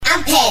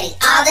I'm petty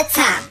all the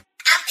time.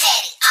 I'm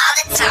petty all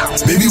the time.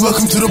 Baby,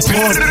 welcome to the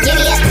party. Give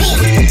me a P.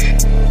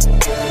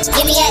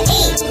 Give me a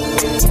E.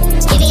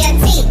 Give me a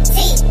T.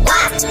 T.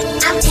 Y.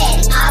 I'm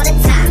petty all the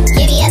time.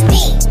 Give me a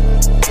P.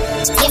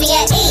 Give me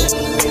a E.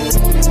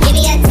 Give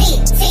me a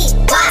T. T.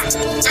 Y.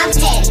 I'm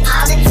petty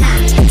all the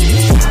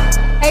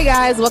time. Hey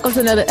guys, welcome to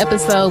another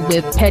episode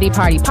with Petty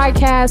Party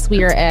Podcast.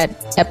 We are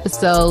at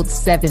episode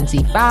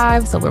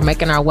 75, so we're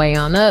making our way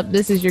on up.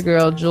 This is your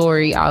girl,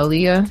 Jory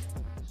Alia.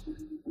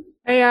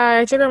 Hey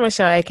y'all, it's your girl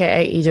Michelle,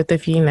 aka Egypt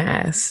if you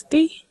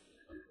nasty.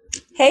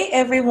 Hey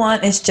everyone,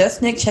 it's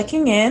just Nick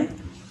checking in.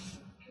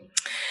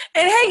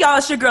 And hey y'all,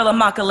 it's your girl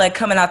Amakalek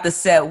coming out the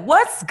set.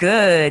 What's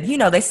good? You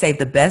know they saved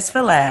the best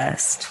for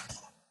last.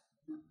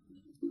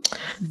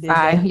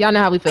 Bye. Y'all know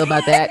how we feel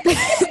about that.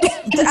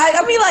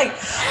 I mean,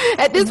 like,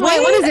 at this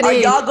point, what is it? Are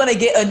y'all gonna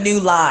get a new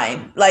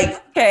line?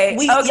 Like,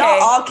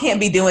 y'all all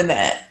can't be doing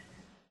that.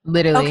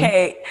 Literally.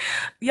 Okay,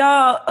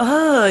 y'all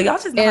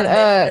just know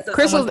and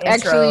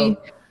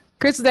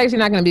Crystal's actually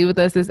not gonna be with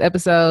us this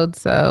episode,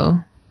 so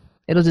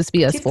it'll just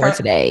be us for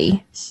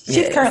today.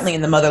 She's currently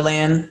in the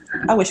motherland.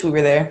 I wish we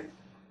were there.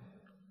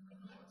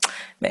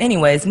 But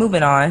anyways,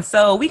 moving on.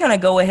 So we're gonna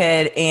go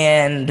ahead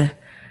and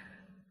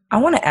I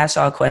want to ask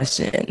y'all a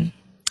question.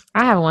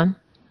 I have one.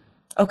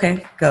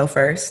 Okay, go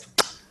first.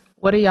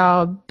 What are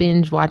y'all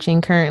binge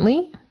watching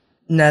currently?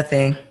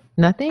 Nothing.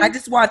 Nothing? I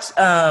just watched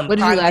what did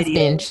you last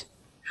binge?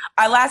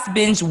 I last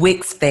binged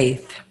Wick's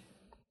Faith.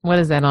 What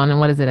is that on and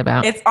what is it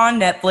about? It's on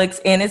Netflix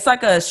and it's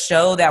like a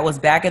show that was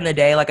back in the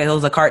day, like it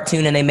was a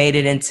cartoon and they made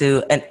it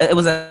into it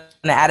was an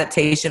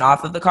adaptation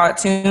off of the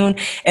cartoon.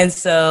 And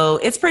so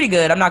it's pretty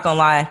good. I'm not going to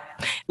lie.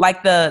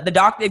 Like the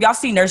doctor, if y'all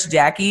see Nurse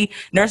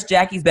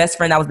Jackie's best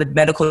friend, that was the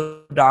medical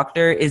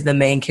doctor, is the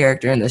main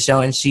character in the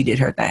show. And she did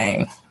her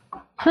thing.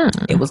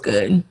 It was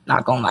good.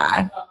 Not going to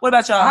lie. What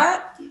about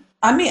y'all?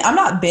 I mean, I'm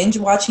not binge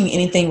watching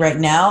anything right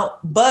now,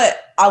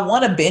 but I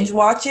want to binge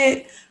watch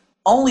it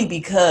only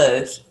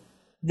because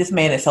this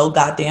man is so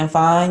goddamn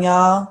fine,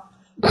 y'all.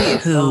 He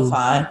is so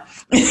fine.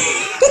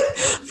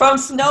 From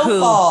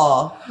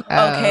Snowfall.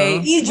 Okay.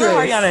 Idris. We're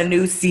already on a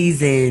new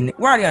season. That's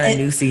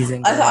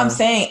what I'm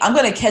saying. I'm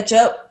going to catch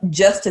up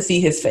just to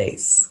see his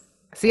face.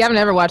 See, I've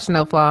never watched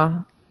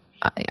Snowfall.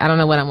 I don't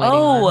know what I'm waiting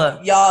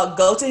on. Y'all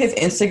go to his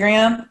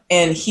Instagram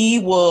and he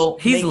will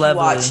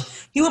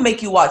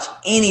make you watch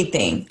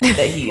anything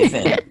that he is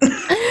in.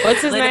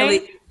 What's his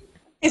name?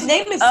 His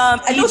name is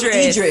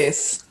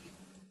Idris.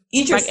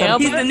 Idris. Like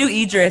he's the new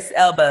Idris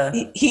Elba.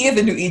 He is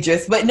the new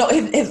Idris, but no,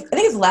 I think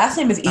his last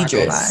name is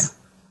Idris.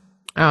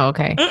 Oh,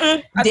 okay.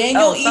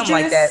 Daniel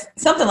Idris,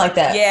 something like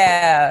that.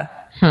 Yeah.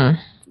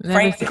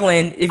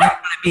 Franklin, if you want to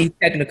be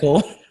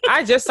technical.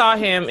 I just saw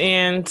him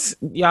and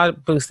y'all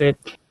boosted.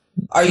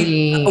 Are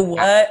you?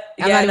 What?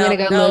 I'm not even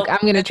gonna go look. I'm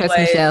gonna trust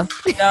Michelle.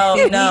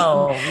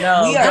 No.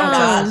 We are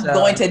not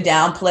going to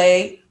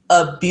downplay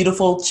a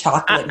beautiful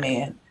chocolate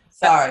man.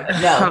 Sorry,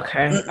 no.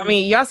 Okay. I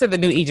mean, y'all said the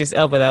new Idris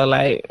Elba though.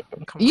 Like,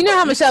 you know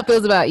how Michelle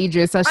feels about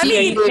Idris, so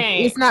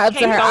it's not up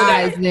to her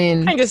eyes.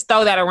 Then can't just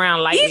throw that around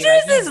like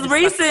Idris'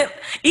 recent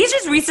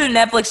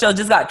Netflix show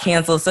just got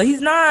canceled, so he's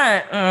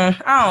not.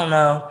 I don't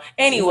know.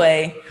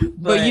 Anyway,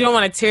 but you don't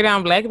want to tear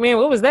down black men.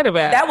 What was that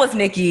about? That was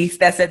Nikki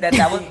that said that.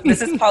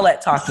 This is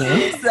Paulette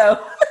talking. So,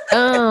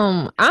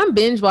 I'm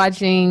binge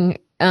watching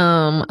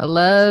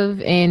Love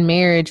and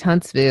Marriage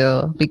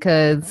Huntsville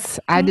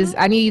because I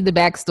need the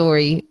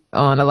backstory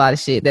on a lot of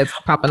shit that's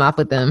popping off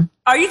with them.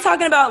 Are you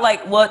talking about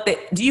like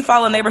do you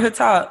follow Neighborhood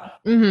Talk?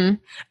 Mm-hmm.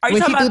 Are you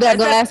when talking she threw that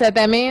glass at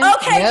that man?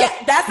 Okay, yeah,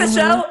 that's the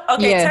show.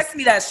 Okay, text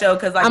me that show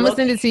because I'm gonna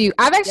send it to you.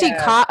 I've actually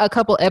caught a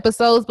couple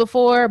episodes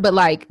before, but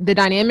like the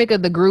dynamic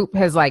of the group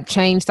has like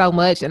changed so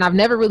much, and I've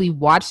never really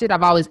watched it.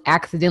 I've always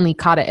accidentally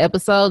caught an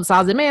episode, so I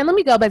was like, man, let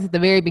me go back to the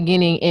very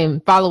beginning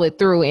and follow it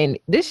through. And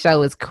this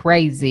show is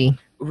crazy.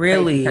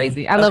 Really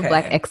crazy. I love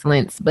Black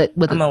excellence, but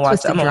with I'm gonna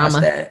watch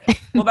that.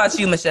 What about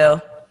you,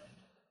 Michelle?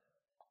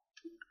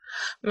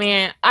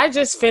 Man, I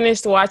just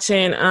finished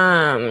watching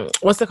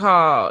what's it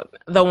called?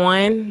 The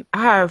One.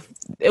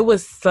 It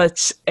was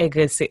such a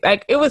good series.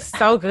 Like it was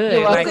so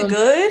good. Was it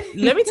good?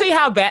 Let me tell you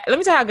how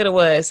good it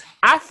was.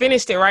 I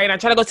finished it, right? And I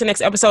tried to go to the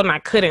next episode and I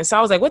couldn't. So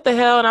I was like, what the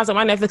hell? And I was like,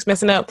 my Netflix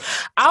messing up.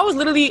 I was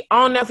literally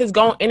on Netflix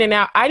going in and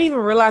out. I didn't even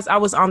realize I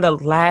was on the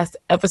last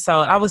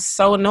episode. I was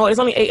so annoyed. It's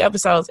only 8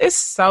 episodes. It's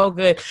so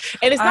good.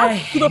 And it's not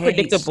super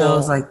predictable.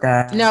 Shows like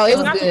that. No, it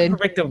was not good.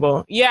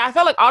 Predictable. Yeah, I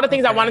felt like all the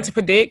things I wanted to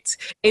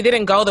predict, it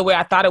didn't go the way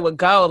I thought it would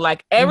go.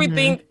 Like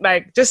everything,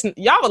 like just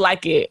y'all would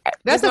like it.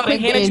 That's a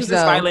quick binge,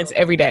 though. Violence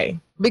every day.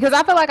 Because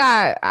I feel like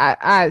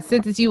I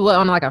sent it to you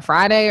on like a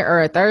Friday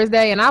or a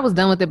Thursday, and I was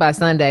done with it by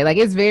Sunday. Like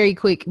it's very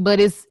quick, but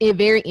it's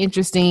very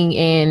interesting,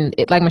 and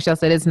like Michelle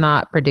said, it's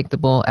not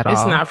predictable at all.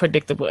 It's not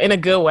predictable in a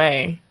good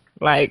way.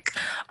 Like,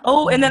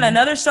 and then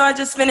another show I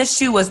just finished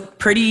too was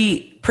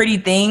Pretty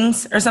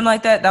Things or something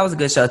like that. That was a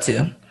good show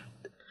too.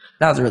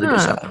 That was a really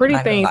good show. Pretty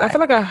Things. I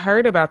feel like I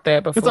heard about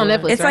that before. It's on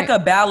Netflix. It's right?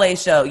 like a ballet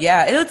show.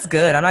 Yeah, it's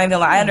good. I'm not even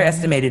gonna lie. I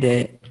underestimated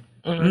it.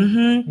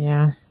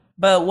 Yeah.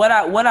 But what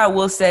I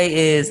will say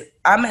is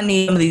I'm gonna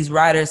need some of these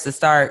writers to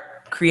start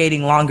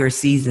creating longer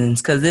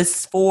seasons because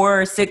this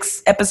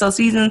 4-6 episode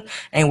season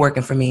ain't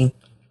working for me.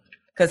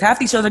 Because half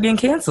these shows are getting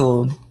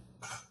canceled.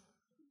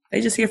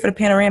 They just here for the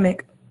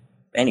panoramic.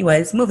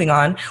 Anyways, moving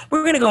on.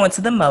 We're going to go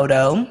into the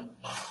Moto.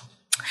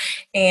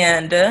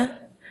 And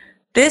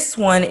this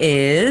one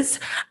is,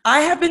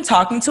 I have been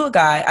talking to a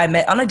guy I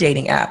met on a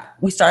dating app.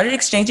 We started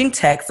exchanging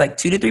texts like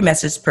 2 to 3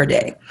 messages per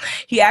day.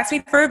 He asked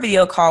me for a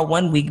video call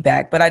 1 week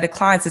back, but I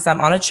declined since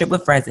I'm on a trip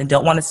with friends and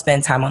don't want to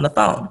spend time on the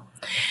phone.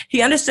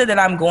 He understood that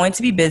I'm going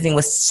to be busy and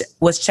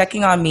was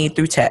checking on me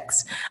through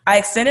text. I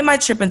extended my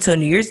trip until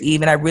New Year's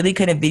Eve and I really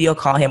couldn't video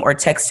call him or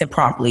text him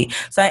promptly.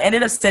 So I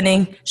ended up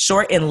sending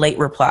short and late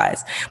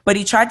replies. But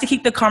he tried to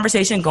keep the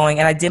conversation going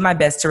and I did my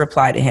best to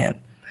reply to him.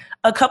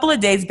 A couple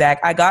of days back,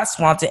 I got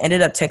swamped and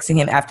ended up texting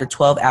him after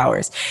 12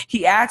 hours.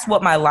 He asked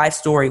what my life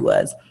story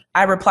was.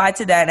 I replied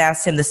to that and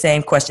asked him the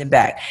same question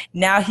back.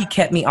 Now he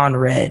kept me on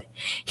red.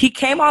 He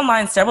came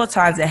online several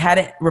times and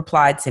hadn't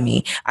replied to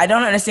me. I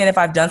don't understand if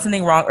I've done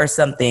something wrong or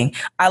something.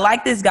 I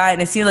like this guy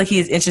and it seems like he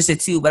is interested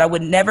too, but I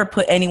would never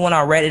put anyone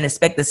on red and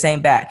expect the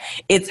same back.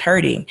 It's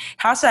hurting.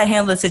 How should I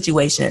handle the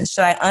situation?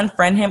 Should I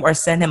unfriend him or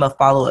send him a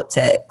follow-up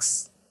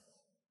text?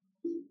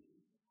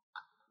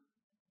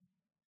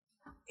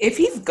 If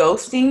he's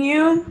ghosting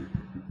you,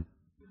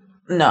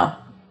 no.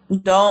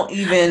 Don't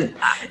even,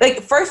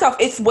 like, first off,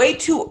 it's way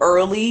too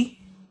early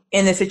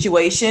in the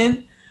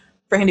situation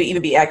for him to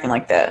even be acting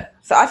like that.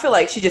 So I feel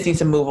like she just needs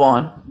to move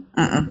on.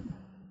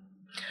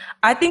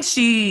 I think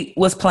she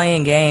was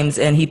playing games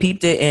and he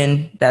peeped it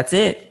and that's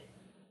it.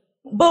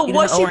 But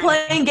was she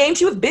playing games?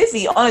 She was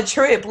busy on a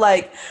trip.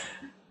 Like,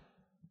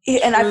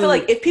 and I feel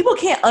like if people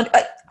can't,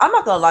 I'm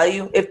not going to lie to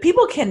you, if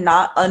people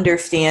cannot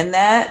understand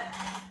that,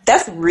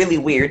 that's really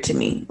weird to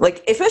me.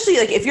 Like, especially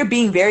like if you're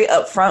being very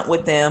upfront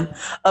with them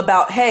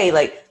about, hey,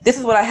 like, this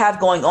is what I have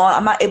going on.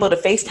 I'm not able to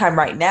FaceTime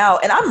right now.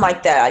 And I'm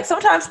like that. Like,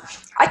 sometimes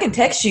I can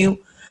text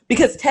you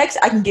because text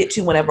I can get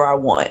to whenever I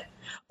want.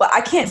 But I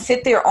can't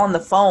sit there on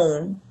the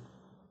phone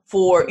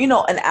for, you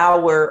know, an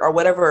hour or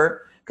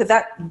whatever, because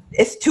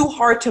it's too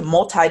hard to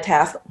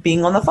multitask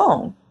being on the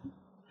phone.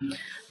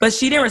 But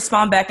she didn't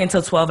respond back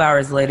until 12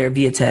 hours later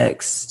via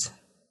text.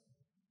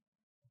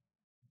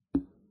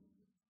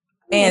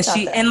 And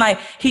she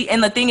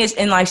and the thing is,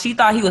 and like she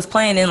thought he was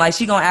playing, and like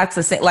she gonna ask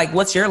the same, like,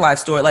 what's your life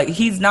story? Like,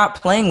 he's not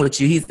playing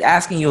with you, he's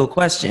asking you a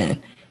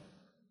question.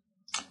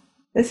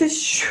 This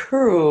is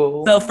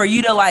true. So for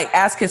you to like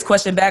ask his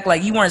question back,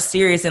 like you weren't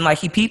serious, and like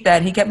he peeped that,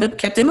 and he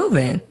kept it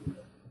moving.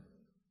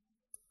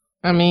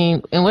 I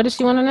mean, and what does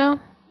she want to know?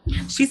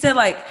 She said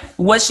like,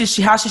 how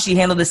should she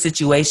handle the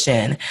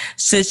situation?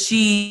 Should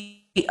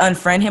she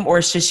unfriend him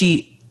or should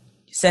she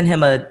send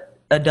him a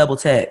double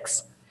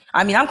text?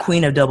 I mean, I'm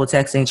queen of double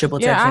texting, triple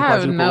texting, I have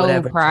quadruple, no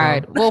whatever.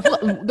 pride. Well,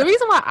 the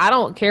reason why I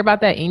don't care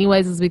about that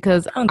anyways is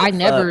because I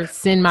never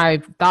send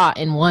my thought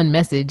in one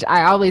message.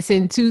 I always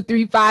send 2,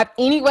 3, 5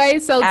 anyway.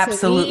 So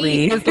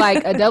absolutely, to me, it's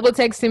like a double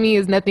text to me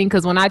is nothing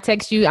because when I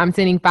text you, I'm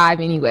sending 5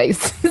 anyways.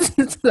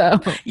 So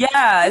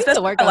yeah,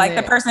 especially like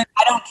the person,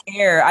 I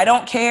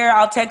don't care.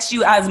 I'll text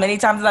you as many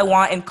times as I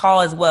want and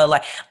call as well.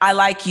 Like, I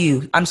like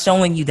you. I'm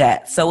showing you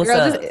that. So what's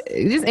up?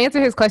 Just answer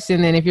his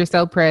question then if you're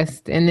so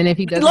pressed, and then if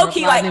he doesn't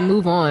reply, like, then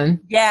move on.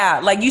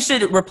 Yeah, like you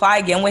should reply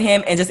again with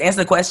him and just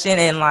answer the question.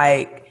 And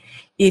like,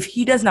 if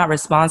he does not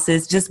respond,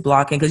 just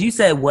block him, because you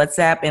said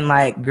WhatsApp, and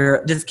like,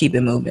 girl, just keep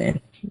it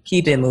moving.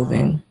 Keep it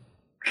moving.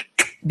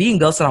 Being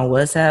ghosted on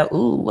WhatsApp,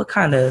 ooh, what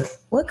kind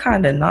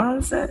of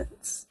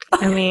nonsense?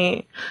 I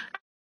mean,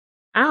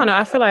 I don't know.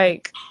 I feel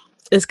like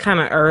it's kind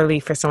of early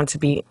for someone to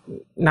be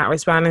not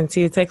responding to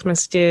your text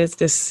messages.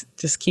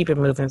 Just keep it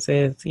moving,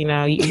 sis. You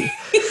know,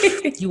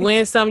 you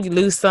win some, you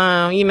lose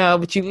some, you know,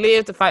 but you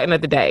live to fight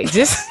another day.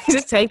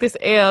 Just take this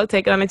L,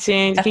 take it on the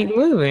chin, just keep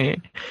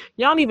moving.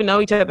 Y'all don't even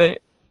know each other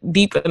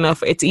deep enough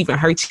for it to even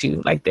hurt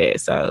you like that.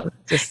 So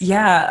just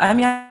I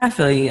mean, I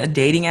feel you. A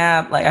dating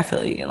app, like, I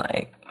feel you.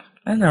 Like,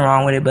 there's nothing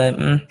wrong with it, but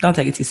don't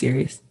take it too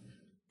serious.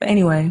 But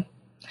anyway.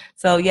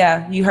 So,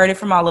 yeah, you heard it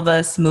from all of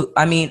us.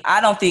 I mean, I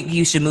don't think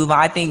you should move on.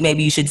 I think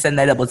maybe you should send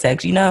that double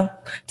text, you know?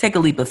 Take a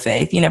leap of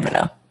faith. You never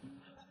know.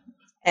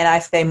 And I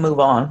say move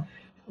on.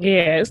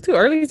 Yeah, it's too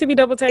early to be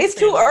double texting. It's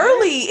too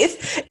early.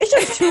 It's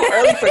just too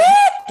early for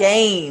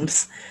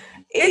games.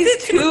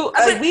 It's too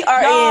we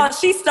are no, in.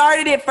 She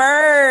started it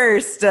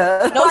first.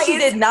 No, she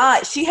did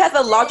not. She has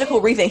a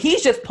logical reason.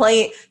 He's just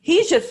playing.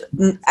 He's just,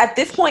 at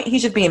this point,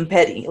 he's just being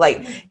petty.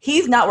 Like,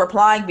 he's not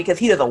replying because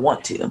he doesn't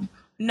want to.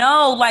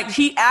 No, like,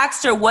 he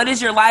asked her, what is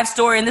your life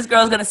story? And this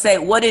girl's going to say,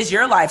 what is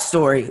your life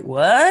story?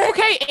 What?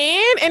 Okay,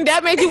 and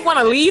that made you want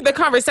to leave the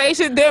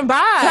conversation, then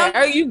bye.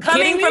 Are you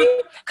kidding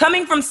me?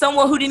 Coming from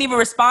someone who didn't even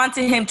respond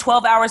to him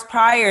 12 hours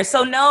prior.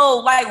 So, no,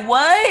 like,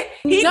 what?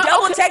 He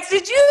double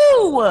texted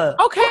you.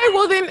 Okay,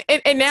 well, then,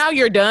 and now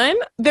you're done?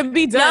 Then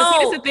be done.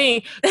 No.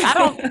 See, that's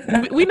the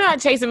thing. We're not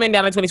chasing men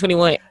down in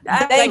 2021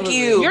 Thank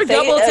you. You're Say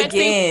double it texting.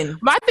 again.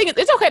 My thing is,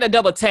 it's okay to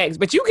double text,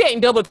 but you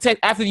can't double text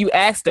after you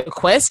ask the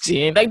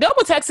question. Like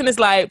double texting is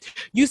like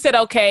you said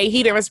okay,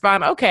 he didn't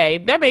respond. Okay,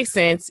 that makes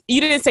sense.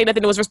 You didn't say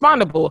nothing that was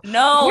respondable.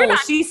 No,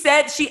 she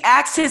said she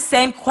asked his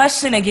same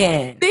question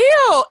again.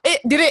 Still,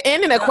 did it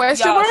end in a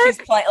question y'all, mark?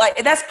 She's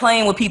like that's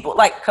playing with people.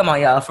 Like, come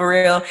on, y'all, for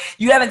real.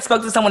 You haven't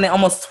spoken to someone in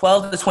almost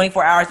 12 to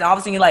 24 hours, and all of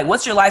a sudden you're like,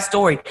 "What's your life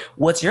story?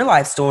 What's your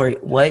life story?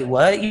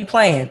 What? You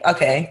playing?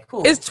 Okay,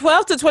 cool." Is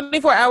 12 to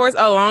 24 hours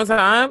a long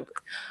time?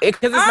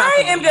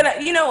 I am gonna.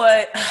 You know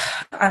what?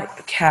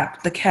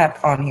 The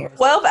cap on here.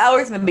 12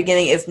 hours in the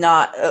beginning is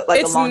not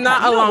like it's a long time.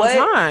 It's not a long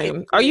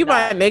time. Are you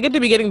my nigga to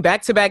be getting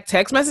back-to-back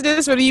text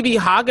messages, or do you be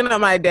hogging up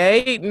my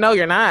day? No,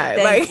 you're not.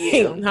 Thank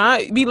you.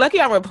 Huh? Be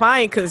lucky I'm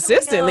replying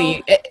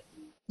consistently.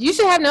 You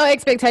should have no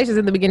expectations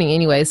in the beginning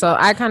anyway. So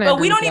I kind of.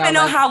 But we don't even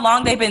know how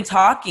long they've been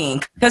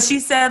talking, because she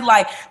said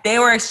like they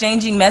were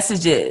exchanging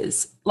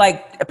messages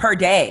like per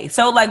day.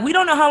 So like we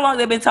don't know how long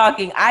they've been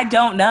talking. I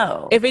don't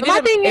know. If it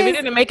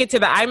didn't make it to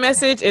the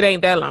iMessage, it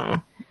ain't that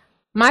long.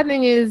 My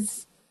thing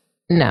is,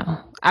 no,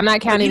 I'm not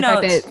counting the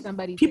fact that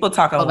somebody people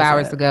talk 12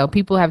 hours ago.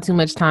 People have too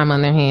much time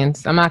on their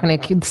hands. I'm not going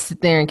to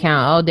sit there and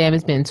count. Oh damn,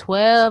 it's been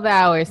 12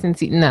 hours since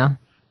he. No.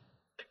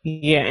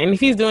 Yeah, and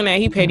if he's doing that,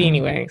 he petty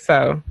anyway.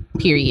 So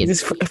period.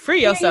 Just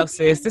free yourself,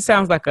 sis. This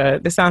sounds like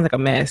a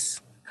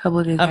mess. Couple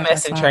of days a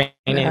mess in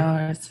training.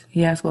 Hours.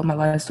 He asked what my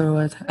life story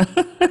was.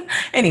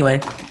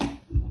 Anyway,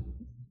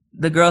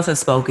 the girls have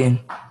spoken.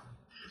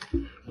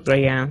 But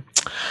yeah.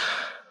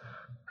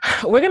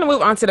 We're going to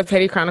move on to the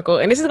Petty Chronicle.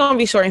 And this is going to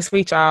be short and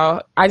sweet,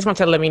 y'all. I just want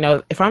you to let me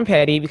know if I'm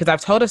petty, because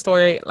I've told a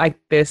story like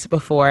this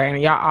before.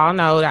 And y'all all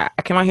know that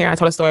I came out here and I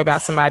told a story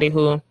about somebody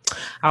who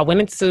I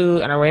went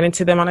into and I ran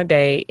into them on a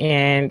date.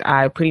 And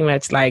I pretty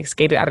much like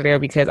skated out of there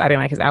because I didn't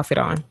like his outfit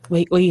on.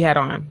 What he had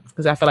on.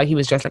 Because I felt like he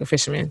was dressed like a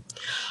fisherman.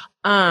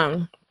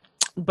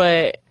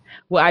 But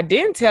what I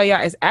didn't tell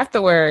y'all is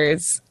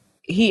afterwards,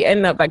 he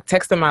ended up like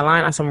texting my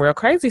line on some real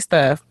crazy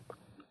stuff.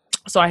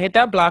 So I hit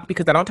that block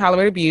because I don't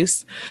tolerate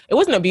abuse. It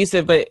wasn't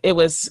abusive, but it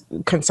was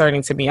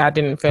concerning to me. I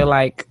didn't feel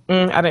like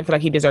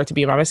he deserved to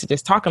be in my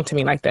messages talking to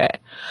me like that.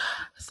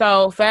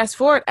 So fast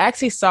forward, I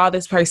actually saw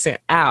this person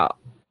out.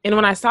 And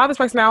when I saw this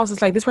person, I was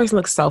just like, this person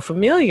looks so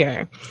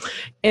familiar.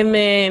 And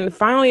then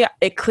finally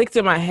it clicked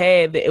in my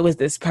head that it was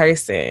this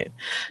person.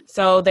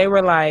 So they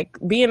were like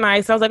being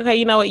nice. I was like, okay,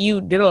 you know what? You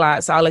did a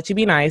lot, so I'll let you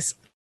be nice.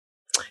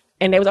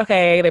 And they was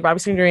okay. They brought me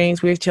some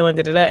drinks. We were chilling.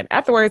 And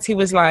afterwards, he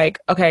was like,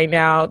 okay,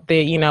 now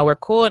that, we're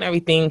cool and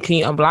everything, can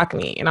you unblock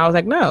me? And I was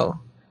like, no.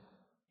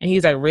 And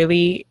he's like,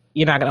 really?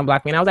 You're not going to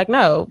unblock me? And I was like,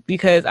 no,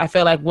 because I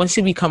feel like once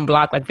you become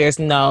blocked, like there's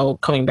no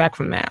coming back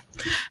from that.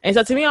 And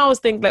so to me, I always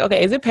think like,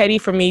 okay, is it petty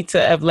for me to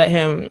have let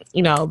him,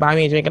 buy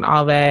me a drink and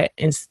all that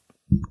and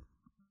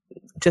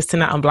just to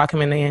not unblock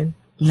him in the end?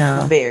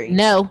 No. Very.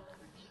 No.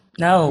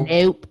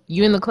 Nope.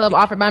 You in the club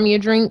offer buy me a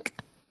drink?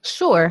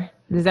 Sure.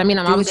 Does that mean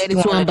I'm obligated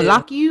to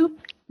unblock you?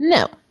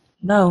 No.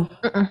 No.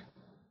 Uh-uh.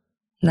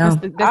 No.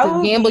 That's the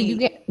gamble you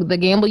get. The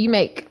gamble you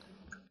make.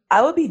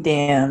 I would be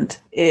damned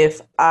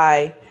if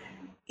I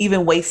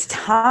even waste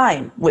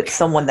time with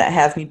someone that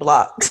has me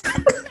blocked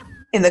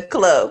in the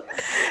club.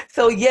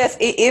 So yes,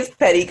 it is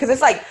petty because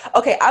it's like,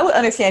 okay, I would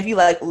understand if you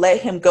like let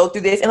him go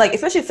through this, and like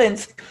especially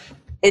since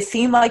it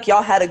seemed like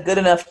y'all had a good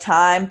enough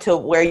time to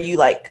where you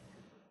like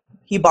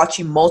he bought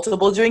you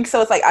multiple drinks. So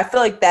it's like I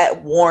feel like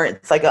that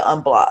warrants like an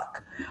unblock.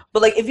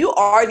 But like if you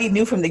already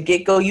knew from the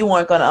get-go you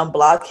weren't going to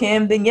unblock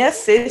him, then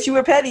yes, sis, you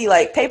were petty.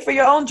 Like pay for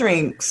your own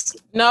drinks.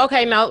 No.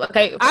 Okay.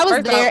 I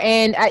was there,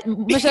 and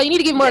Michelle, you need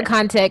to give more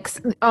context.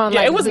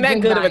 It wasn't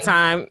that good of a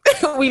time.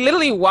 We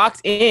literally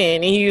walked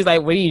in, and he was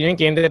like, "What are you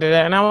drinking?"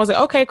 And I was like,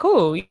 "Okay,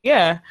 cool,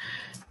 yeah."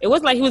 It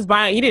wasn't like he was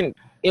buying.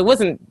 It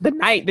wasn't the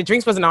night. The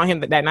drinks wasn't on him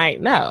that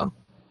night. No.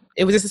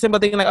 It was just a simple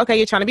thing like, okay,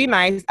 you're trying to be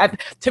nice.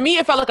 To me,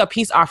 it felt like a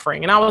peace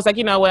offering. And I was like,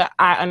 you know what?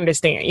 I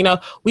understand.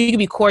 We can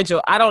be cordial.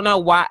 I don't know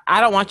why.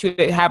 I don't want you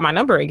to have my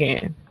number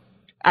again.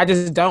 I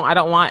just don't. I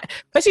don't want,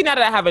 especially now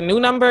that I have a new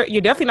number,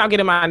 you're definitely not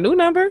getting my new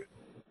number.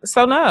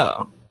 So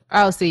no.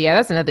 Oh, so yeah,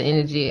 that's another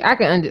energy.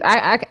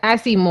 I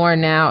see more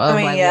now of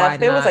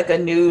if it was like a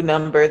new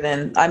number,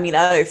 then I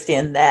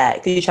understand that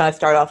because you're trying to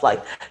start off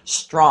like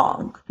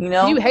strong,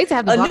 You hate to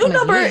have the a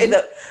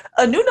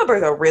new number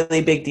is a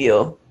really big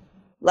deal.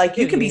 Like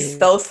you can be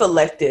so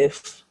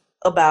selective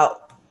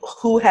about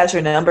who has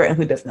your number and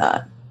who does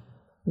not.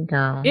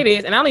 Girl. It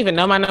is, and I don't even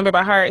know my number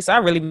by heart, so I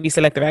really be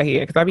selective out here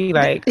because I be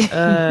like,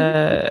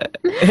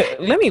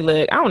 let me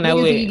look. I don't know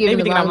it.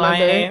 Maybe think I'm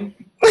lying.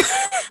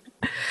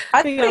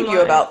 I think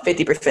you're about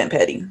 50%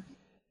 petty.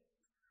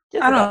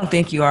 I don't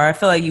think you are. I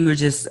feel like you were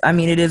just.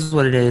 It is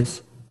what it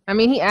is.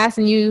 He asked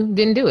and you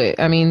didn't do it.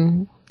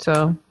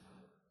 So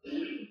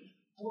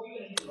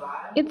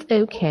it's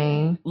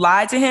okay.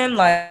 Lie to him,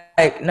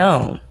 like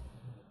no.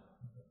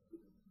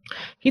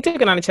 He took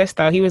it on the chest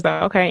though. He was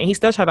like, okay, and he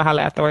still tried to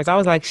holler afterwards. I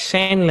was like,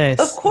 shameless.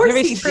 Of course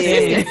he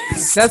did.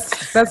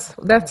 That's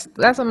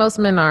what most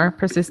men are,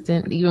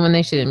 persistent, even when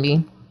they shouldn't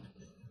be.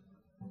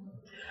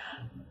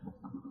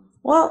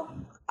 Well,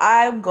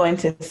 I'm going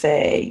to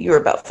say you're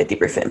about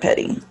 50%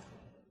 petty.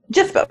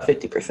 Just about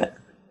 50%.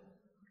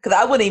 Because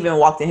I wouldn't even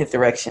walk in his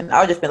direction. I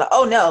would just be like,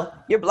 oh no,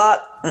 you're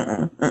blocked.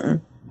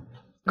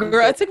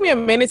 Girl, it took me a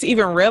minute to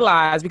even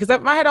realize because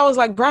in my head I was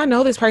like, bro, I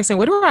know this person.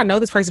 Where do I know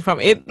this person from?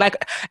 It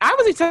like I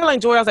was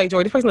telling Joy, I was like,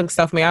 Joy, this person looks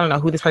stuff me. I don't know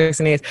who this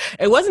person is.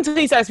 It wasn't until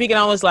he started speaking,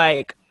 I was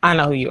like, I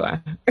know who you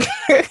are.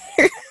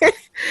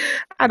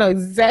 I know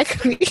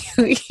exactly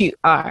who you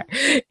are.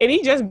 And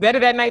he just better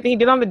that night than he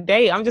did on the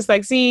day. I'm just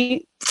like,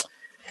 see.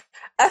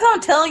 That's what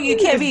I'm telling you. You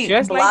can't be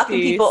blocking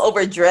people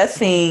over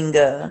dressing. He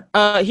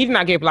did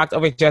not get blocked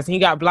over dressing. He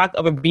got blocked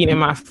over being in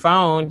my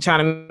phone, trying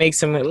to make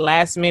some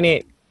last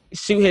minute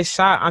shoot his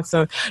shot on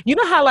some. You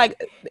know how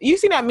like you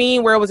see that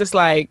meme where it was just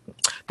like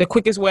the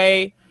quickest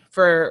way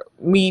for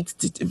me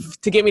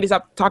to get me to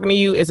stop talking to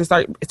you is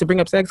to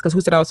bring up sex because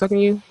who said I was talking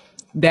to you?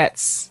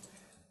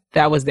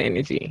 That was the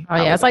energy. Oh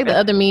yeah, it's like the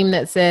other meme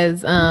that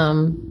says,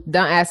 "Don't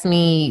ask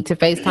me to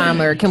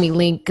FaceTime or can we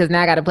link? Because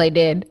now I got to play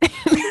dead."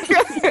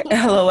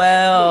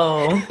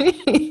 LOL.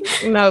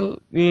 No,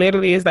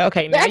 literally, it's like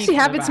okay. That actually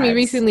happened to me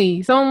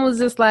recently. Someone was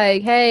just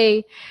like,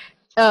 "Hey,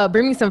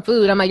 bring me some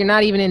food." I'm like, "You're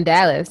not even in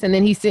Dallas." And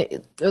then he sent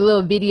a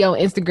little video on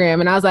Instagram,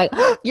 and I was like,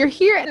 oh, "You're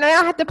here, and now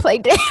I have to play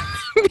dead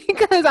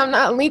because I'm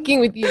not linking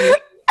with you."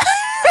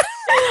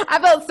 I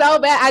felt so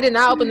bad. I did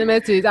not open the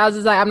message. I was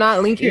just like, I'm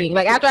not linking.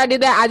 Like after I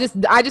did that,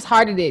 I just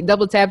hearted it,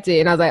 double tapped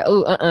it, and I was like,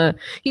 oh,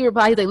 He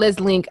replied, he's like, let's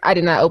link. I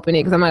did not open it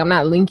because I'm like, I'm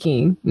not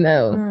linking.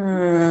 No.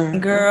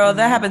 Girl,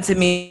 that happened to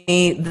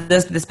me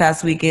this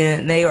past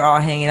weekend. They were all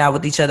hanging out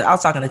with each other. I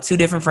was talking to two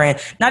different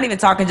friends, not even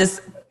talking,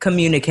 just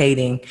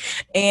communicating.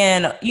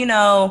 And,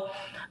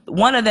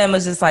 one of them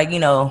was just like,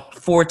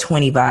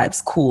 420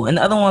 vibes, cool. And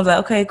the other one's like,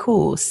 okay,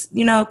 cool.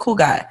 Cool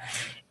guy.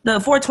 The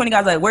 420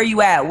 guy's like, where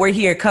you at? We're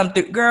here. Come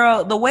through.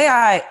 Girl, the way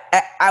I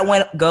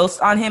went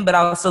ghost on him, but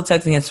I was still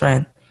texting his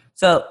friend.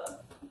 So,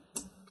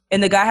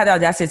 and the guy had the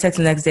audacity to text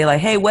the next day like,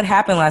 hey, what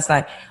happened last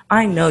night?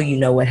 I know you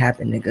know what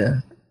happened,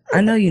 nigga.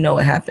 I know you know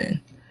what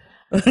happened.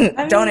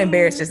 Don't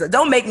embarrass yourself.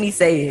 Don't make me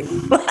say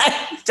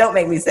it. Don't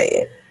make me say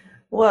it.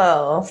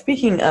 Well,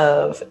 speaking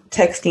of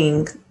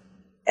texting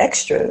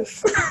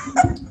extras,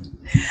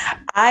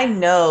 I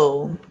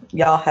know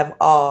y'all have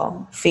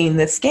all seen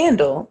this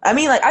scandal. I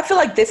mean, like, I feel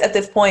like at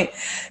this point,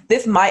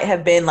 this might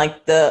have been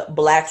like the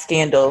black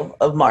scandal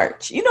of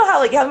March. You know how,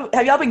 like,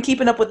 have y'all been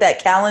keeping up with that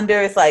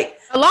calendar? It's like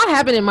a lot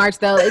happened in March,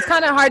 though. It's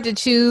kind of hard to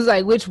choose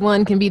like which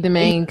one can be the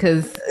main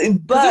because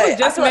it was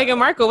just Meghan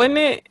Markle, wasn't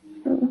it?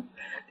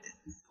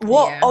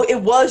 Well, yeah.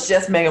 It was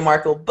just Meghan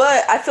Markle,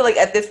 but I feel like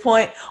at this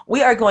point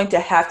we are going to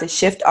have to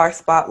shift our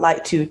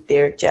spotlight to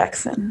Derek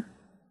Jackson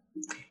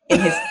and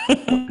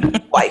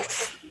his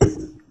wife.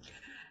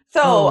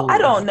 So I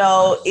don't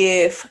know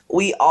if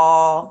we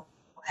all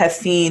have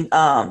seen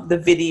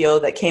the video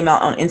that came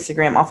out on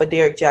Instagram off of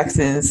Derek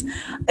Jackson's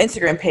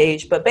Instagram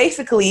page, but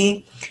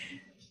basically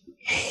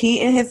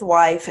he and his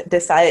wife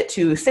decided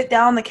to sit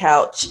down on the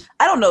couch.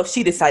 I don't know if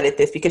she decided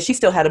this because she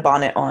still had a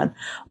bonnet on,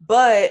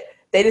 but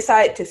they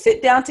decided to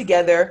sit down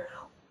together,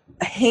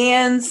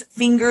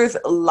 fingers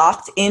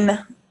locked in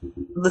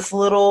this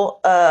little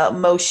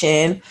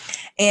motion.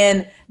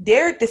 And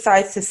Derek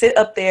decides to sit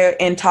up there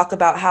and talk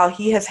about how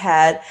he has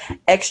had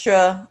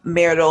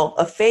extramarital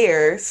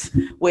affairs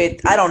with,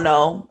 I don't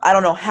know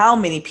how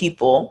many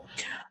people.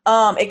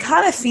 It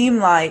kind of seemed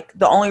like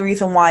the only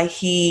reason why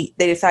they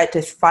decided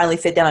to finally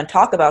sit down and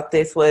talk about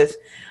this was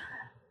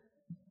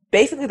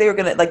basically they were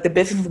going to, like, the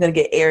business was going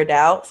to get aired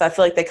out. So I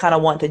feel like they kind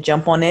of wanted to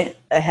jump on it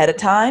ahead of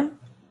time.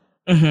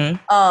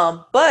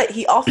 Mm-hmm. But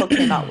he also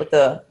came out with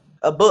a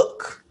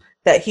book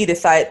that he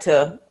decided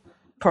to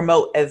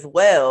promote as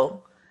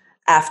well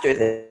after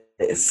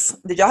this.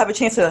 Did y'all have a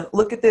chance to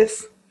look at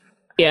this?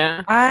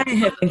 Yeah. I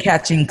have been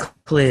catching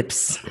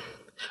clips.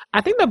 I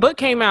think the book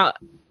came out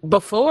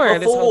before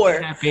this whole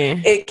thing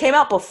happened. It came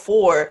out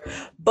before,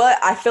 but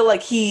I feel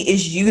like he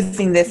is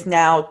using this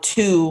now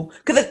too.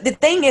 Because the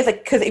thing is,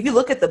 like, because if you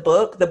look at the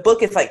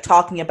book is like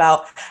talking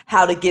about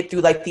how to get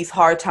through like these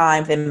hard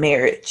times in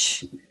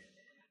marriage.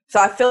 So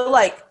I feel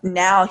like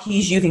now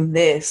he's using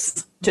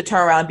this to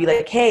turn around and be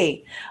like,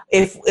 hey,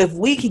 if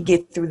we can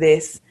get through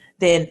this,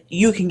 then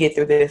you can get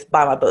through this.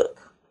 Buy my book.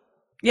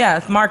 Yeah,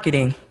 it's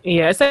marketing.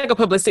 Yeah, it's like a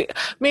publicity.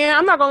 Man,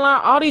 I'm not gonna lie.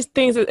 All these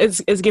things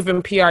is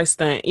giving PR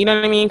stunt. You know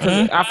what I mean?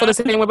 Because I feel the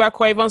same way about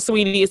Quavo and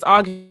Saweetie. It's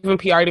all giving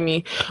PR to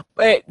me.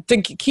 But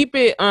to keep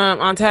it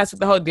on task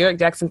with the whole Derek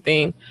Jackson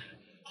thing,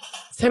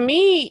 to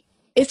me,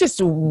 it's just,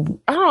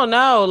 I don't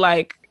know.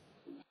 Like,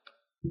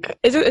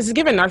 it's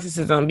giving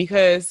narcissism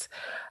because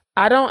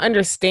I don't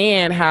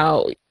understand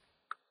how.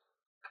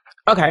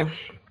 Okay,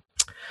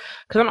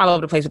 because I'm all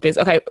over the place with this.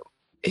 Okay.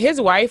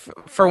 His wife,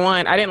 for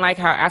one, I didn't like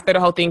how after the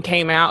whole thing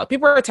came out,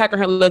 people were attacking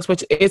her looks,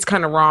 which is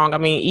kind of wrong. I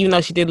mean, even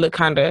though she did look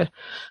kind of,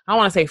 I don't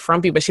want to say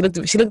frumpy, but she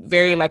looked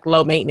very like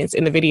low maintenance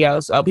in the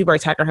videos. People are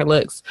attacking her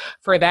looks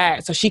for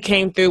that. So she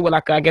came through with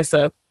like, I guess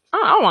I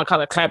don't want to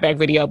call it a clapback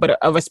video, but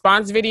a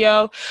response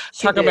video.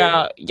 Talk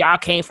about y'all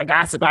came for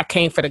gossip. I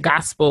came for the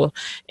gospel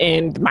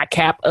and my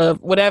cap of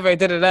whatever.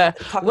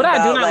 What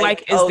I do not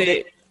like is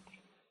that.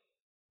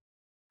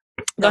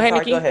 No, ahead, sorry,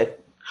 Nikki. go ahead.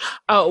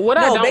 Oh, what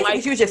I No, don't basically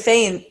like. she was just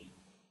saying.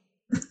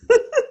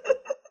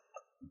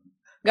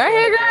 Go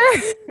ahead,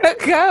 girl.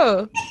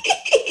 Go.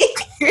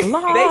 Basically,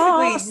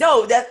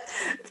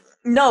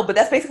 but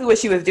that's basically what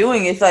she was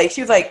doing. It's like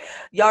she was like,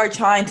 y'all are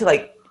trying to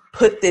like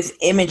put this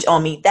image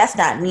on me. That's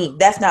not me.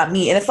 That's not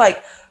me. And it's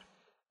like,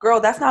 girl,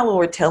 that's not what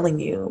we're telling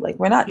you. Like,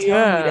 we're not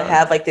telling you to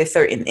have like this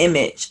certain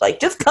image. Like,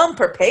 just come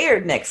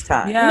prepared next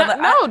time. Yeah,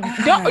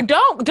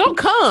 Don't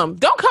come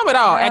at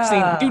all. Yeah.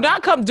 Actually, do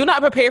not come. Do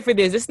not prepare for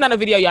this. This is not a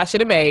video y'all should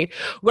have made.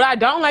 What I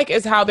don't like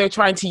is how they're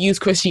trying to use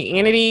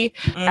Christianity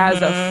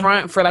as a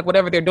front for like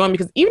whatever they're doing.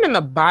 Because even in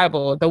the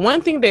Bible, the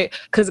one thing that,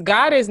 because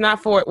God is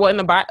not for, well, in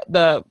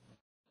the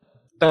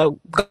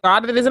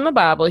God that is in the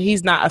Bible,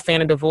 he's not a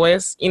fan of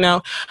divorce, you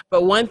know.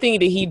 But one thing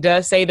that he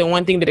does say, the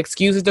one thing that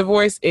excuses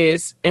divorce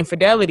is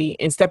infidelity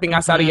and stepping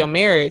outside of your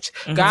marriage.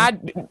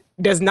 God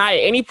does not at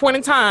any point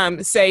in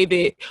time say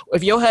that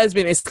if your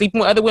husband is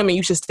sleeping with other women,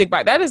 you should stick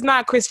by. That is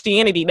not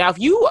Christianity. Now, if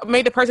you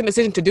made the person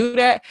decision to do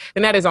that,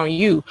 then that is on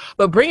you.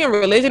 But bringing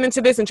religion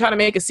into this and trying to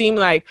make it seem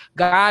like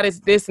God is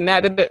this and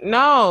that,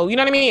 no, you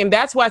know what I mean? And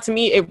that's why, to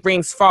me, it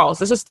rings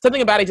false. It's just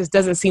something about it just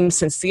doesn't seem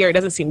sincere. It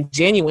doesn't seem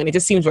genuine. It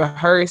just seems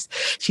rehearsed.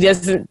 She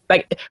doesn't,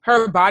 like,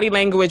 her body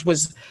language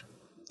was,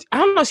 I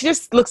don't know, she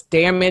just looks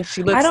damaged.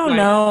 She looks, I don't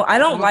know. I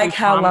don't like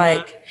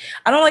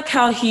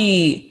how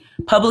he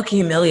publicly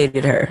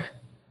humiliated her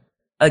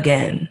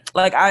again.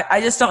 Like,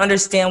 I just don't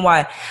understand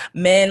why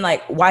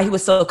he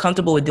was so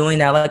comfortable with doing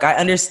that. Like, I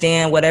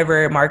understand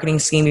whatever marketing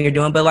scheme you're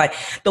doing, but like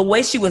the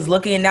way she was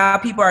looking, now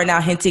people are now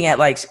hinting at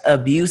like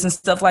abuse and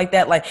stuff like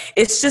that. Like,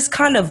 it's just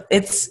kind of,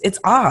 it's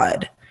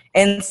odd.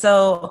 And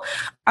so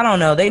I don't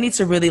know, they need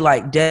to really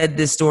like dead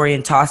this story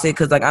and toss it,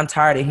 because like I'm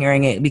tired of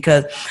hearing it,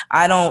 because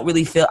I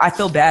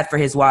feel bad for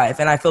his wife,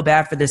 and I feel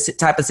bad for this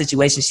type of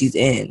situation she's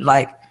in.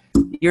 Like,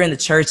 you're in the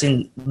church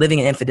and living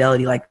in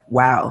infidelity. Like,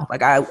 wow.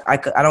 Like, I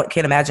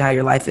can't imagine how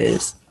your life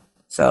is.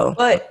 So,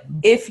 but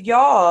if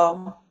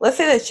y'all, let's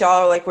say that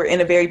y'all like were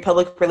in a very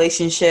public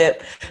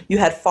relationship, you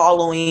had a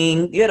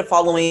following,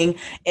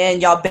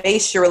 and y'all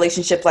based your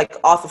relationship like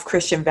off of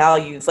Christian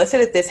values. Let's say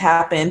that this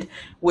happened,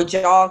 would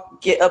y'all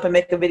get up and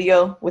make a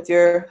video with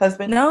your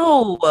husband?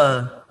 No,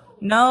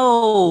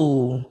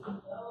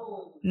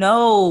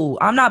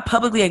 I'm not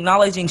publicly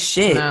acknowledging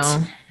shit.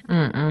 No.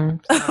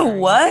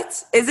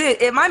 What is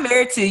it? Am I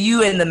married to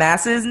you and the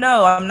masses?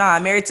 No, I'm not.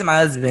 I'm married to my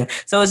husband.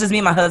 So it's just me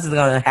and my husband's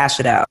gonna hash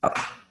it out.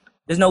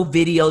 There's no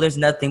video. There's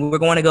nothing. We're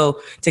going to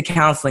go to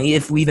counseling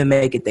if we even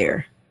make it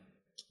there.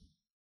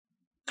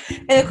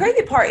 And the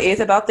crazy part is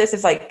about this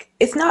is like,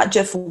 it's not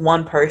just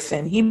one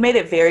person. He made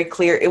it very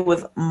clear it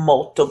was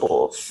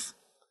multiple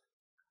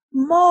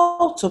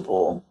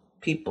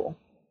people.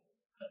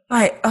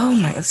 Like, oh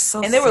my, it's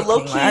so. And they were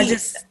low key.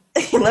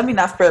 Let me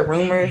not spread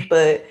rumors,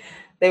 but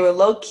they were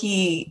low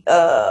key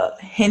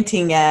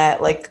hinting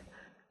at like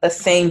a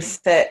same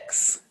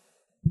sex.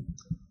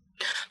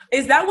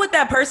 Is that what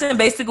that person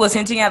basically was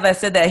hinting at, that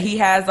said that he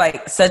has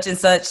like such and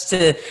such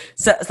to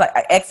like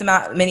X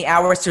amount many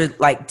hours to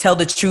like tell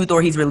the truth,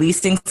 or he's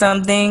releasing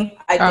something?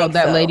 I think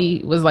that so.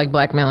 lady was like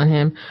blackmailing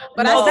him.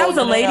 But that was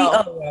a lady.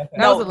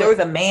 No, there was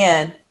a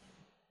man.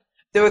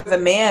 There was a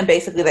man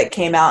basically that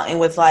came out and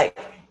was like,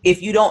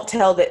 if you don't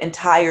tell the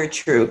entire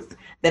truth,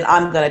 then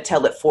I'm going to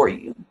tell it for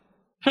you.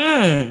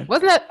 Wasn't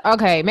that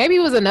okay? Maybe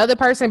it was another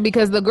person,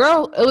 because it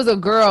was a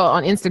girl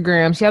on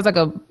Instagram. She has like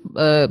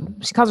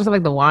she calls herself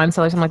like the wine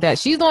seller or something like that.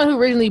 She's the one who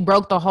originally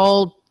broke the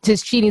whole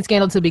his cheating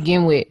scandal to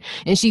begin with.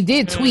 And she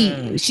did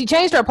tweet. She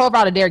changed her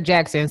profile to Derek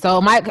Jackson. So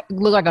it might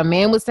look like a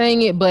man was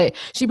saying it, but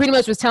she pretty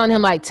much was telling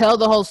him like, tell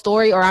the whole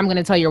story or I'm going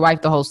to tell your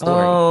wife the whole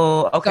story.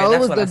 Oh, okay. So it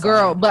was the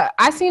girl. But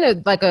I seen a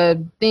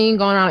thing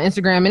going on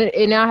Instagram, and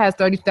it now has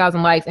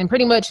 30,000 likes. And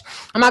pretty much,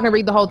 I'm not going to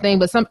read the whole thing,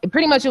 but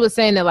pretty much it was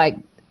saying that like,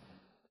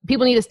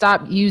 people need to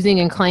stop using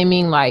and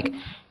claiming like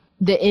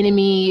the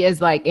enemy is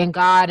like in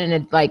God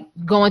and like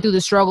going through the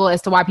struggle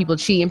as to why people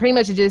cheat. And pretty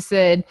much it just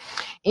said,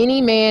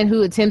 any man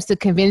who attempts to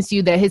convince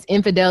you that his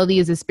infidelity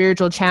is a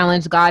spiritual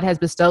challenge God has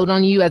bestowed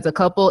on you as a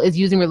couple is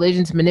using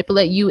religion to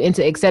manipulate you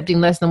into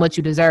accepting less than what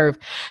you deserve.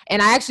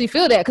 And I actually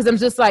feel that, because I'm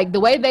just like, the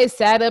way they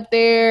sat up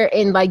there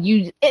and like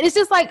it's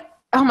just like,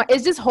 oh my,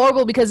 it's just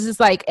horrible, because it's just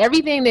like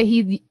everything that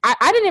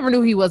I didn't ever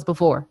knew who he was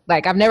before.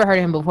 Like, I've never heard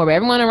of him before, but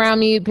everyone around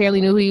me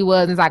apparently knew who he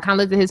was. And so I kind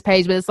of looked at his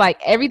page, but it's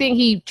like everything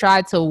he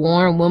tried to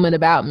warn women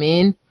about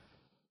men,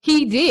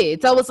 he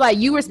did. So it's like,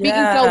 you were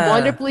speaking so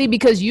wonderfully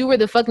because you were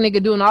the fuck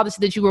nigga doing all the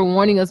shit that you were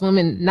warning us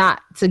women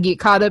not to get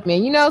caught up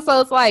in, you know? So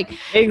it's like,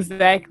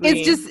 exactly.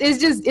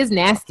 It's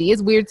nasty.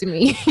 It's weird to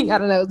me. I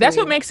don't know. That's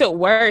weird. What makes it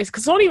worse.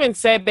 Because someone even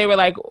said, they were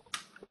like,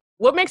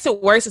 what makes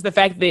it worse is the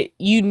fact that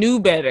you knew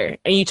better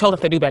and you told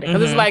them to do better.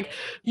 Because it's like,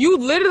 you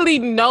literally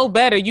know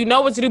better. You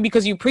know what to do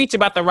because you preach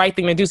about the right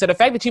thing to do. So the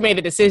fact that you made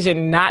a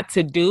decision not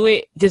to do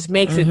it just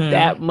makes it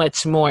that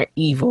much more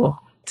evil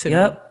to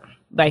me.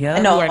 Like, no,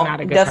 you are not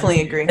a good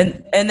definitely person.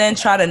 agree. And then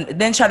try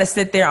to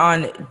sit there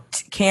on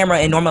camera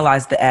and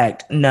normalize the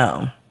act.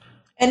 No.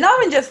 And not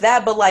even just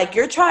that, but like,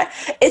 you're trying,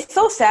 it's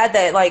so sad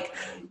that like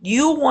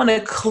you want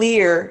to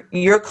clear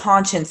your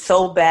conscience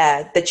so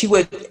bad that you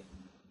would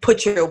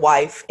put your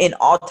wife in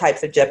all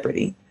types of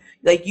jeopardy.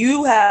 Like,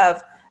 you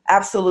have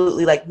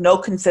absolutely like no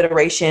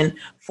consideration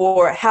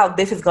for how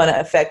this is going to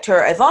affect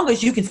her. As long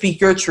as you can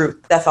speak your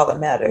truth, that's all that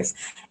matters.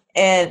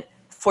 And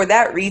for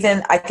that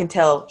reason, I can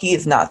tell he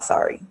is not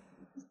sorry.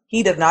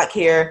 He does not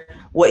care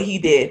what he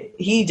did.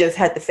 He just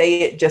had to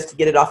say it just to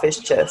get it off his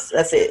chest.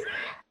 That's it.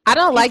 I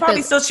don't like He's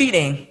probably still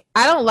cheating.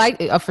 I don't like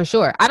for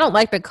sure. I don't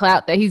like the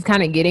clout that he's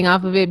kind of getting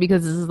off of it,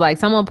 because this is like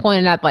someone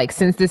pointed out, like,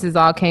 since this is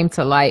all came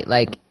to light,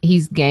 like,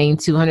 he's gained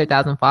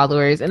 200,000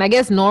 followers. And I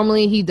guess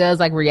normally he does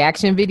like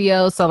reaction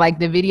videos. So like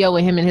the video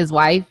with him and his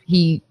wife,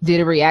 he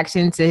did a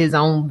reaction to his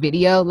own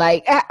video.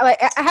 Like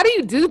how do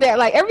you do that?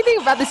 Like,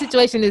 everything about the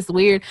situation is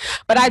weird.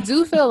 But I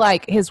do feel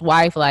like his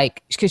wife,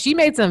 like, because she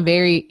made some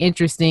very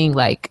interesting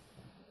like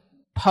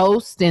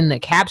post, and the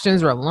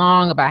captions were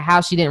long about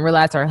how she didn't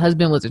realize her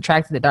husband was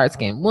attracted to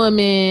dark-skinned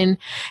women,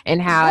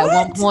 and how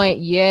at one point,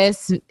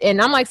 yes, and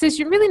I'm like, sis,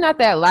 you're really not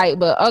that light,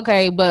 but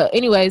okay. But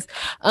anyways,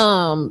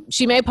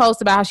 she made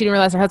posts about how she didn't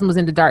realize her husband was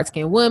into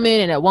dark-skinned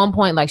women, and at one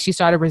point, like, she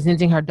started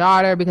resenting her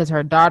daughter because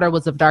her daughter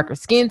was of darker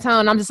skin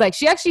tone. I'm just like,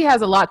 she actually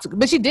has a lot to,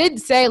 but she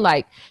did say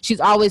like she's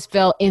always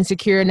felt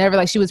insecure, never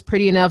like she was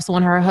pretty enough. So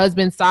when her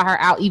husband saw her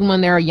out, even when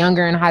they were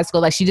younger in high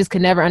school, like, she just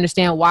could never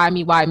understand why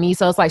me.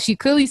 So it's like she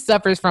clearly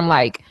suffers from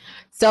like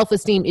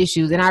self-esteem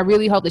issues, and I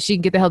really hope that she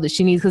can get the help that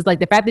she needs, because like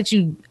the fact that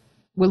you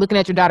were looking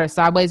at your daughter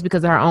sideways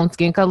because of her own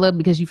skin color,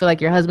 because you feel like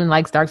your husband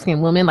likes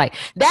dark-skinned women, like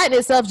that in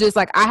itself, just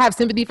like, I have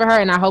sympathy for her,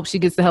 and I hope she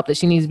gets the help that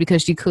she needs,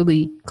 because she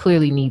clearly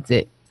needs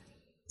it.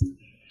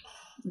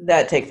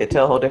 That takes it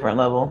to a whole different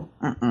level.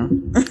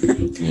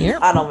 Yep.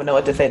 I don't even know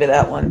what to say to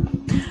that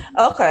one.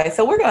 Okay,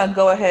 so we're gonna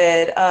go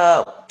ahead.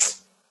 I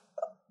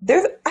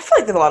feel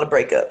like there's a lot of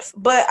breakups,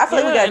 but I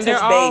feel like we gotta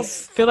touch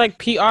base. Feel like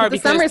PR The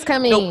summer's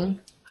coming.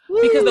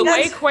 Because the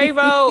way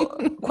Quavo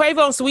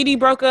and Saweetie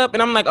broke up,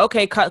 and I'm like,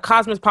 okay,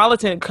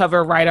 Cosmopolitan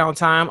cover right on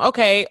time.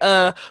 Okay,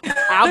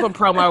 album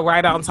promo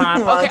right on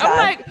time. Okay, I'm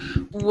like,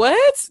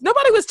 what?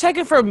 Nobody was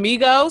checking for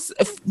Migos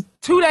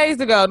 2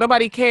 days ago.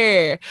 Nobody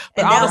cared.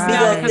 But And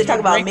now they talk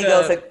about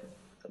Migos.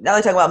 Now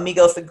they talk about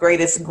Migos, the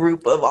greatest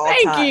group of all time.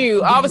 Thank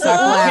you. All of a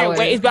sudden, I can't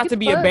wait. It's about to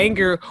be a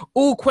banger.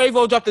 Ooh,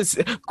 Quavo dropped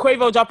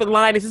the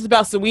line. Is this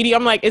about Saweetie?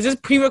 I'm like, is this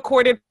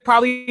pre-recorded?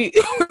 Probably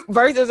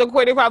verses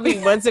recorded probably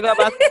months ago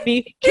about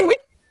Saweetie. Can we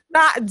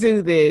not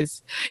do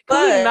this?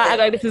 Can we not act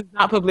like this is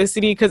not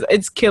publicity? Because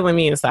it's killing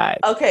me inside.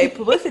 Okay,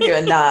 publicity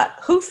or not,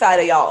 whose side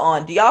are y'all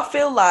on? Do y'all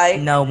feel like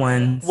No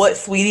one's. what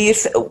Saweetie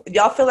is?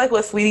 Y'all feel like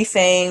what Saweetie's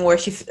saying, where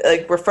she's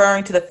like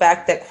referring to the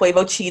fact that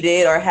Quavo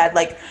cheated or had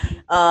like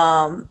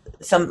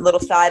some little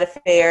side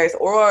affairs,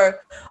 or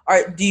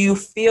do you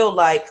feel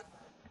like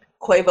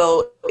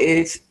Quavo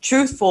is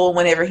truthful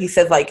whenever he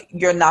says like,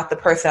 you're not the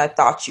person I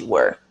thought you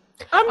were?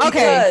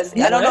 Okay. Because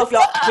I don't know if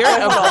y'all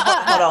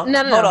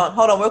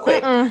hold on real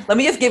quick. Let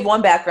me just give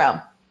one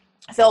background.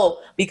 So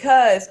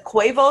because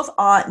Quavo's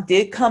aunt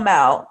did come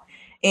out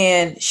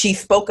and she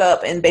spoke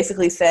up and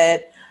basically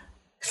said,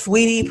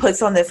 Saweetie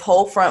puts on this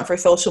whole front for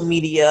social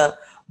media,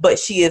 but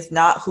she is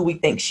not who we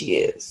think she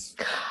is.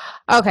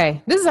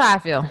 Okay, this is how I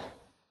feel.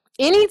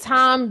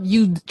 Anytime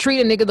you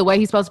treat a nigga the way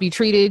he's supposed to be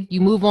treated,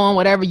 you move on,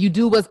 whatever, you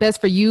do what's best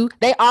for you,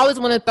 they always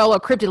want to throw a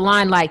cryptic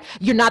line like,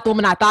 you're not the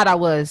woman I thought I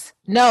was.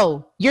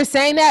 No, you're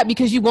saying that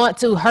because you want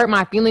to hurt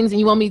my feelings and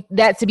you want me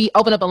that to be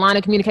open up a line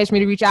of communication for me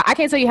to reach out. I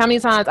can't tell you how many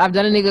times I've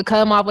done a nigga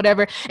cut him off,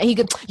 whatever, and he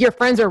could, your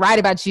friends are right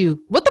about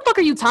you. What the fuck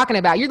are you talking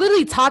about? You're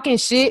literally talking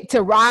shit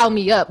to rile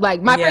me up.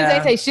 Like, my friends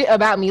ain't say shit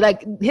about me.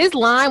 Like, his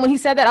line when he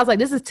said that, I was like,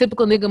 this is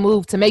typical nigga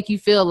move to make you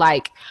feel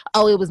like,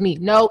 oh, it was me.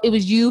 No, it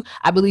was you.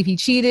 I believe he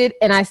cheated,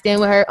 and I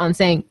stand with her on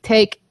saying,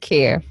 take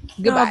care.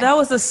 Goodbye. No, that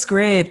was a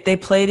script. They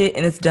played it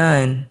and it's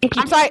done.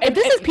 I'm sorry. If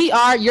this is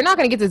PR, you're not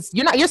gonna get this.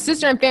 You're not. Your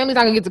sister and family's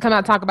not gonna get to come out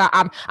and talk about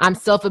I'm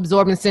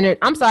self-absorbed and centered.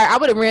 I'm sorry. I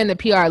would have ran the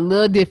PR a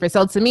little different.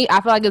 So to me, I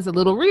feel like it's a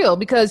little real,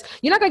 because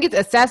you're not gonna get to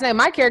assassinate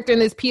my character in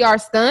this PR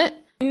stunt.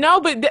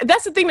 No, but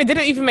that's the thing that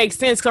didn't even make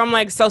sense. Because I'm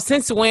like, so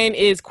since when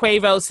is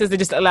Quavo's sister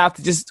just allowed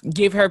to just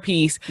give her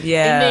piece?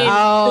 Yeah. And then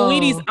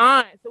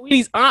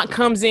Saweetie's aunt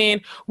comes in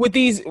with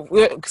these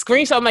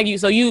screenshots. I'm like,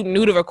 so you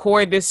knew to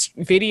record this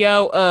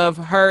video of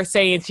her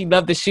saying she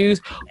loved the shoes.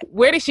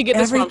 Where did she get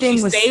this from? She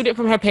saved it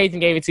from her page and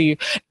gave it to you.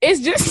 It's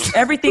just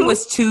everything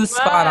was too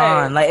spot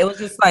on. Like, it was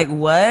just like,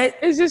 what?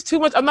 It's just too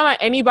much. I'm not on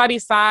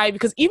anybody's side,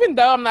 because even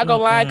though I'm not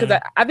gonna lie, because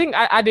I think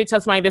I did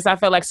tell somebody this. I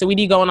felt like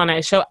Saweetie going on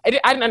that show. I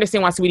didn't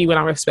understand why Saweetie went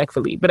on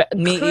respectfully, but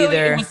me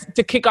either. It was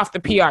to kick off the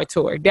PR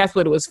tour. That's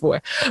what it was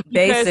for.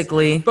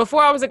 Basically,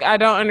 before I was like, I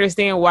don't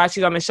understand why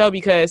she's on the show,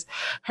 because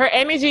her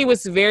energy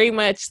was very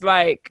much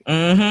like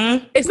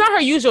it's not her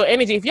usual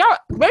energy. If y'all,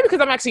 maybe because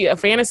I'm actually a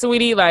fan of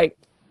Saweetie, like,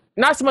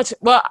 not so much,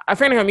 well, a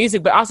fan of her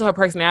music, but also her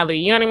personality.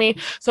 You know what I mean?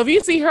 So if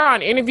you see her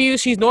on interviews,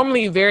 she's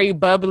normally very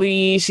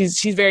bubbly. She's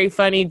very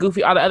funny,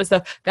 goofy, all the other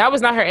stuff. That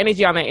was not her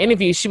energy on that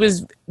interview. She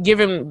was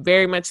given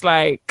very much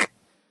like,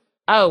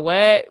 oh,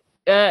 what?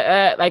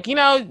 like, you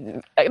know,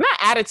 not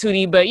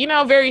attitude-y, but, you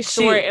know, very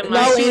short and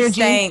like, she was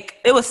stank.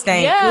 It was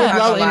stank. Yeah.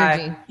 Low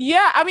energy.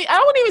 Yeah, I mean, I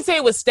wouldn't even say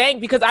it was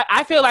stank because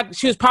I feel like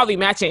she was probably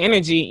matching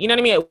energy. You know what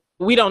I mean?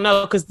 We don't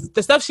know because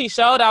the stuff she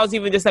showed, I was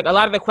even just like, a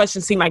lot of the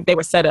questions seemed like they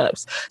were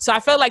setups. So I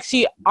felt like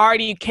she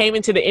already came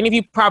into the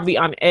interview probably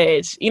on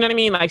edge. You know what I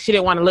mean? Like, she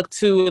didn't want to look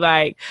too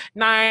like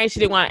nice. She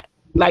didn't want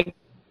like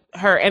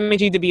her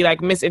energy to be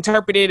like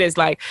misinterpreted as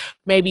like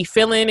maybe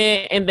feeling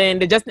it. And then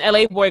the Justin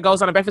LA boy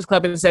goes on a Breakfast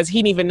Club and says he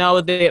didn't even know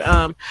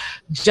that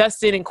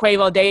Justin and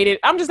Quavo dated.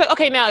 I'm just like,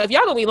 okay, now if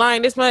y'all gonna be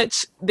lying this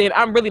much, then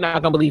I'm really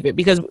not gonna believe it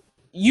because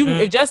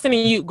if Justin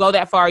and you go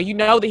that far, you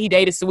know that he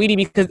dated Saweetie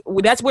because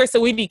that's where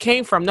Saweetie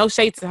came from. No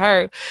shade to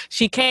her.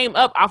 She came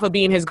up off of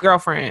being his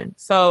girlfriend.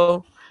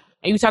 So,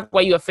 and you talk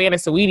about you a fan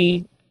of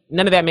Saweetie.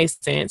 None of that makes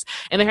sense.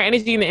 And then her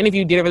energy in the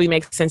interview didn't really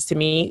make sense to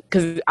me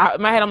because in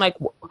my head, I'm like,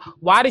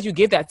 why did you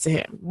give that to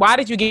him? Why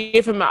did you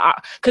give him?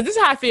 Because this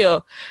is how I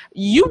feel.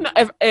 You know,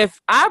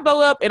 if I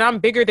blow up and I'm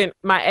bigger than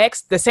my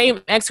ex, the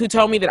same ex who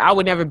told me that I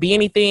would never be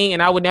anything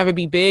and I would never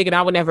be big and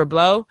I would never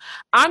blow,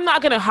 I'm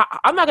not gonna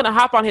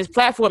hop on his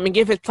platform and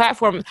give his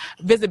platform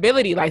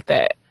visibility like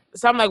that.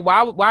 So I'm like,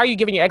 why are you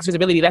giving your ex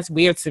visibility? That's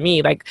weird to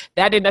me. Like,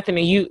 that did nothing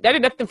to you. That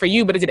did nothing for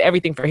you, but it did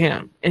everything for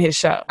him in his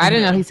show. I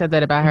didn't know he said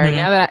that about her.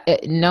 Now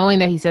that knowing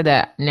that he said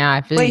that, now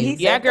I feel you.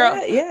 Yeah, girl.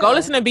 Yeah. Go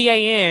listen to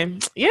BAN.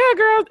 Yeah,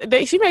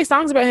 girl. She made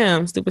songs about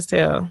him. Stupid as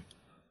hell.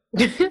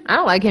 I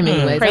don't like him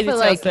anyways. Crazy I feel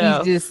like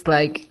self. he's just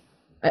like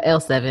a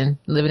L7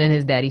 living in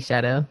his daddy's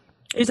shadow.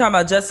 You talking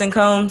about Justin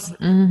Combs?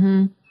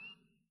 Mm-hmm.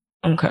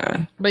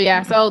 Okay. But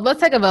yeah, so let's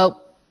take a vote.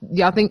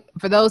 Y'all think,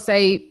 for those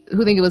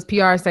who think it was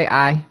PR, say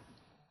aye.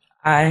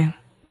 I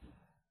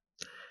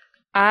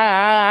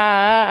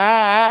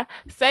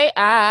say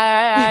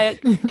I.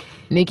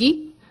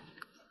 Nikki?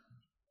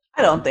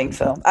 I don't think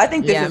so. I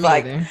think this is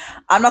like, either.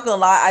 I'm not gonna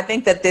lie, I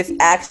think that this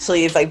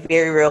actually is like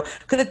very real.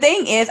 Because the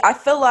thing is, I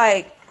feel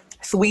like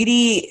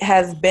Saweetie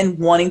has been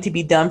wanting to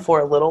be done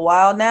for a little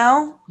while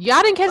now.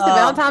 Y'all didn't catch the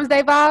Valentine's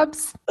Day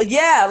vibes?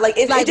 Yeah, like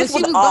it just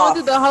when she was off.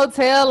 going through the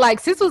hotel,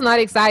 like sis was not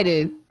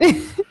excited.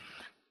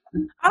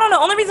 I don't know.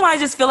 Only reason why I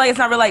just feel like it's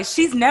not real, like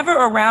she's never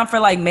around for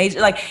like major,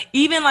 like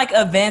even like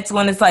events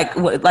when it's like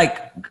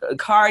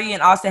Cardi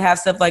and Austin have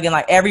stuff like and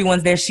like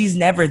everyone's there. She's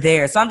never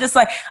there. So I'm just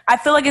like, I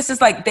feel like it's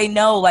just like they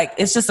know like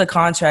it's just a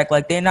contract.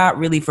 Like they're not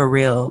really for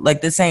real.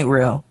 Like this ain't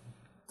real.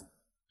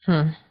 You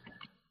know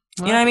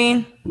what I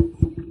mean?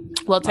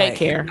 Well, take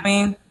care. I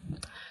mean,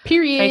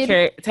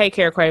 period. Take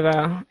care,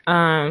 Quavo.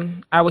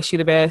 I wish you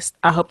the best.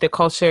 I hope that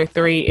Culture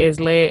 3 is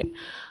lit.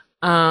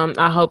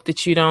 I hope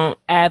that you don't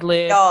ad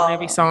lib on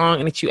every song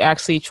and that you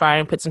actually try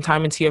and put some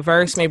time into your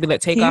verse. Maybe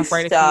let Takeoff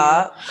write it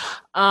for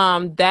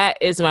you. That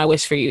is my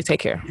wish for you. Take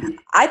care.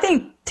 I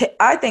think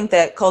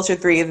that Culture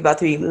 3 is about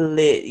to be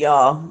lit,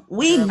 y'all.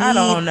 I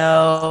don't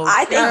know.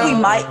 I think we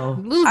might.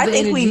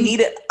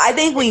 I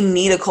think we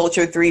need a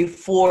Culture 3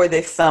 for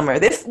this summer.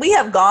 We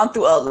have gone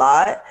through a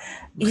lot.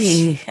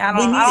 I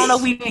don't know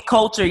if we need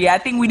culture. Yeah, I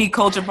think we need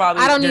culture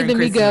probably. I don't need the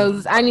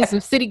Migos. I need some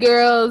city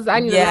girls.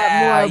 I need a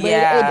lot more.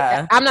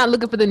 But I'm not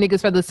looking for the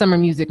niggas for the summer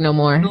music no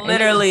more.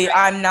 Literally,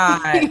 I'm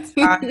not.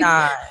 I'm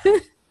not.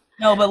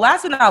 No, but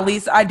last but not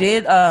least, I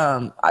did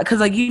because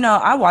like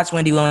I watched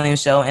Wendy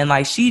Williams' show and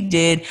like she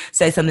did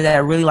say something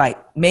that really like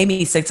made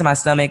me sick to my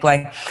stomach.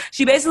 Like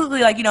she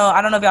basically like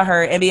I don't know if y'all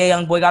heard, NBA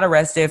YoungBoy got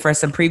arrested for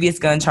some previous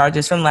gun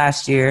charges from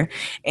last year,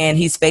 and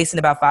he's facing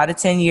about 5 to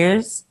 10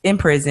 years in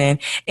prison.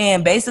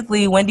 And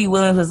basically, Wendy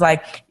Williams was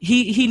like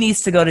he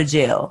needs to go to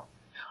jail,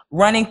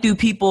 running through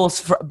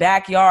people's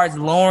backyards,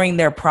 lowering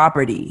their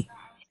property,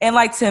 and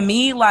like to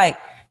me like.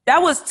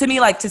 That was, to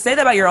me, like, to say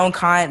that about your own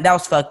kind, that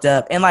was fucked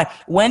up. And, like,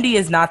 Wendy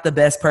is not the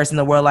best person in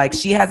the world. Like,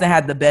 she hasn't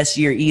had the best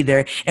year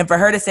either. And for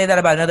her to say that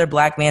about another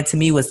black man, to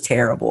me, was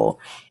terrible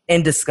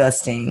and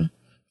disgusting.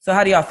 So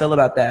how do y'all feel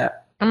about that?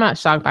 I'm not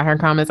shocked by her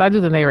comments. I do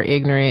think they were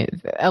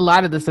ignorant. A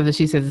lot of the stuff that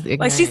she says is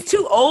ignorant. Like, she's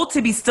too old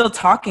to be still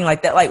talking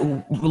like that, like,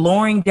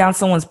 lowering down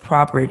someone's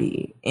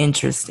property.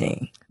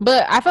 Interesting.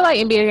 But I feel like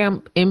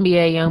NBA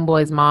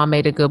YoungBoy's mom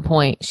made a good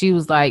point. She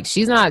was like,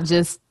 she's not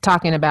just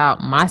talking about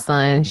my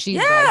son. She's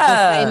like,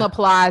 the same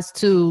applies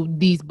to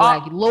these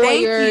black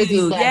lawyers,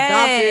 these black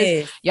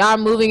doctors. Y'all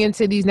moving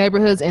into these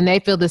neighborhoods and they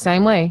feel the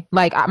same way.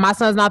 Like, my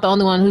son's not the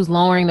only one who's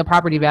lowering the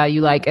property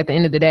value. Like, at the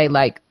end of the day,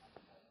 like,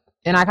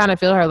 and I kind of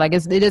feel her, like,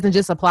 it doesn't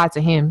just apply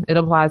to him. It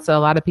applies to a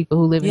lot of people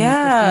who live in these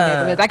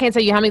neighborhoods. I can't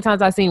tell you how many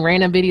times I've seen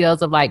random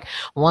videos of, like,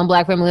 one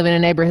black family living in a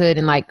neighborhood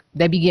and, like,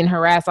 they be getting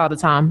harassed all the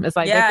time. It's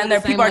like, and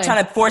there people are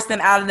trying to force them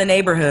out of the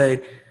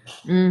neighborhood.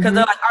 Because they're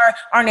like,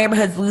 our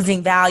neighborhood's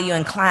losing value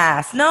and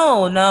class.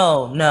 No.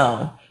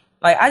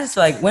 Like, I just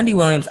feel like Wendy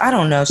Williams, I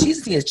don't know. She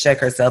just needs to check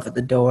herself at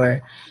the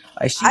door.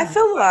 Like, I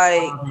feel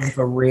like,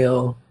 for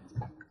real.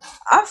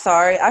 I'm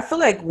sorry. I feel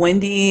like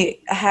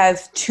Wendy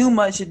has too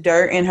much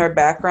dirt in her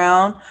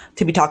background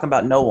to be talking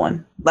about no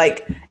one.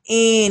 Like,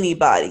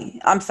 anybody.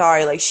 I'm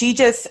sorry. Like, she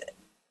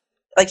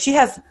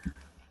has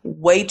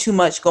way too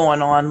much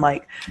going on.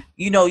 Like,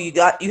 you know, you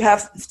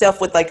have stuff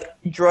with like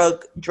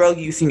drug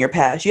use in your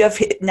past. You have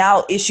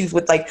now issues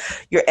with like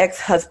your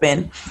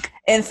ex-husband.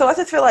 And so I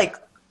just feel like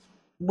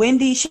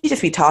Wendy, she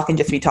just be talking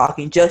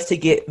just to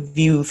get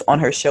views on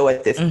her show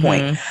at this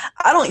point.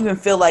 I don't even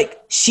feel like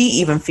she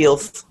even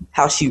feels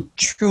how she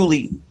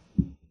truly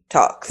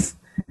talks.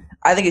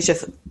 I think it's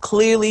just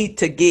clearly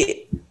to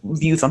get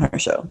views on her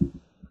show.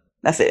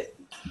 That's it.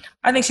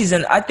 I think she's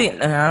in. I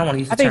don't want to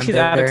use the term. I think she's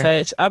out of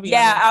touch. I was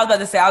about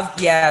to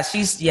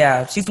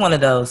say. She's one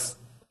of those.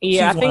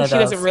 Yeah, I think she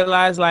doesn't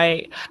realize,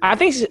 like, I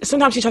think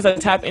sometimes she tries to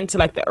tap into,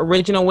 like, the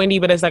original Wendy,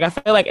 but it's like, I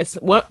feel like it's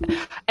at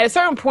a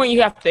certain point,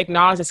 you have to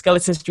acknowledge the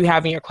skeletons you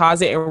have in your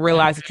closet and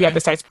realize that you have to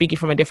start speaking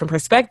from a different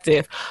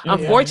perspective. Yeah.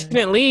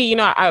 Unfortunately, you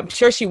know, I'm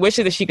sure she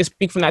wishes that she could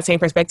speak from that same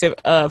perspective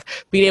of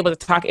being able to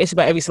talk ish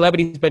about every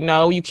celebrity, but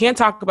no, you can't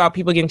talk about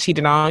people getting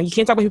cheated on. You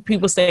can't talk about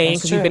people staying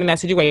because you've been in that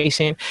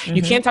situation.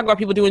 You can't talk about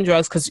people doing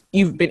drugs because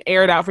you've been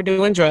aired out for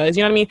doing drugs.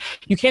 You know what I mean?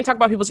 You can't talk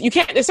about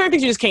there's certain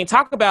things you just can't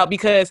talk about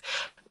because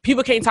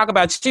people can't talk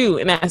about you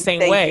in that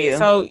same way. You.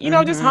 So, you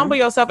know, just humble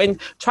yourself and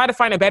try to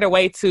find a better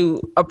way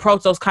to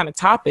approach those kind of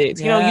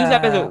topics. You know, use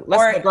that as a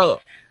lesson to grow.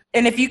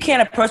 And if you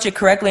can't approach it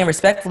correctly and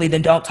respectfully,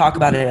 then don't talk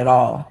about it at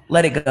all.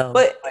 Let it go.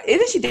 But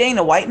isn't she dating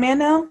a white man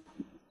now?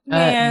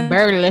 Man,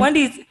 barely.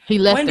 He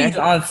left. Wendy's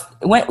her.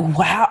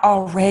 Wow,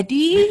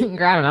 already? I don't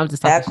know. I'm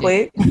just talking that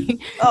quick.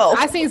 Oh,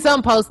 I seen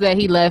some posts that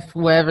he left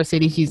wherever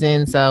city she's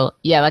in. So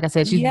yeah, like I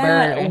said, she's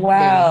bird.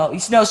 Wow, you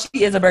know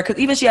she is a bird because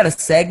even she had a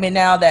segment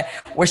now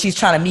where she's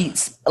trying to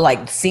meet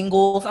like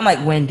singles. I'm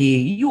like, Wendy,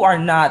 you are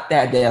not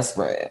that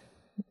desperate.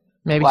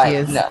 Maybe she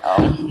is.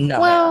 No.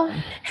 Well,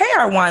 hey,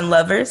 our wine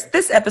lovers.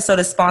 This episode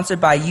is sponsored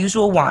by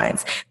Usual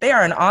Wines. They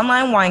are an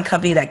online wine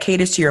company that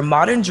caters to your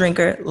modern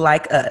drinker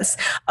like us.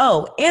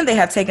 Oh, and they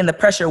have taken the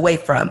pressure away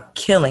from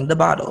killing the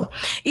bottle.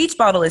 Each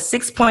bottle is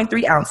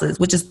 6.3 ounces,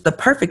 which is the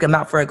perfect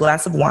amount for a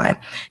glass of wine,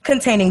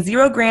 containing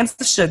 0 grams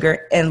of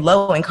sugar and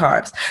low in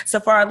carbs. So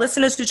for our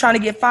listeners who are trying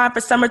to get fine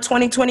for summer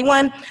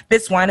 2021,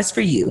 this wine is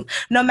for you.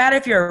 No matter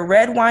if you're a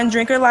red wine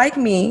drinker like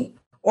me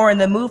or in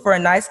the mood for a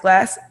nice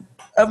glass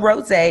of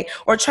rosé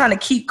or trying to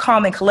keep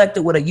calm and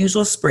collected with a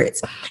Usual spritz.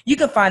 You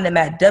can find them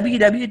at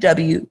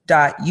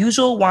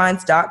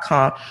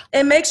www.usualwines.com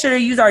and make sure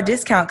to use our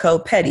discount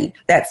code PETTY,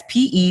 that's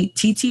PETTY,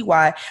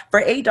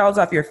 for $8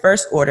 off your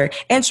first order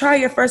and try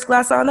your first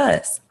glass on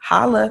us.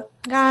 Holla.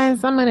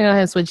 Guys, I'm going to go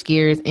ahead and switch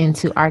gears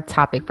into our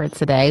topic for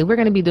today. We're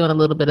going to be doing a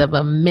little bit of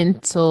a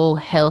mental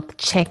health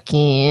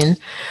check-in.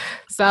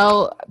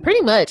 So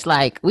pretty much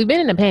like we've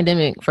been in a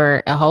pandemic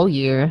for a whole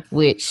year,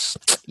 which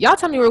y'all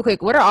tell me real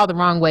quick, what are all the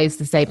wrong ways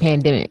to say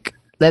pandemic?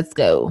 Let's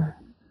go.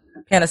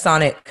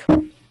 Panasonic.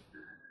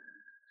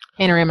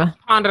 Panorama.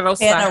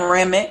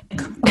 Panoramic.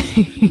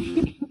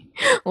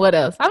 What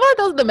else? I thought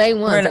those are the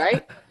main ones,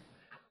 right?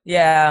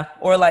 Yeah,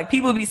 or like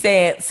people be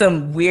saying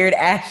some weird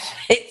ass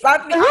shit. I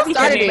feel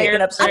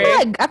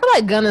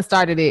like Gunna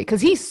started it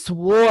because he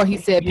swore he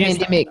said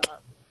pandemic.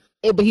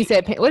 But he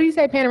said, what did he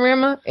say?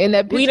 Panorama? And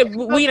that we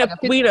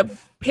the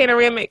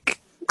panoramic.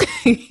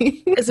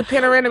 It's a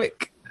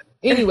panoramic.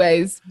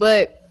 Anyways,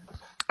 but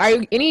are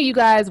any of you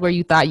guys where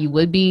you thought you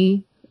would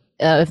be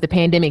if the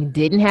pandemic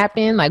didn't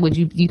happen? Like,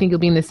 do you think you'll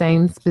be in the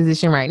same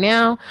position right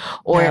now?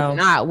 Or if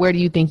not, where do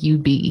you think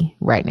you'd be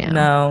right now?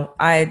 No,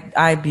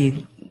 I'd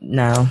be,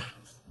 no.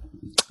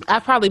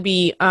 I'd probably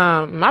be,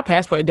 my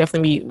passport would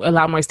definitely be a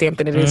lot more stamped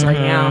than it is right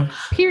now.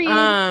 Period.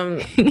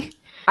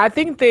 I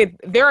think that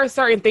there are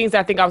certain things that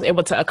I think I was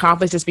able to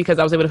accomplish just because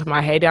I was able to put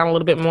my head down a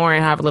little bit more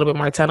and have a little bit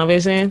more tunnel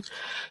vision.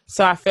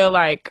 So I feel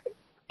like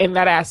in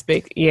that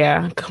aspect,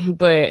 yeah.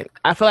 But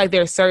I feel like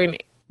there are certain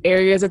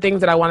areas of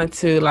things that I wanted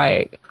to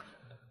like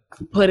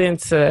put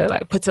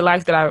to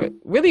life that I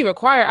really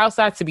require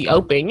outside to be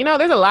open. You know,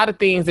 there's a lot of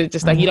things that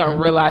just like you don't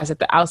realize that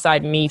the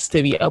outside needs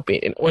to be open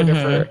in order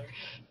for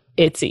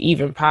it to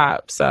even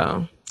pop.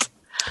 So,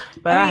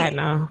 but I had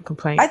no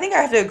complaints. I think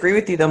I have to agree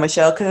with you though,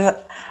 Michelle, because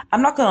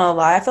I'm not gonna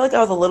lie. I feel like I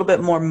was a little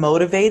bit more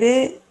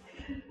motivated,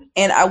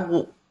 and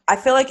I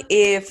feel like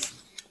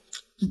if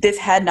this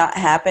had not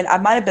happened, I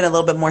might have been a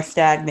little bit more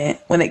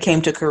stagnant when it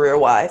came to career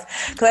wise.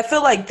 Because I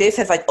feel like this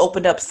has like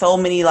opened up so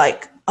many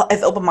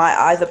it's opened my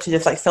eyes up to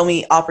just like so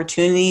many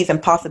opportunities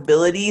and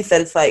possibilities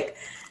that it's like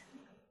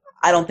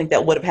I don't think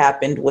that would have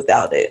happened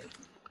without it.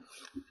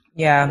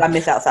 Yeah, I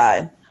miss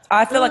outside.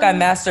 I feel like I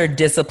mastered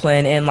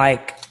discipline and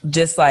like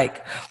just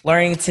like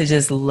learning to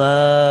just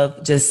love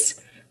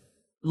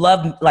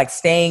like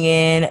staying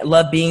in,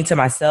 love being to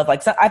myself.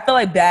 Like, so I feel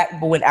like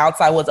back when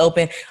outside was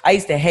open, I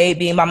used to hate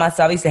being by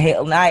myself. I used to hate,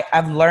 and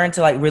I've learned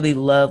to like really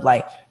love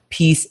like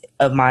peace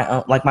of my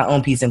own, like my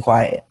own peace and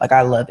quiet. Like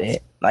I love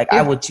it. Like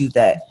I would choose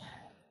that.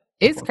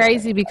 It's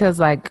crazy because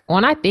like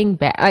when I think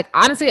back, like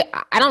honestly,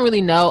 I don't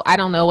really know. I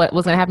don't know what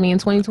was going to happen in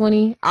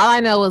 2020. All I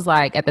know was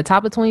like at the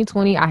top of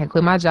 2020, I had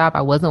quit my job.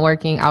 I wasn't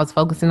working. I was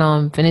focusing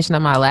on finishing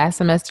up my last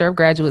semester of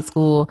graduate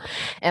school.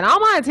 And all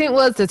my intent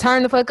was to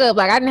turn the fuck up.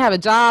 Like I didn't have a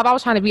job. I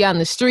was trying to be out in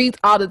the streets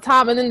all the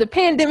time. And then the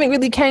pandemic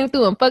really came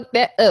through and fucked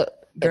that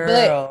up.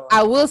 Girl. But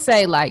I will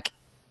say like,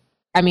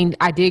 I mean,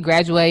 I did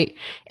graduate,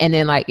 and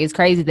then like it's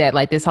crazy that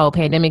like this whole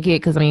pandemic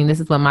hit, because I mean, this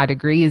is what my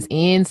degree is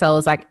in, so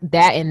it's like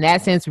that in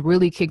that sense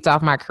really kicked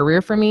off my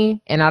career for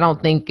me. And I don't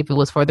think if it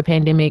was for the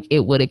pandemic,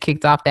 it would have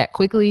kicked off that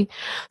quickly.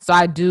 So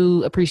I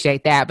do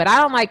appreciate that, but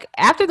I don't like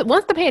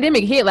once the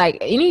pandemic hit, like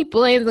any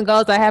plans and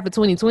goals I had for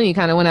 2020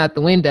 kind of went out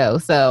the window.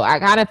 So I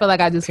kind of feel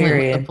like I just went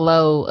with the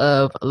flow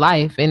of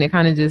life, and it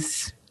kind of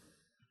just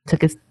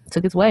took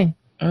its way.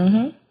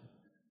 Mm-hmm.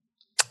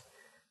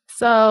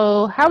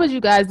 So how would you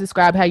guys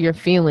describe how you're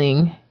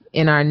feeling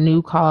in our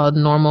new called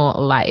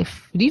normal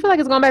life? Do you feel like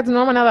it's going back to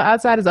normal now that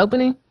outside is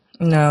opening?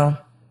 No.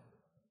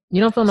 You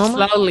don't feel normal?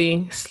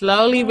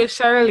 Slowly but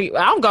surely.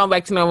 I'm going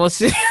back to normal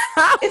shit.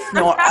 It's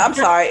normal. I'm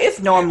sorry. It's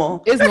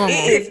normal. It's normal.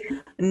 It is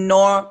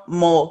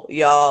normal,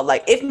 y'all.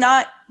 Like, if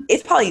not,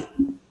 it's probably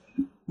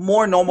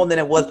more normal than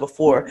it was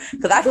before.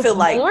 Because I feel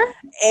like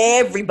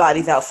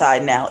everybody's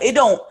outside now.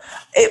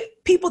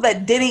 People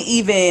that didn't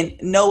even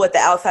know what the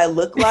outside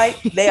looked like,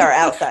 they are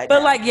outside But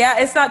now. like, yeah,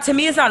 it's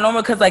not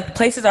normal because like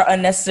places are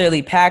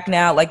unnecessarily packed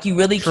now. Like you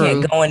really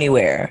can't go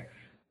anywhere.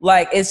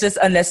 Like it's just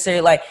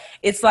unnecessary. Like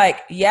it's like,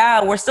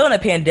 yeah, we're still in a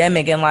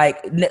pandemic, and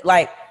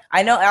like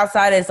I know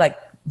outside is like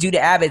due to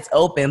Abbott's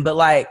open, but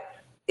like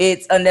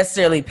it's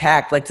unnecessarily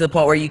packed, like to the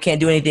point where you can't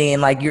do anything,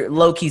 and like you're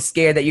low key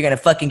scared that you're gonna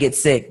fucking get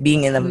sick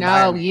being in the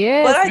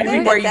environment. But I think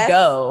everywhere you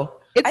go.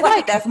 I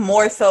think that's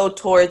more so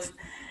towards.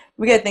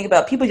 We got to think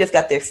about people just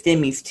got their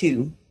stimmies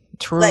too.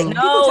 True. Like,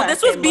 no,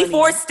 this was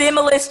before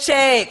stimulus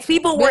checks.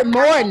 People were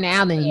more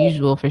now than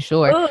usual for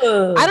sure.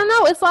 Ugh. I don't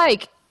know. It's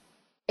like,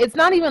 it's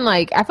not even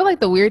like, I feel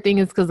like the weird thing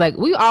is because like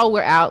we all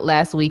were out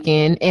last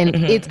weekend, and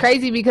it's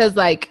crazy because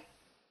like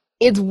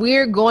it's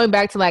weird going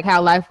back to like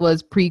how life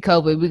was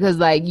pre-COVID, because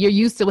like you're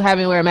used to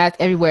having to wear a mask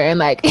everywhere, and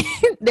like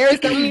there are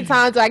so many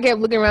times where I kept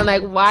looking around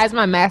like, why is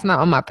my mask not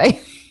on my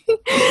face?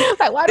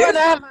 Like, why do I not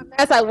have my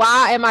mask? Like,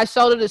 why am I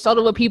shoulder to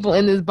shoulder with people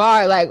in this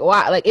bar? Like,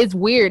 why? Like, it's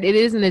weird. It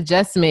is an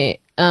adjustment.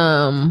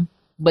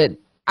 But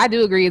I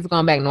do agree it's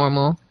going back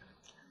normal.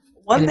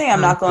 One thing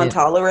I'm not going to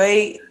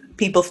tolerate,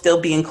 people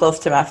still being close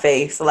to my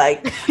face.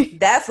 Like,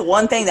 that's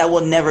one thing that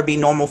will never be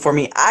normal for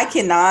me. I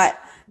cannot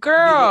be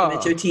looking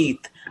at your teeth.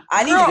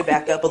 I need you to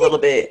back up a little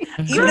bit.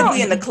 Even if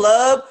we in the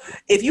club,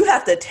 if you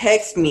have to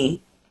text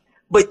me,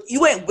 but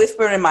you ain't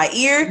whispering in my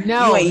ear.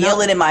 You ain't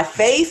yelling in my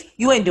face.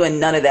 You ain't doing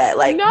none of that.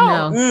 Like, back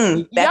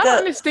y'all up.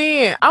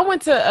 understand. I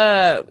went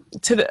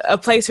to a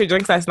place for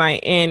drinks last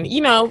night, and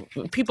you know,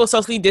 people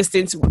socially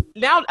distanced.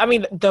 Now, I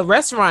mean, the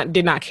restaurant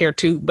did not care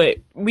to, but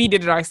we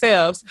did it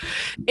ourselves.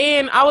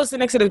 And I was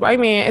next to this white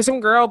man, and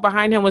some girl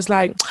behind him was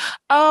like,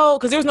 "Oh,"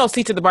 because there was no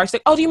seats at the bar. She's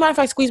like, "Oh, do you mind if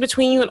I squeeze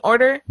between you and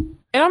order?"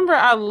 And I remember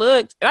I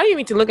looked, and I didn't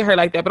mean to look at her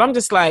like that, but I'm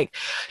just like,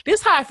 this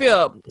is how I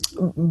feel.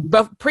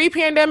 But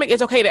pre-pandemic,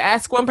 it's okay to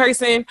ask one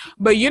person,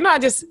 but you're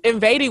not just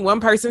invading one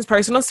person's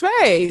personal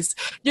space.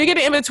 You're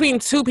getting in between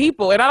two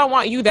people, and I don't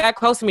want you that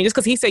close to me. Just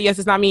because he said yes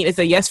does not mean it's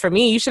a yes for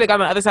me. You should have got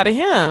on the other side of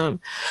him.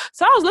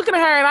 So I was looking at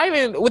her, and I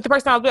even, with the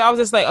person I was with, I was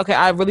just like, okay,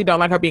 I really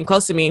don't like her being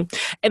close to me.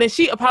 And then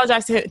she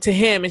apologized to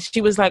him, and she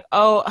was like,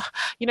 oh,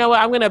 you know what,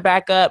 I'm going to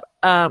back up.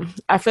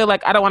 I feel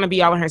like I don't want to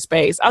be all in her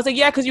space. I was like,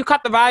 yeah, because you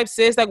caught the vibe,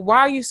 sis. Like, why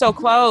are you so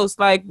close?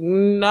 Like,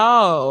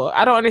 no,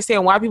 I don't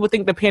understand why people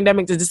think the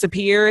pandemic just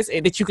disappears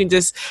and that you can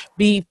just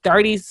be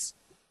 30s.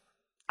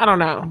 I don't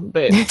know,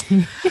 but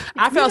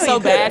I felt so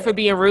bad for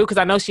being rude because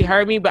I know she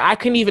heard me, but I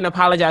couldn't even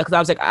apologize because I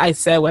was like, I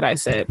said what I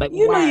said. Like,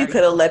 you know, you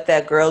could have let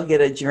that girl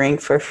get a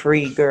drink for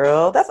free,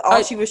 girl. That's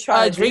all she was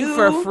trying to do. A drink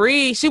for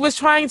free. She was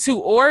trying to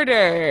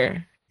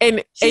order,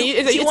 and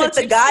she wanted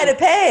the guy to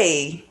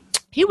pay.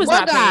 He was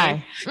not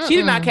paying. She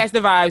did not catch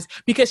the vibes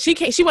because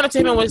she went up to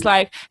him and was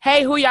like,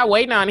 "Hey, who y'all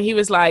waiting on?" And he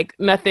was like,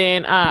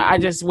 "Nothing. I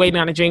just waiting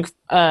on a drink."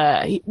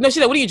 No, she's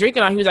like, "What are you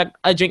drinking on?" He was like,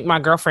 "A drink my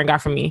girlfriend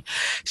got for me."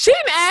 She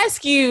didn't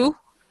ask you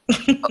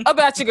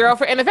about your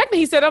girlfriend. And the fact that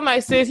he said, I'm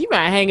like, sis, you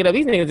might hang it up.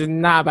 These niggas is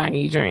not buying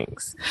you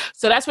drinks.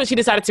 So that's when she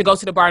decided to go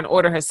to the bar and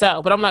order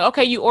herself. But I'm like,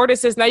 okay, you ordered,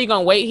 sis. Now you're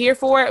going to wait here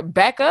for it?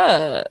 Back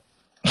up.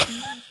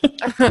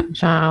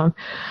 Child.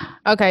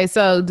 Okay,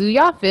 so do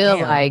y'all feel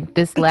like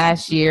this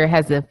last year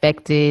has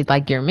affected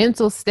like your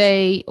mental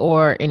state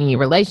or any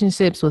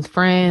relationships with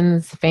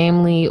friends,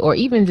 family, or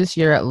even just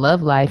your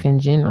love life in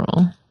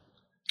general?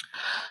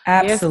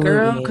 Absolutely. Yes,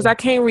 girl, because I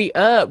can't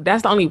re-up.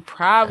 That's the only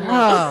problem.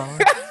 Oh.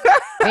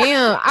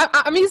 Damn,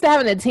 I'm used to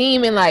having a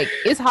team, and like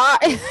it's hard.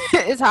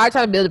 It's hard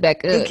trying to build it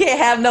back up. You can't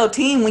have no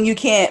team when you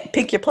can't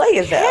pick your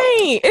players out.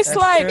 Hey, it's That's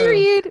like true.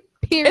 Period.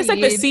 It's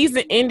like the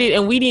season ended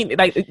and we didn't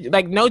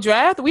like no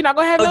draft. We not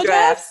gonna have no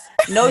drafts.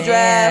 No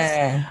drafts.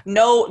 Yeah.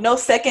 No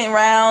second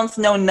rounds.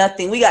 No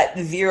nothing. We got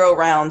 0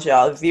 rounds,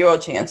 y'all. 0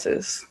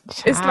 chances.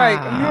 It's like,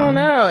 I don't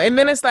know. And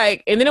then it's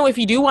like, and then if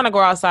you do want to go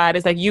outside,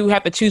 it's like you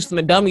have to choose from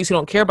the dummies who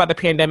don't care about the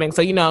pandemic.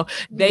 So, you know,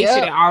 they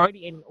should have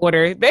already in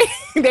order.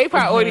 They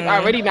probably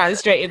already not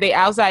straight if they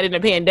outside in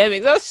the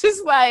pandemic. So it's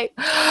just like,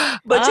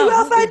 but you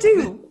outside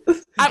too.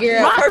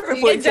 Perfect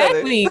for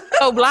exactly.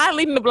 So blind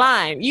leading the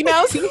blind, you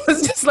know? So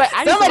it's just like,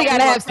 somebody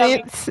gotta have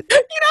sense. You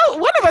know,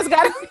 one of us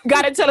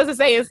gotta tell us to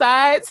stay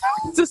inside. So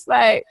Just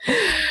like,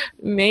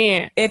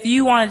 man. If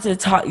you wanted to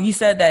talk, you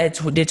said that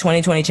did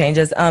 2020 change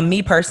us?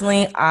 Me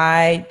personally,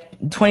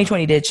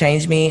 2020 did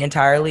change me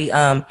entirely.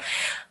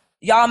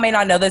 Y'all may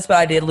not know this, but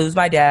I did lose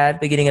my dad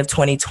beginning of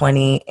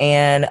 2020.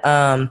 And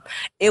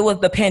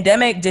the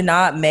pandemic did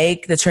not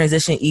make the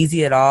transition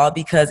easy at all,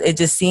 because it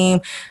just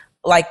seemed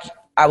like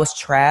I was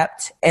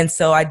trapped. And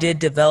so I did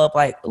develop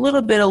like a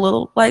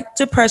little like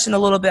depression a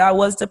little bit. I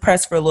was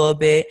depressed for a little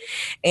bit,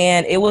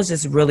 and it was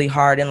just really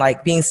hard. And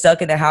like being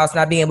stuck in the house,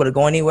 not being able to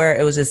go anywhere,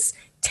 it was just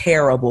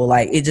terrible.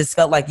 Like it just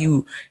felt like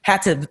you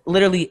had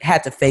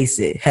to face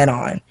it head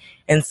on.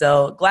 And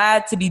so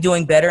glad to be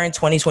doing better in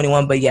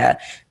 2021. But yeah,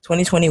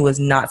 2020 was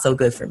not so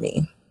good for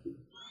me.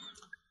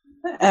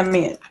 I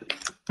mean,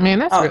 man,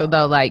 that's real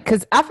though. Like,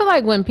 cause I feel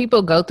like when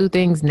people go through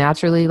things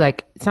naturally,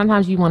 like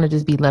sometimes you want to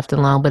just be left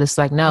alone, but it's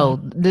like,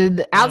 no,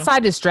 the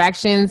outside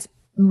distractions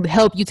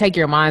help you take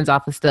your minds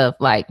off of stuff,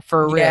 like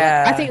for real.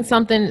 Yeah. I think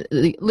something,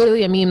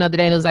 literally a meme the other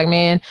day, and it was like,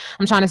 man,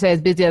 I'm trying to stay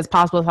as busy as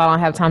possible so I don't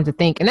have time to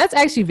think. And that's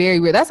actually very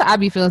weird. That's how I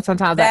be feeling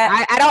sometimes.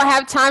 Like I don't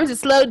have time to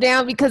slow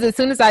down, because as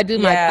soon as I do,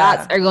 my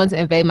thoughts are going to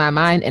invade my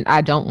mind, and I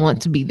don't want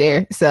to be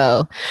there.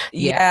 So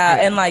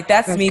and like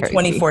that's me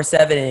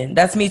 24/7.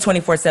 That's me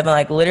 24/7.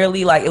 Like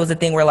literally, like it was a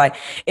thing where like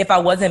if I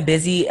wasn't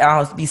busy,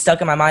 I'll be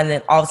stuck in my mind, and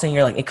then all of a sudden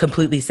you're like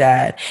completely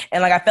sad.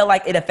 And like I felt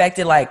like it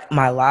affected like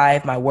my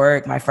life, my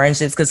work, my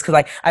friendships, because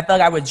like I felt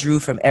like I withdrew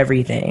from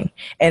everything.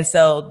 And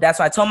so that's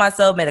why I told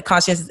myself, made a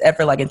conscientious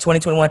effort, like in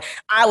 2021,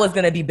 I was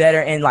going to be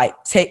better and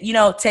like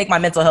take my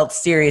mental health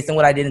serious than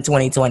what I did in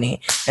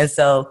 2020. And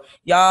so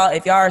y'all,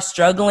 if y'all are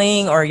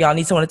struggling or y'all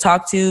need someone to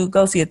talk to,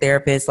 go see a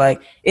therapist.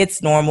 Like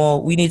it's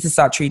normal. We need to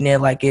stop treating it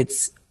like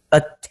it's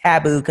a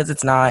taboo, because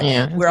it's not.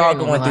 Yeah, we're all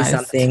going through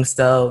something.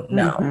 So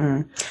no.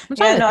 Mm-hmm.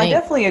 Yeah, no, I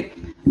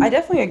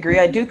definitely agree.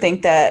 I do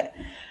think that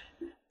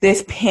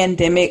this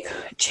pandemic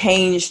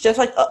changed just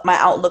like my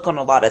outlook on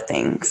a lot of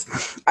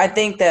things. I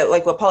think that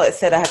like what Paulette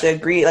said, I have to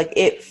agree. Like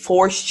it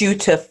forced you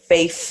to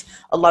face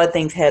a lot of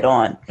things head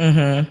on.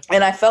 Mm-hmm.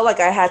 And I felt like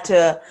I had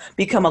to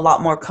become a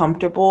lot more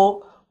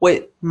comfortable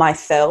with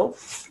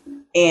myself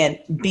and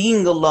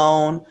being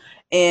alone,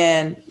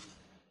 and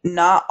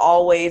not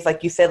always,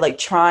 like you said, like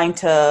trying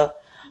to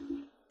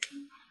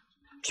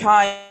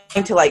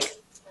like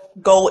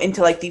go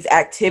into like these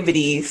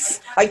activities,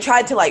 like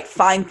tried to like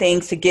find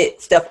things to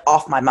get stuff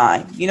off my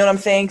mind. You know what I'm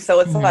saying? So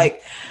it's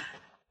like,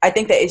 I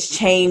think that it's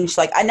changed.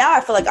 Like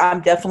I feel like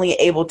I'm definitely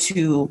able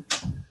to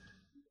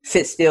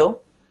sit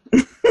still.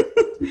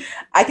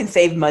 I can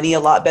save money a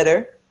lot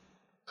better.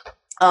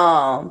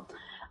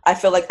 I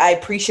feel like I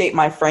appreciate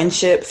my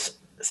friendships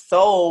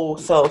so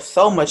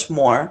much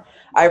more.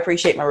 I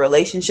appreciate my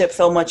relationship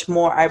so much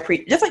more. I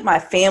appreciate just like my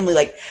family,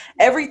 like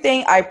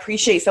everything I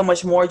appreciate so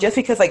much more, just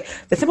because like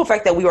the simple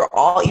fact that we were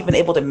all even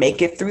able to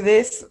make it through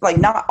this, like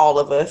not all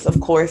of us,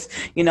 of course,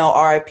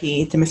 RIP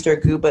to Mr.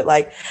 Agu, but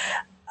like,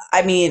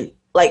 I mean,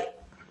 like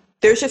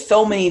there's just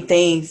so many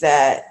things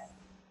that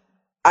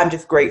I'm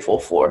just grateful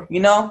for,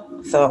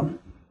 so.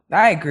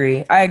 I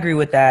agree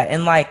with that.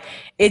 And like,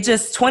 it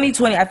just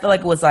 2020, I feel like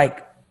it was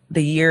like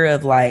the year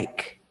of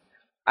like,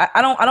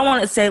 I don't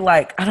want to say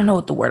like, I don't know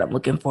what the word I'm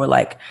looking for,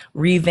 like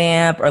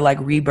revamp or like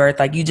rebirth.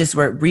 Like you just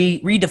were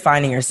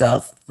redefining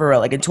yourself for real.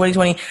 Like in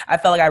 2020, I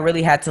felt like I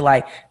really had to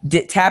like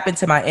tap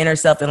into my inner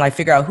self and like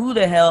figure out who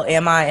the hell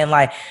am I, and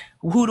like,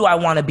 who do I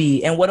want to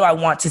be, and what do I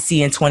want to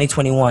see in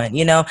 2021,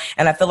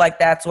 And I feel like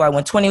that's why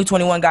when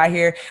 2021 got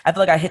here, I feel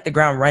like I hit the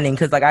ground running,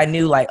 because like I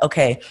knew like,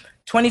 okay,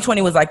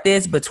 2020 was like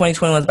this, but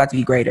 2021 is about to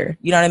be greater.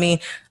 You know what I mean?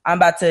 I'm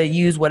about to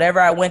use whatever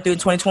I went through in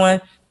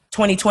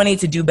 2020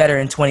 to do better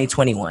in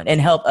 2021 and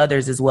help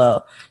others as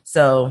well.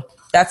 So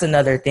that's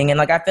another thing. And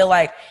like, I feel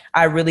like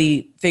I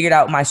really figured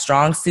out my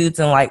strong suits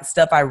and like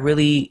stuff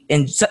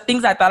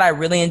things I thought I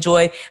really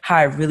enjoyed, how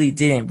I really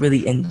didn't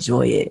really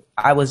enjoy it.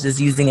 I was just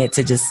using it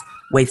to just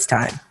waste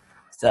time.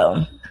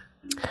 So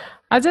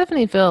I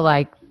definitely feel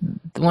like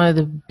one of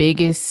the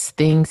biggest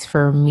things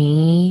for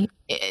me,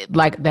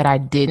 like that I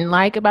didn't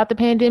like about the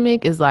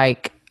pandemic, is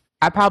like,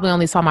 I probably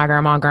only saw my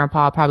grandma and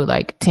grandpa probably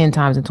like 10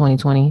 times in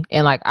 2020.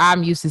 And like,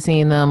 I'm used to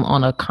seeing them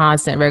on a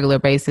constant, regular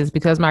basis,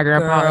 because my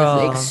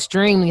grandpa is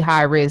extremely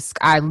high risk.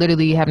 I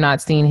literally have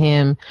not seen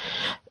him.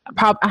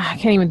 I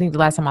can't even think the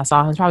last time I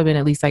saw him. It's probably been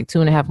at least like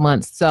 2.5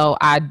 months. So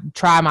I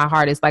try my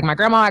hardest. Like my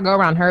grandma, I go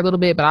around her a little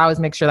bit, but I always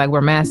make sure like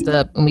we're masked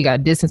up and we got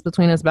a distance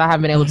between us. But I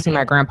haven't been able to see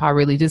my grandpa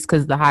really, just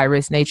because of the high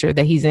risk nature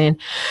that he's in.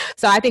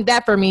 So I think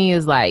that for me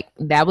is like,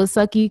 that was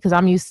sucky, because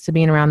I'm used to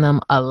being around them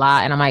a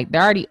lot. And I'm like,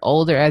 they're already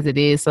older as it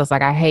is. So it's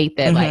like, I hate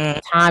that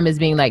like time is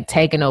being like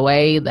taken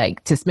away,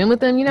 like to spend with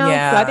them,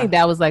 Yeah. So I think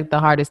that was like the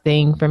hardest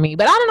thing for me.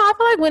 But I don't know. I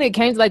feel like when it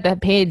came to like the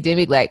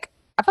pandemic, like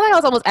I feel like I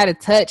was almost out of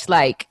touch.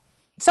 Like,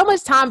 so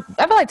much time,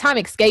 I feel like time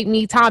escaped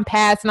me, time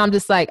passed, and I'm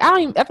just like, I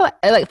feel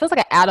like it feels like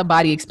an out of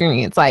body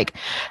experience. Like,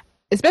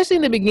 especially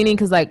in the beginning,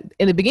 because like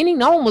in the beginning,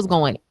 no one was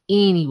going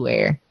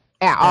anywhere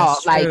at all.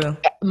 Like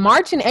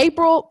March and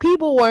April,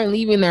 people weren't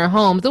leaving their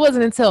homes. It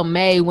wasn't until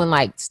May when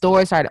like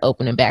stores started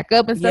opening back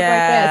up and stuff like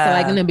that. So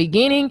like in the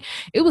beginning,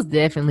 it was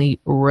definitely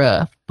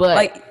rough. But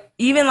like,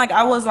 even like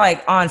I was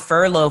like on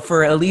furlough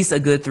for at least a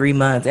good 3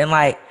 months. And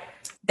like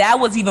that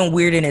was even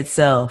weird in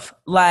itself.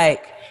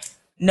 Like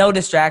no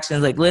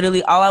distractions. Like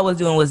literally all I was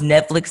doing was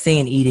Netflixing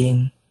and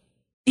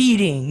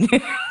eating.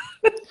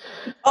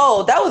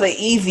 Oh, that was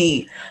easy.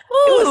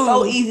 It was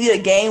so easy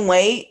to gain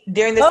weight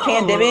during this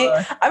pandemic.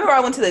 Lord. I remember I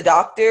went to the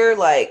doctor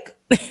like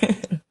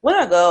when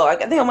did I go? I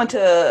think I went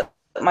to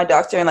my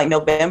doctor in like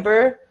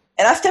November,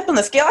 and I stepped on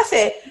the scale. I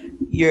said,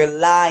 "You're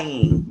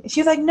lying." And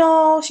she was like,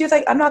 "No." She was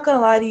like, "I'm not gonna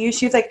lie to you."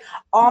 She was like,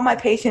 "All my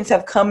patients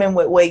have come in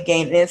with weight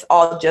gain, and it's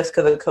all just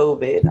because of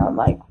COVID." And I'm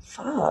like,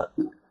 "Fuck,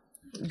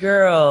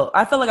 girl."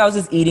 I felt like I was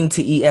just eating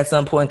to eat at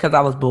some point because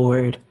I was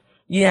bored.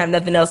 You didn't have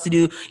nothing else to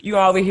do. You were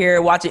over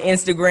here watching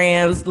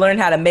Instagrams, learn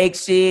how to make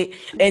shit,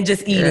 and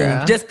just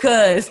eating, just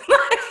cause.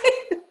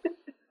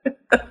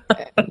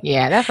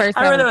 Yeah, that first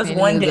time I remember there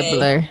was one day. A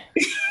blur.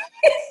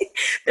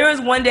 There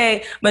was one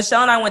day,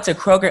 Michelle and I went to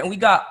Kroger and we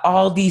got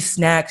all these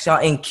snacks, y'all,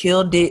 and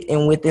killed it.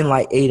 And within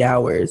like 8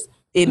 hours,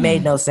 it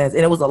made no sense,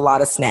 and it was a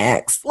lot of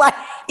snacks. Like,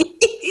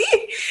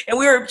 and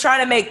we were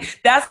trying to make.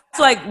 That's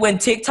like when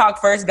TikTok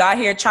first got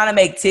here, trying to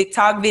make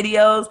TikTok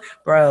videos,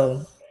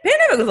 bro.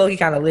 Pandemic was low-key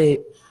kind of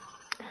lit.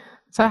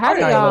 So how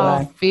do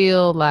y'all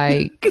feel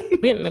like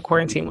being in the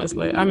quarantine was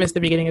lit? I missed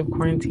the beginning of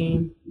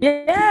quarantine.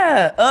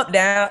 Yeah, up,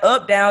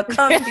 down,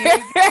 come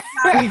here.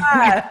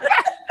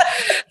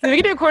 The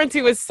beginning of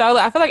quarantine was so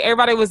lit. I feel like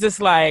everybody was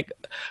just like,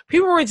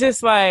 people were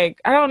just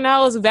like, I don't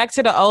know, it was back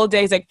to the old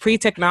days, like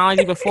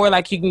pre-technology, before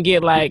like you can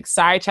get like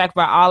sidetracked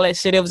by all that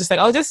shit. It was just like,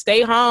 oh, just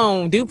stay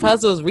home, do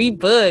puzzles, read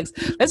books,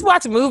 let's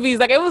watch movies.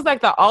 Like it was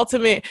like the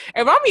ultimate.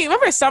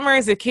 Remember summer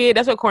as a kid?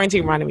 That's what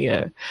quarantine reminded me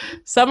of.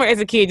 Summer as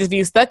a kid, just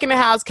being stuck in the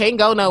house, can't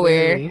go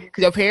nowhere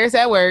because your parents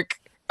at work.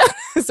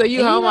 So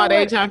you home all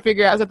day trying to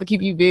figure out stuff to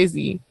keep you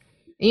busy.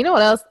 You know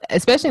what else?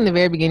 Especially in the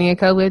very beginning of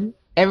COVID,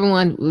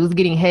 everyone was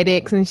getting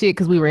headaches and shit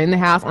because we were in the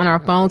house on our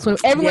phones.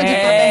 Everyone just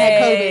thought they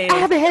had COVID. I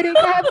have a headache.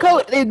 I have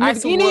COVID. In the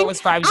beginning, it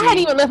was 5G. I hadn't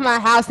even left my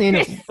house in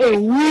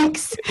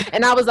weeks,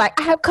 and I was like,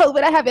 I have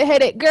COVID. I have a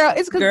headache. Girl,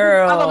 it's because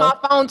I was on my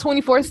phone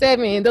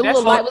 24/7. The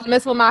little light was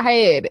messing with my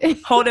head.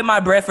 Holding my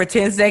breath for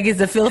 10 seconds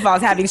to feel if I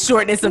was having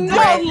shortness of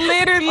breath.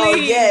 Literally. Oh,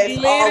 yes,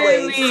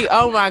 literally. always.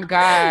 Oh, my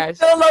gosh.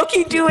 Still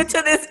low-key do it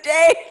to this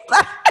day.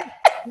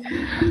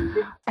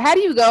 How do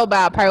you go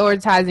about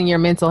prioritizing your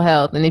mental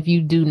health? And if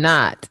you do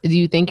not, do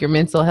you think your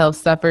mental health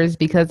suffers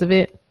because of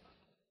it?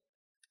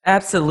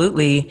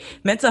 Absolutely.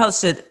 Mental health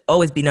should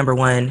always be number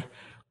one.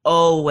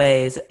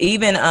 Always.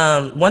 Even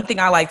one thing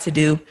I like to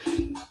do,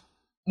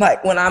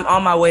 like when I'm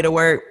on my way to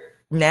work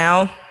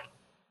now,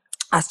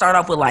 I start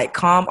off with like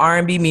calm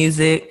R&B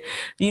music,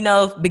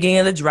 beginning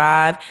of the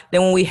drive.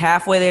 Then when we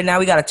halfway there, now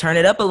we got to turn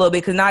it up a little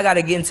bit because now I got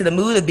to get into the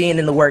mood of being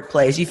in the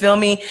workplace. You feel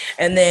me?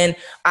 And then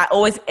I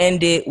always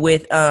end it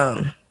with,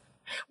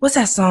 what's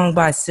that song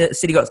by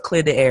City Girls,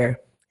 Clear the Air?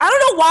 I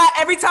don't know why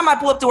every time I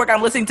pull up to work,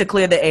 I'm listening to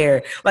Clear the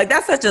Air. Like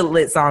that's such a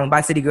lit song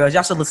by City Girls.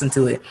 Y'all should listen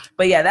to it.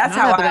 But yeah, that's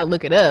how I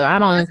look it up. I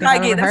don't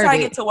think that's how I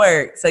get to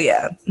work. So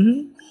yeah.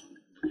 Mm-hmm.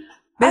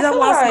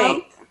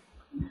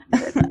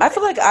 I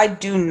feel like I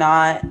do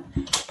not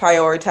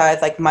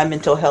prioritize like my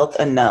mental health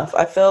enough.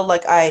 I feel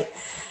like I've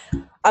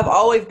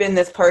always been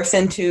this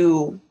person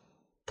to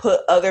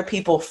put other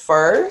people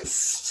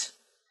first.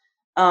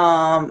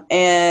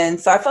 And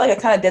so I feel like I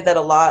kind of did that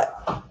a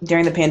lot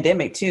during the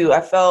pandemic too.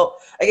 I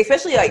felt like,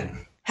 especially like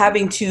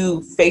having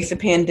to face a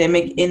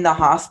pandemic in the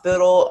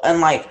hospital,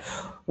 and like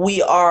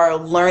we are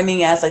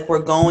learning as like we're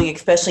going,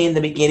 especially in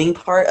the beginning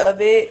part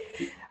of it.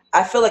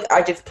 I feel like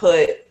I just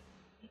put,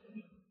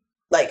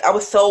 like, I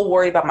was so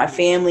worried about my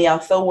family. I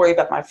was so worried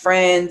about my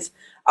friends.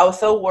 I was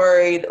so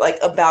worried like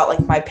about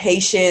like my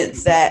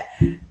patients that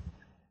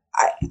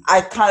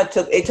I kind of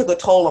took a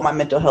toll on my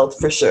mental health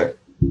for sure.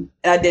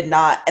 And I did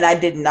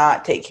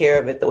not take care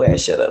of it the way I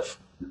should have.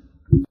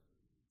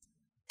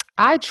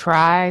 I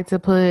try to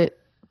to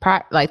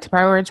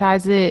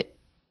prioritize it,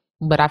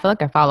 but I feel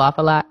like I fall off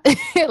a lot.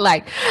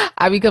 Like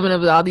I be coming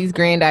up with all these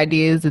grand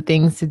ideas of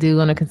things to do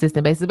on a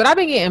consistent basis, but I've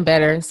been getting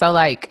better. So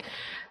like,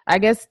 I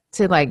guess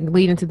to like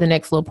lead into the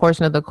next little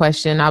portion of the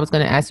question, I was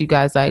going to ask you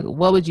guys, like,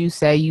 what would you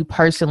say you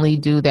personally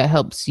do that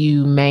helps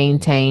you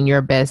maintain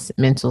your best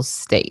mental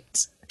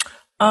state?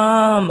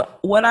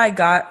 What I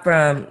got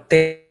from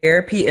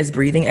therapy is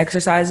breathing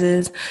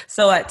exercises.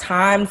 So at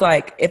times,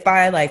 like if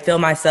I like feel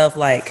myself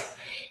like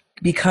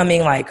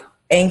becoming like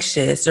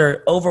anxious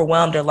or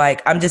overwhelmed, or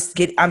like I'm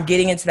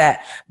getting into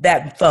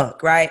that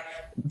funk, right?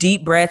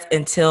 Deep breath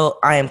until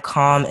I am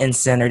calm and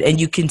centered. And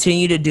you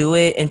continue to do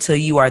it until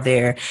you are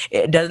there.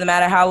 It doesn't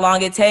matter how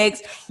long it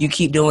takes, you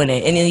keep doing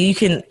it. And then you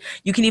can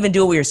even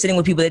do it where you're sitting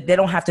with people that they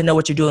don't have to know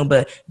what you're doing,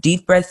 but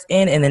deep breaths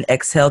in and then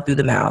exhale through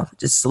the mouth,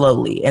 just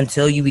slowly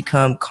until you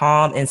become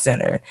calm and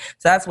centered.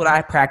 So that's what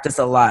I practice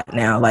a lot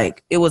now.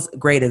 Like it was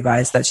great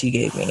advice that she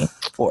gave me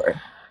for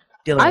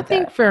dealing with that. I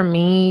think for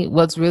me,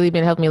 what's really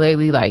been helping me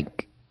lately,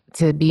 like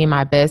to be in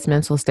my best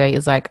mental state,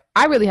 is like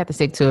I really have to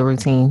stick to a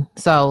routine.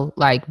 So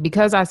like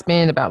because I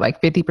spend about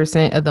like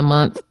 50% of the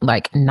month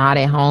like not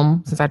at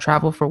home since I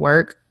travel for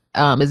work,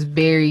 it's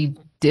very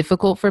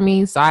difficult for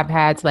me. So I've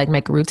had to like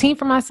make a routine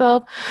for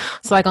myself.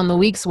 So like on the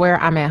weeks where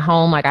I'm at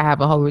home, like I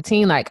have a whole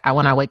routine. Like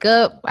when I wake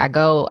up, I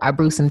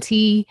brew some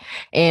tea.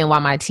 And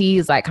while my tea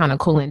is like kind of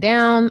cooling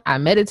down, I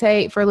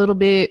meditate for a little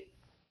bit.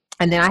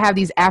 And then I have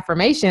these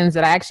affirmations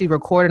that I actually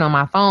recorded on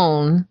my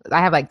phone.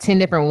 I have like 10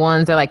 different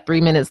ones. They're like 3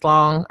 minutes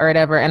long or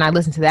whatever. And I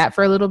listen to that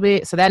for a little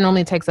bit. So that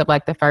normally takes up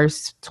like the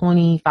first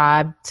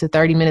 25 to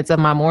 30 minutes of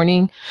my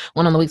morning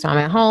when on the weeks when I'm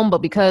at home.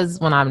 But because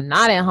when I'm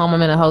not at home,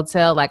 I'm in a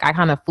hotel, like I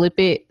kind of flip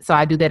it. So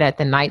I do that at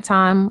the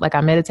nighttime. Like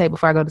I meditate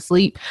before I go to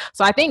sleep.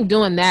 So I think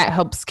doing that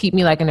helps keep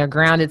me like in a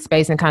grounded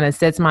space and kind of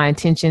sets my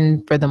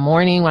intention for the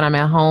morning when I'm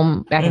at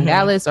home back in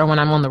Dallas or when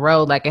I'm on the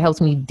road. Like it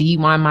helps me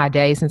de-wind my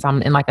day since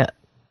I'm in like a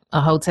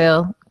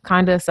hotel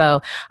kind of.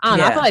 So I don't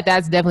know. I feel like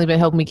that's definitely been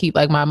helping me keep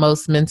like my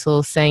most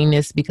mental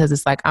saneness because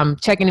it's like I'm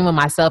checking in with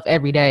myself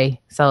every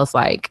day. So it's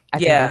like I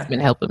think that's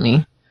been helping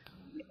me.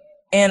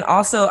 And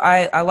also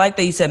I like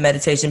that you said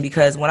meditation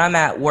because when I'm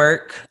at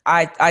work,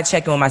 I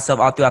check in with myself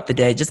all throughout the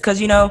day just because,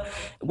 you know,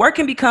 work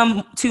can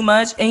become too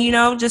much and, you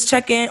know, just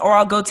check in or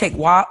I'll go take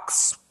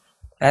walks.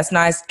 That's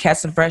nice. Catch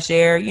some fresh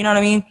air. You know what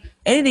I mean?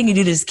 Anything you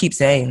do to just keep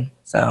sane.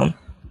 So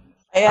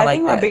I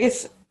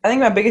think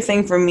my biggest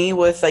thing for me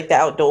was like the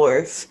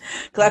outdoors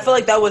because I feel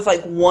like that was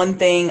like one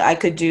thing I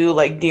could do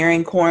like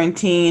during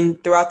quarantine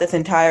throughout this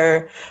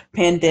entire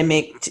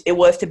pandemic. It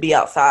was to be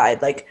outside,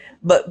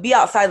 but be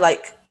outside,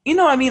 like, you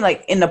know what I mean?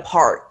 Like in the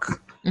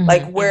park,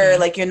 like where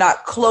like you're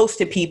not close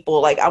to people.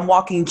 Like I'm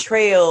walking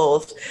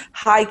trails,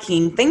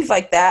 hiking, things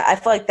like that. I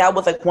feel like that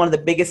was like one of the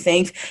biggest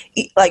things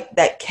like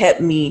that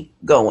kept me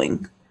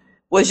going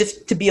was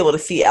just to be able to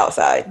see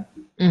outside.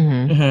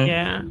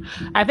 Yeah,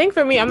 I think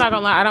for me, I'm not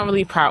gonna lie, I don't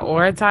really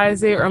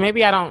prioritize it, or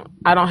maybe I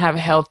don't have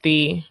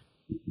healthy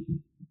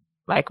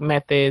like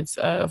methods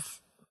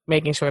of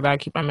making sure that I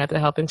keep my mental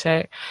health in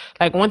check.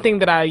 Like one thing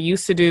that I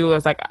used to do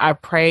was like I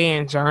pray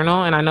and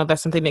journal, and I know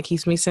that's something that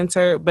keeps me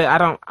centered, but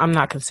I'm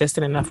not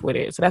consistent enough with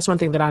it. So that's one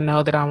thing that I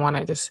know that I want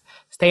to just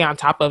stay on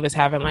top of is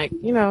having like,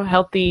 you know,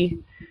 healthy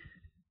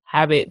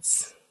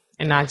habits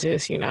and not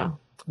just, you know,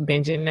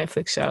 binging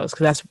Netflix shows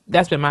because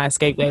that's been my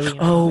escape lately.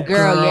 Oh,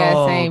 girl,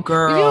 yeah, same.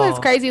 Girl. You know what's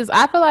crazy is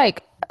I feel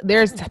like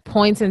there's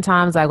points in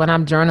times like when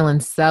I'm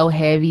journaling so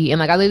heavy and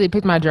like I literally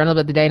picked my journal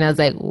up today and I was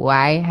like,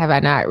 why have I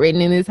not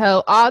written in this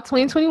whole all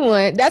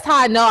 2021? That's how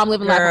I know I'm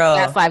living life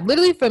fast life.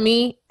 Literally for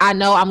me, I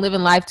know I'm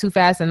living life too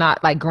fast and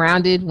not like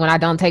grounded when I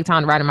don't take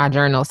time to write in my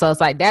journal. So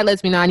it's like that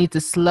lets me know I need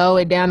to slow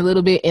it down a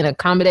little bit and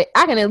accommodate.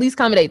 I can at least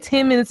accommodate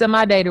 10 minutes of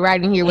my day to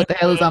write in here what the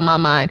hell is on my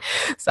mind.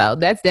 So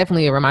that's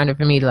definitely a reminder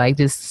for me to like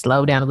just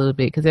slow down a little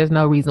bit because there's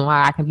no reason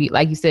why I can be,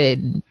 like you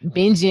said,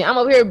 binging. I'm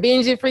over here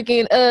binging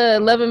freaking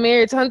Love and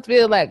Marriage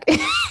Huntsville. Like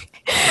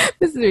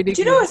this is ridiculous.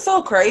 Do you know what's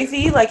so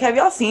crazy? Like, have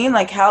y'all seen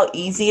like how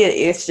easy it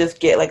is to just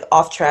get like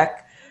off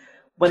track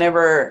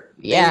whenever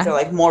things are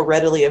like more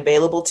readily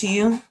available to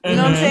you? You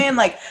know what I'm saying?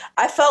 Like,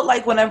 I felt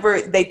like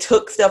whenever they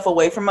took stuff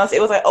away from us,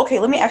 it was like, okay,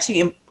 let me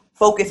actually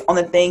focus on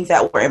the things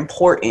that were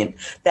important,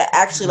 that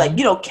actually like,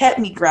 you know, kept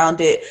me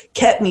grounded,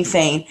 kept me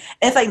sane.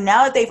 And it's like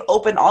now that they've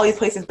opened all these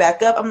places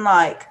back up, I'm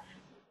like,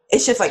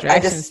 it's just like I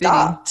just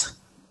stopped.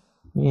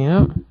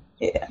 Yeah.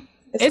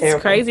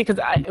 It's crazy because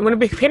when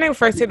the pandemic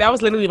first hit, that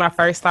was literally my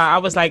first thought. I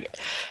was like,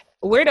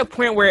 we're at a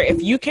point where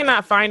if you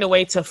cannot find a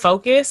way to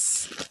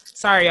focus,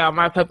 sorry, y'all,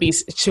 my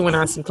puppy's chewing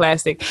on some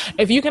plastic.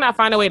 If you cannot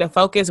find a way to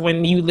focus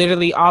when you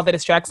literally, all the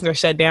distractions are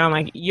shut down,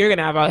 like you're going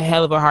to have a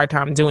hell of a hard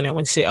time doing it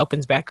when shit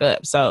opens back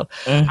up. So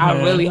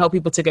I really hope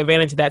people took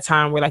advantage of that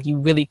time where like you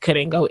really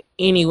couldn't go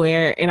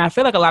anywhere. And I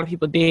feel like a lot of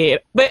people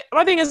did. But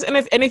my thing is,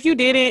 and if you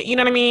didn't, you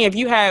know what I mean? If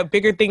you have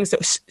bigger things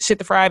to shit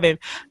to fry, then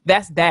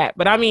that's that.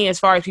 But I mean, as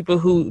far as people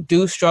who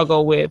do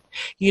struggle with,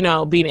 you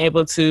know, being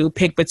able to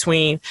pick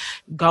between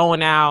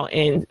going out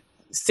and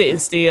sitting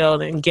still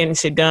and getting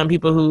shit done,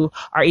 people who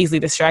are easily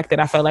distracted,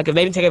 I felt like if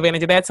they didn't take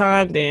advantage of that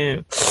time,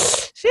 then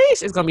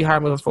sheesh, it's gonna be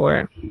hard moving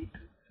forward.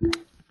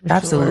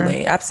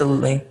 Absolutely.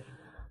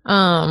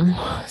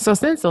 So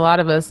since a lot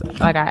of us,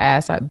 like I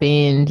asked, I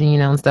binge, you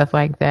know, and stuff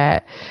like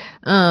that,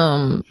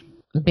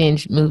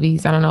 binge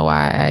movies, I don't know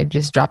why I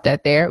just dropped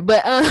that there,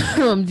 but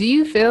do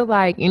you feel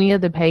like any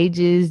of the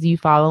pages you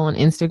follow on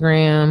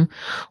Instagram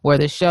or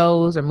the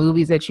shows or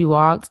movies that you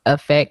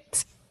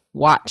affect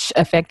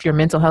your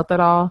mental health at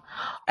all?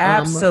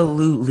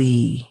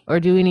 Absolutely. Or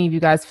do any of you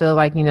guys feel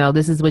like, you know,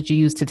 this is what you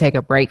use to take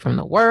a break from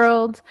the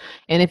world?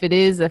 And if it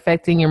is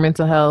affecting your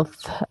mental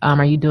health,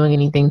 are you doing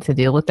anything to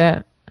deal with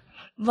that?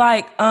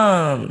 Like,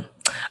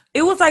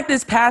 it was like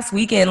this past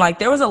weekend, like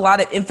there was a lot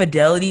of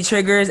infidelity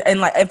triggers and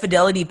like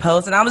infidelity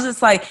posts. And I was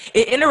just like,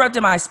 it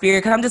interrupted my spirit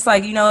because I'm just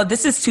like, you know,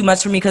 this is too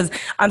much for me because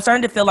I'm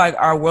starting to feel like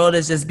our world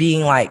is just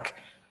being like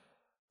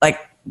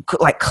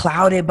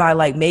clouded by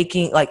like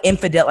making like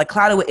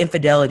clouded with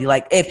infidelity.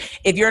 Like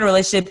if you're in a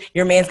relationship,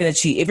 your man's gonna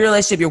cheat. If you're in a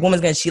relationship, your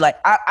woman's gonna cheat. Like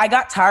I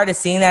got tired of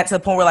seeing that to the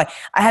point where like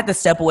I had to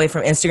step away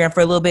from Instagram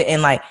for a little bit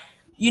and like,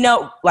 you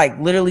know, like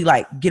literally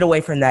like get away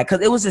from that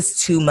because it was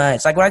just too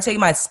much. Like when I tell you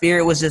my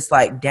spirit was just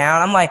like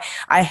down, I'm like,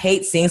 I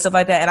hate seeing stuff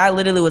like that. And I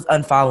literally was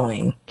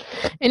unfollowing.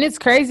 And it's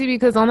crazy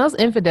because on those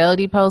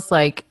infidelity posts,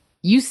 like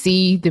you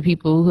see the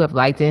people who have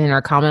liked it and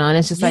are commenting on it.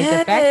 It's just like the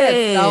fact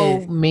that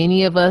so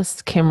many of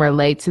us can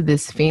relate to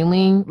this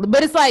feeling.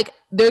 But it's like,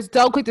 they're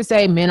so quick to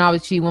say men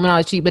always cheat, women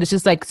always cheat, but it's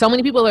just like so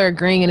many people are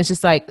agreeing, and it's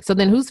just like, so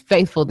then who's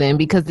faithful then?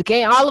 Because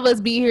can't all of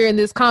us be here in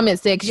this comment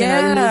section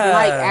or in this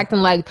like acting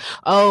like,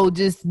 oh,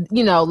 just,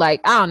 you know, like,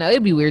 I don't know,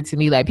 it'd be weird to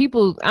me. Like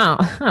people, I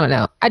don't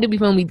know. I do be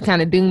feeling me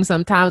kind of doomed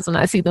sometimes when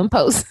I see them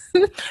post.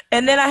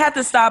 And then I had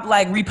to stop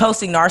like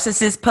reposting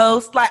narcissist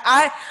posts. Like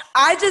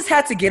I just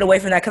had to get away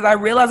from that because I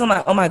realized I'm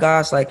like, oh my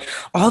gosh, like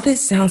all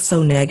this sounds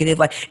so negative.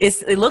 Like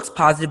it looks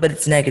positive, but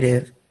it's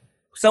negative.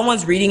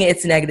 Someone's reading it,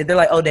 it's negative. They're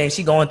like, oh, dang,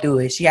 she going through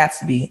it. She has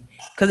to be.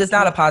 Because it's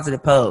not a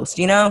positive post,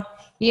 you know?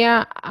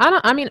 Yeah,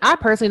 I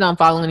personally don't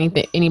follow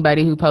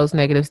anybody who posts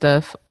negative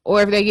stuff.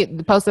 Or if they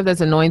get post stuff that's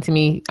annoying to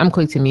me, I'm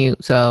quick to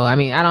mute. So, I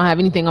mean, I don't have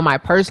anything on my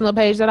personal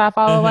page that I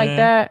follow like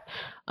that.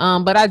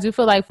 But I do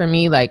feel like for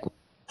me, like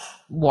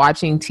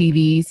watching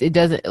TVs, it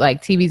doesn't,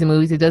 like TVs and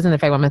movies, it doesn't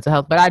affect my mental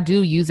health. But I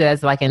do use it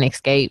as like an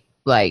escape.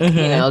 Like, you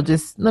know,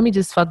 just let me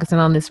just focus in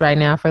on this right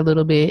now for a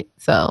little bit.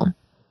 So,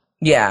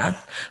 yeah.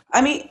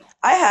 I mean,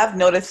 I have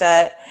noticed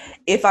that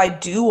if I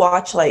do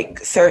watch like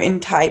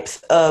certain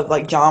types of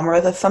like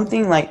genres of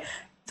something, like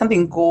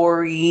something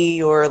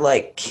gory or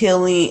like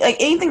killing, like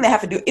anything that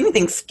have to do,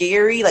 anything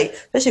scary, like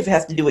especially if it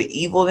has to do with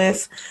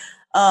evilness,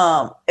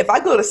 if I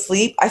go to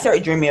sleep, I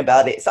start dreaming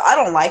about it. So I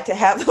don't like to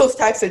have those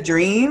types of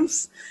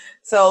dreams.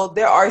 So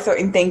there are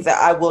certain things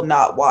that I will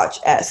not watch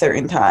at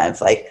certain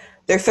times. Like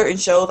there's certain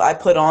shows I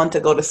put on to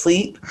go to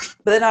sleep.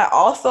 But then I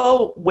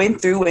also went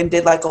through and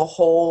did like a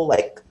whole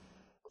like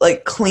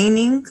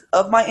cleaning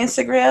of my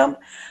Instagram.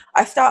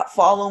 I stopped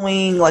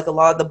following like a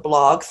lot of the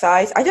blog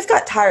sites. I just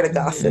got tired of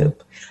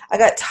gossip. I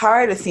got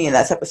tired of seeing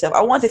that type of stuff.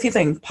 I wanted to see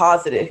something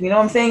positive. You know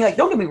what I'm saying? Like,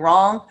 don't get me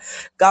wrong.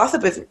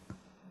 Gossip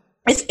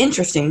it's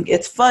interesting.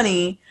 It's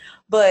funny.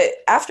 But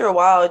after a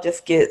while, it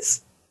just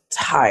gets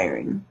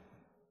tiring.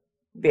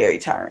 Very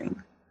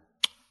tiring.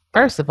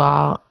 First of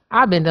all,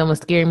 I've been done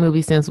with scary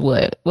movies since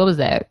what? What was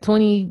that?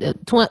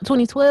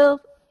 2012?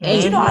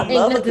 And you know, I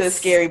love a good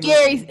scary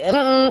movie.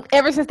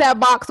 Ever since that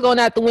box going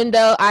out the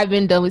window, I've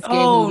been done with scary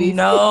movies.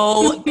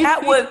 Oh, no.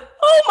 That was,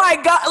 oh my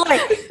God.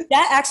 Like,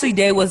 that actually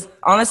day was,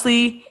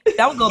 honestly,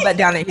 that would go back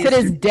down in history.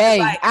 To this day,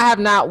 like, I have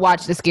not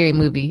watched a scary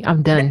movie.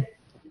 I'm done.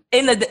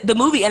 And the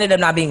movie ended up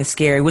not being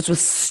scary, which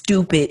was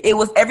stupid. It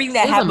was everything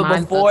that happened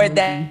before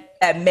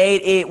that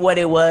made it what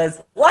it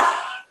was. What?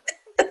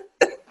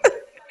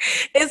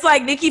 It's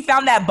like Nikki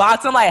found that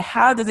box. I'm like,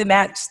 how does it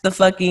match the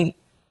fucking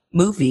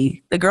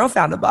movie? The girl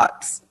found the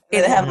box.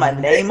 It had my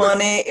name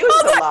on it. It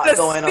was a lot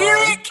going on. The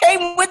spirit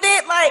came with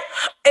it, like,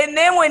 and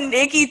then when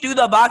Nikki threw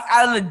the box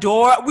out of the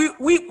door, we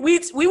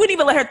wouldn't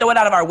even let her throw it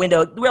out of our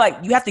window. We're like,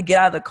 you have to get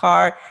out of the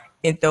car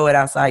and throw it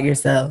outside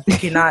yourself. You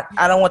cannot.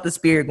 I don't want the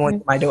spirit going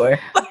to my door.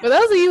 For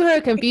those of you who are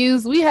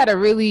confused, we had a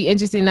really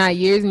interesting night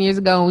years and years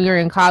ago when we were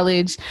in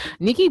college.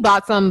 Nikki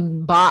bought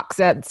some box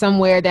at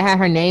somewhere that had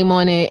her name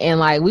on it, and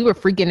like we were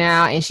freaking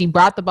out. And she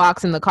brought the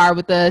box in the car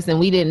with us, and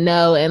we didn't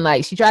know. And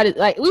like she tried to,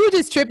 like we were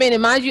just tripping.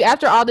 And mind you,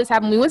 after all this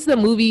happened, we went to the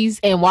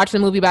movies and watched a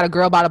movie about a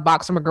girl bought a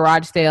box from a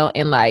garage sale.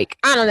 And like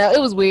I don't know, it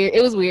was weird.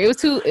 It was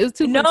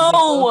too.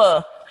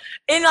 No.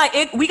 And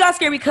like we got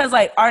scared because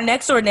like our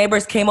next door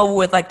neighbors came over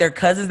with like their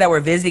cousins that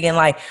were visiting, and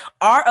like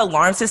our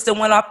alarm system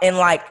went off and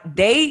like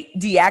they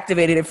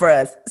deactivated it for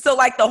us. So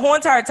like the whole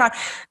entire time,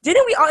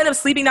 didn't we all end up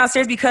sleeping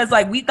downstairs because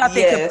like we thought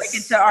they could break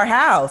into our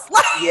house?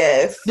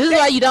 Yes. This is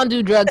why you don't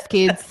do drugs,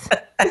 kids.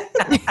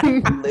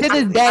 To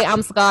this day,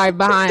 I'm scarred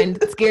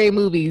behind scary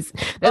movies.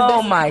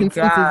 Oh my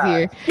God.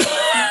 Here.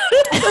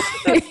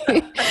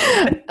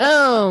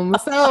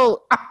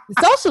 So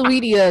social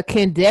media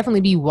can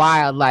definitely be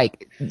wild.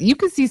 Like you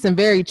can see some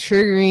very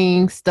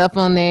triggering stuff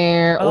on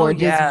there, or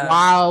just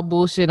wild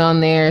bullshit on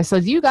there. So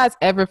do you guys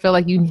ever feel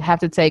like you have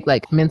to take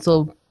like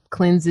mental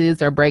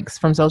cleanses or breaks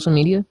from social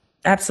media?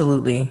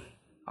 Absolutely.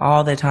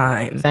 All the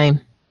time. Same.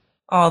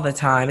 All the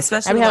time.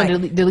 Especially I'm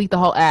having to delete the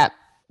whole app.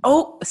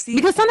 Oh, see,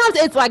 because sometimes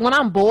it's like when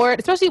I'm bored,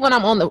 especially when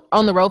I'm on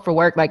the road for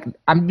work, like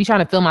I'm be trying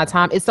to fill my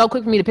time. It's so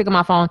quick for me to pick up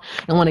my phone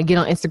and want to get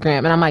on Instagram,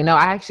 and I'm like, no,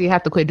 I actually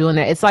have to quit doing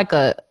that. It's like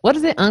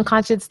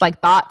unconscious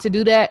like thought to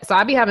do that. So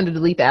I be having to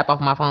delete the app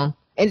off my phone,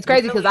 and it's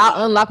crazy because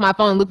I'll unlock my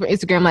phone and look for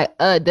Instagram, like,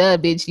 duh,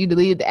 bitch, you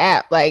deleted the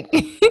app. Like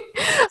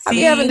I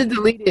be having to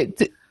delete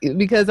it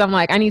because I'm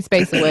like, I need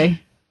space away.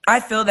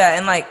 I feel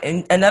that,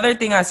 and another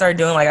thing I started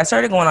doing, like I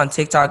started going on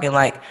TikTok and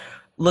like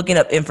looking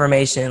up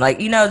information, like,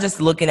 you know, just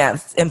looking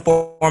at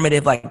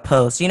informative like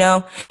posts, you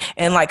know,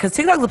 and like because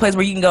TikTok's a place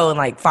where you can go and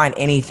like find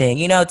anything,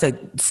 you know, to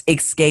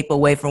escape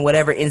away from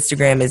whatever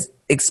Instagram is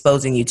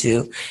exposing you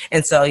to.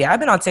 And so yeah,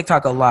 I've been on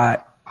TikTok a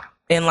lot,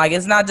 and like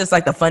it's not just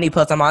like the funny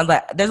posts I'm on,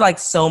 like there's like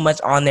so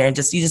much on there, and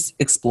you just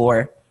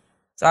explore.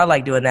 So I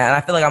like doing that, and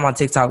I feel like I'm on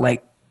TikTok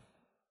like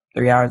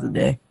 3 hours a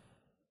day.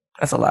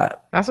 That's a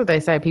lot. That's what they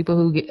say. People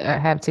who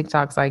have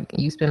TikToks, like,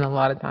 you spend a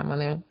lot of time on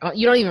there.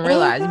 You don't even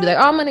realize. You be like,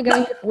 oh, I'm going to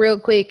go real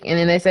quick. And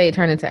then they say it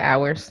turned into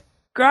hours.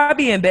 Girl, I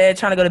be in bed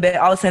trying to go to bed.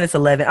 All of a sudden it's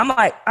 11. I'm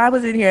like, I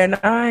was in here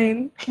at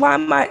 9. Why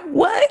am I?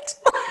 What?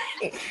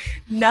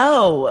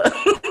 No,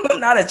 I'm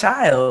not a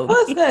child. I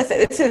was gonna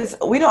say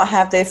we don't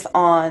have this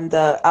on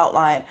the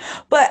outline,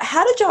 but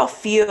how did y'all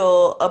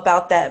feel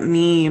about that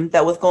meme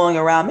that was going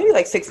around maybe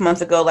like 6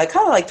 months ago, like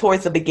kind of like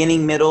towards the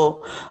beginning,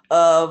 middle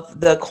of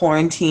the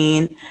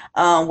quarantine,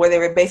 where they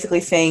were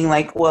basically saying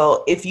like,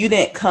 well, if you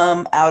didn't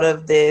come out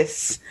of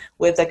this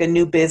with like a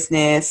new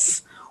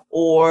business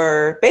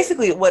or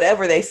basically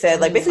whatever they said,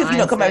 like basically if you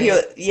don't come out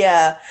here,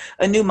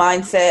 a new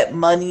mindset,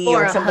 money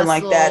or something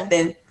like that,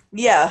 then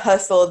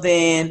hustle,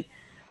 then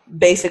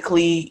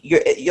basically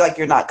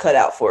you're not cut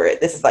out for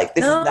it. This is not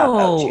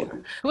about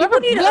you. Whoever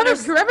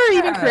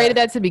even created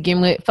that to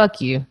begin with, fuck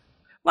you.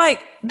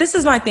 Like, this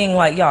is my thing,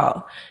 like,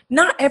 y'all,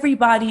 not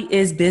everybody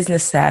is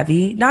business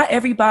savvy. Not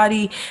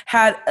everybody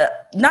had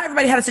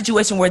a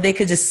situation where they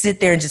could just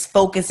sit there and just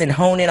focus and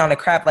hone in on the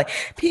craft. Like,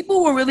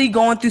 people were really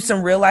going through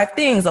some real life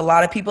things. A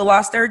lot of people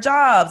lost their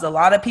jobs. A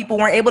lot of people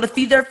weren't able to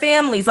feed their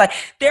families. Like,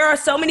 there are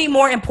so many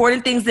more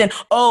important things than,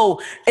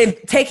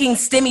 taking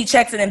stimmy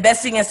checks and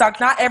investing in stocks.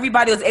 Not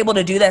everybody was able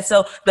to do that.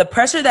 So the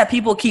pressure that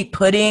people keep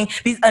putting,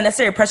 these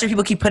unnecessary pressure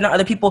people keep putting on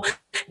other people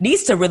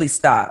needs to really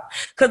stop.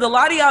 Because a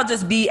lot of y'all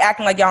just be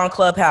acting like y'all on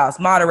Clubhouse,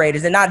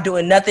 moderators, and not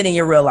doing nothing in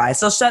your real life.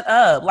 So shut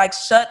up. Like,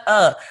 shut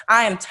up.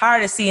 I am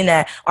tired of seeing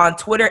that on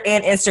Twitter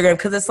and Instagram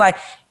because it's like,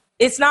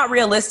 it's not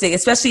realistic,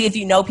 especially if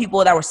you know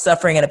people that were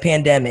suffering in a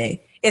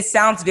pandemic. It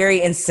sounds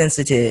very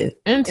insensitive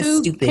and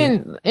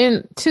stupid.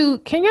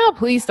 Can y'all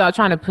please stop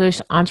trying to push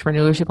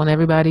entrepreneurship on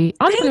everybody?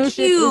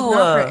 Entrepreneurship is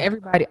not for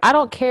everybody. I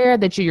don't care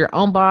that you're your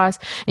own boss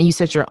and you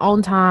set your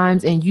own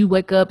times and you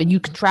wake up and you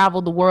can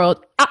travel the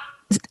world.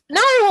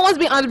 Not everyone wants to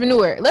be an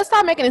entrepreneur. Let's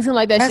stop making it seem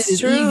like that shit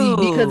is easy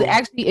because it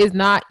actually is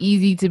not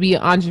easy to be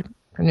an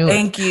entrepreneur.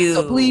 Thank you.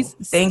 So please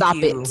stop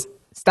it.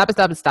 Stop it.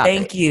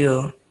 Thank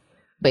you.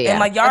 But yeah, and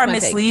like, y'all are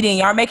misleading.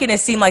 Y'all are making it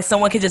seem like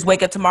someone can just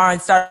wake up tomorrow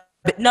and start.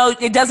 But no,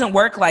 it doesn't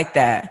work like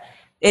that.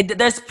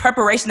 There's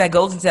preparation that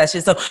goes into that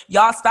shit. So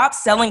y'all stop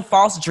selling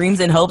false dreams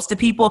and hopes to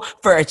people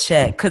for a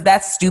check because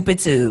that's stupid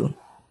too.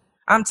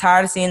 I'm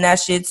tired of seeing that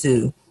shit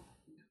too.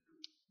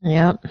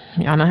 Yep.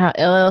 Y'all know how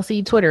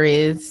LLC Twitter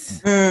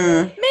is.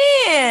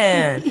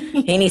 Man,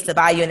 he needs to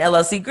buy you an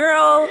LLC.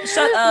 Girl,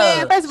 shut up.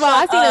 Man, first of all,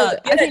 I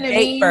seen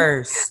a meme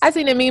first. I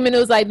seen a meme and it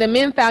was like the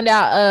men found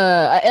out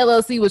a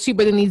LLC was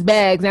cheaper than these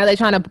bags. Now they're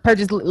trying to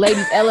purchase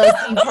ladies'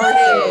 LLC per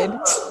head.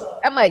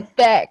 I'm like,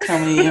 facts.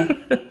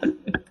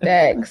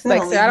 Facts.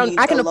 Like, sir,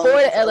 I can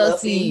afford an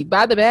LLC.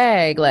 Buy the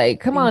bag.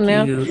 Like, come on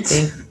now.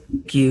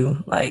 Thank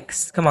you. Like,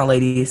 come on,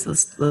 ladies.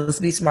 Let's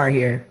be smart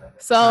here.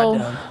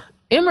 So,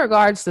 in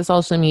regards to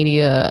social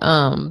media,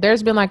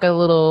 there's been like a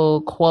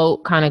little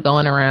quote kind of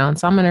going around.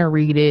 So I'm going to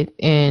read it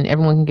and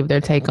everyone can give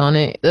their take on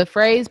it. The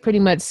phrase pretty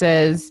much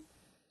says,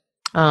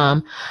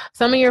 some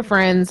of your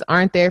friends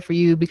aren't there for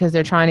you because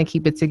they're trying to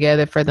keep it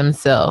together for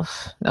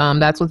themselves.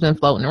 That's what's been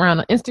floating around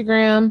on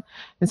Instagram.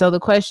 And so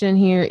the question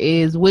here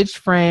is, which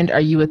friend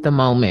are you at the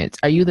moment?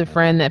 Are you the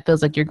friend that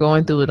feels like you're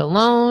going through it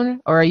alone?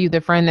 Or are you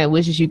the friend that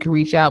wishes you could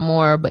reach out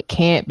more but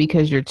can't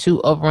because you're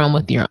too overwhelmed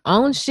with your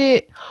own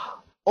shit?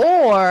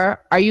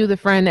 Or are you the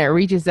friend that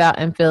reaches out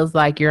and feels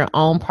like your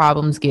own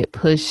problems get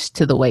pushed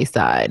to the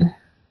wayside?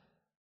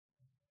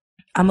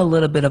 I'm a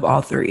little bit of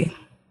all three.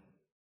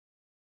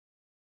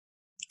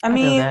 I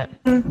mean,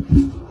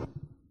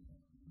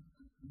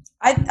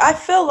 I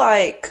feel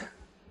like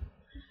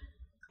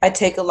I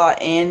take a lot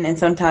in and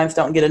sometimes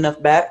don't get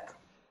enough back.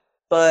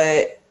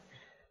 But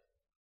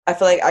I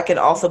feel like I can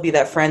also be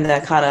that friend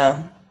that kind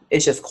of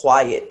is just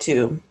quiet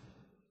too.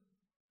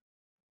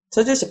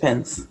 So it just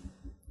depends.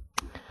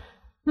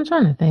 I'm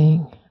trying to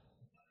think.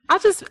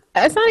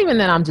 It's not even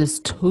that I'm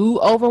just too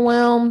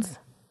overwhelmed,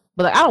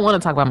 but like, I don't want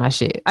to talk about my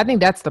shit. I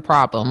think that's the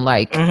problem.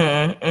 Like,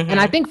 and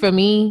I think for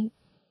me,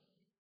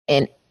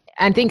 and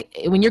I think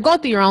when you're going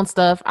through your own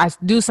stuff, I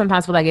do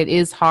sometimes feel like it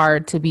is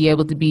hard to be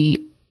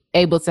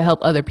able to help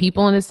other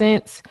people in a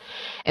sense.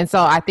 And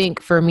so I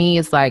think for me,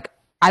 it's like,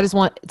 I just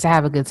want to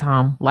have a good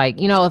time. Like,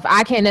 you know, if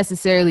I can't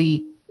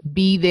necessarily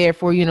be there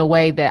for you in a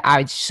way that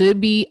I should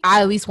be,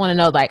 I at least want to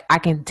know, like, I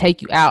can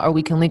take you out or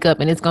we can link up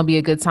and it's going to be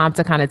a good time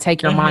to kind of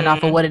take your mind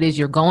off of what it is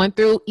you're going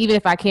through, even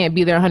if I can't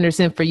be there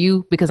 100% for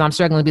you because I'm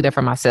struggling to be there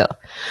for myself.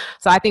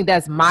 So I think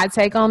that's my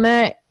take on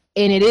that.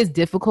 And it is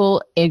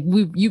difficult.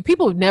 And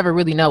people never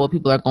really know what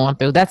people are going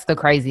through. That's the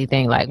crazy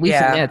thing. Like, we see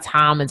that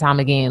time and time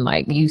again.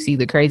 Like, you see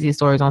the craziest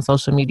stories on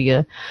social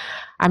media.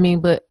 I mean,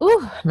 but,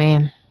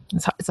 man,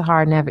 it's a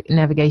hard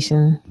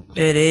navigation.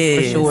 It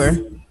is. For sure.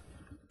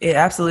 Yeah,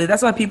 absolutely.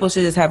 That's why people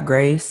should just have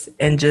grace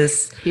and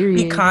just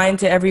be kind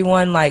to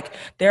everyone. Like,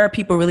 there are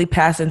people really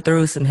passing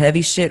through some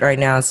heavy shit right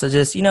now. So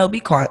just, you know, be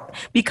kind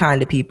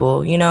to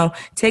people, you know,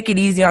 take it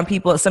easy on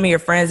people. Some of your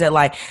friends that,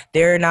 like,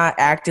 they're not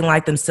acting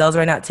like themselves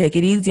right now, take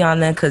it easy on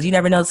them because you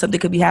never know, something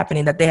could be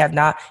happening that they have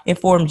not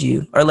informed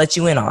you or let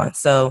you in on.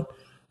 So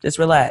just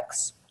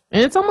relax.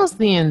 And it's almost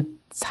the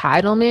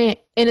entitlement.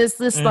 And it's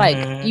just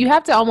like, you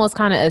have to almost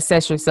kind of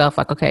assess yourself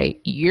like, okay,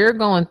 you're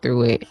going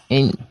through it.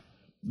 And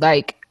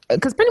like,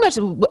 because pretty much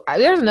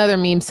there's another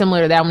meme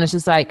similar to that one. It's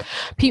just like,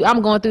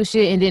 I'm going through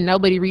shit and then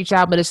nobody reach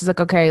out, but it's just like,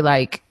 okay,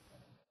 like,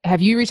 have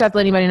you reached out to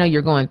let anybody know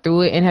you're going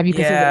through it? And have you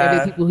considered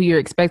maybe people who you're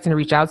expecting to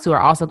reach out to are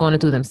also going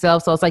through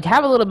themselves? So it's like,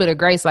 have a little bit of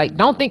grace. Like,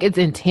 don't think it's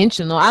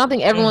intentional. I don't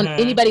think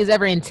anybody is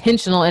ever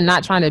intentional and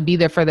not trying to be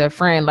there for their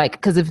friend. Like,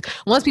 because if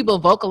once people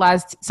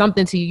vocalize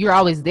something to you, you're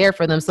always there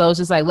for them. So it's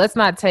just like, let's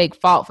not take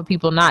fault for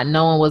people not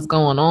knowing what's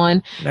going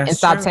on and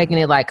stop taking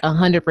it like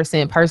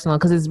 100% personal,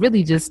 because it's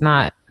really just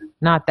not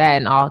that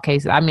in all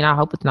cases. I mean, I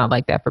hope it's not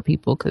like that for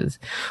people, because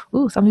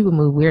some people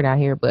move weird out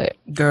here, but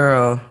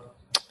girl.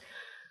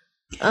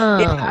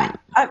 I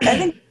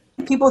think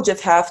people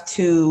just have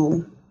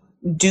to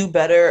do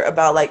better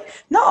about like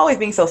not always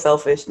being so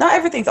selfish. Not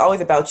everything's always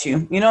about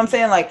you. You know what I'm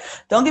saying? Like,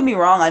 don't get me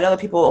wrong. I know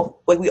that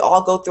people, like, we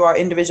all go through our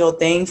individual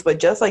things, but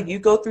just like you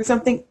go through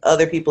something,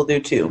 other people do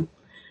too.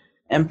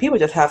 And people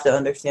just have to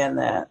understand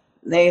that.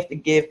 They have to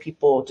give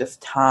people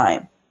just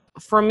time.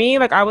 For me,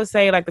 like, I would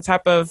say like the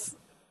type of,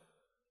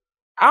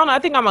 I don't know, I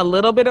think I'm a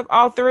little bit of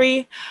all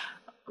three.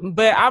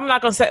 But I'm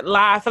not going to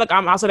lie. I feel like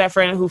I'm also that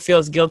friend who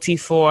feels guilty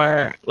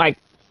for, like,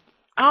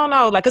 I don't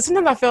know. Like, because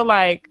sometimes I feel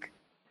like,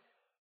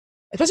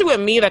 especially with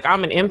me, like,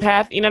 I'm an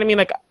empath. You know what I mean?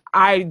 Like,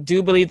 I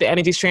do believe the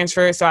energy's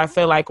transferred. So I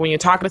feel like when you're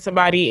talking to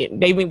somebody,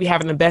 they may be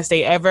having the best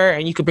day ever,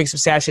 and you could bring some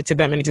sad shit to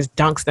them and it just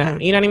dunks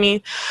them. You know what I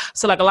mean?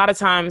 So, like, a lot of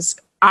times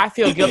I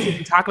feel guilty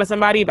for talking to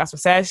somebody about some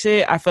sad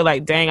shit. I feel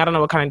like, dang, I don't know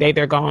what kind of day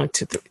they're going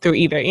through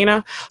either, you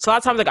know? So a lot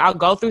of times, like, I'll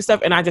go through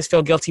stuff and I just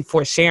feel guilty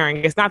for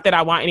sharing. It's not that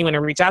I want anyone to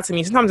reach out to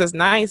me. Sometimes it's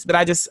nice, but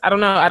I don't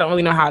know. I don't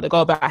really know how to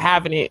go about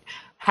have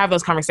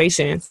those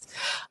conversations.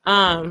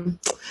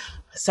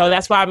 So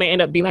that's why I may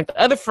end up being like the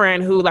other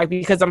friend who, like,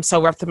 because I'm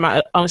so rough to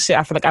my own shit,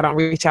 I feel like I don't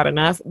reach out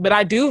enough. But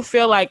I do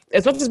feel like,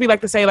 as much as we like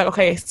to say, like,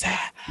 okay,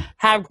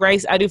 have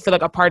grace, I do feel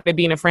like a part of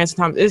being a friend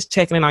sometimes is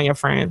checking in on your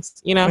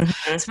friends, you know?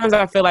 Mm-hmm. Sometimes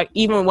I feel like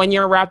even when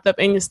you're wrapped up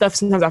in your stuff,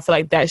 sometimes I feel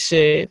like that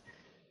should,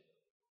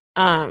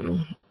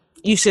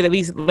 you should at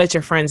least let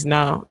your friends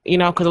know, you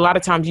know? Because a lot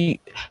of times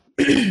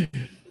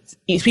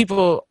these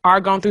people are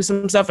going through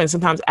some stuff, and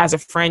sometimes as a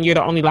friend, you're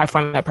the only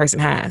lifeline that person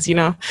has, you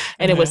know?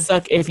 And it would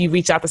suck if you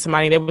reach out to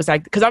somebody and it was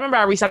like, because I remember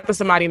I reached out to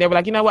somebody and they were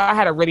like, you know what, I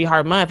had a really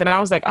hard month. And I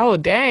was like, oh,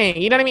 dang,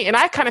 you know what I mean? And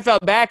I kind of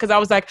felt bad because I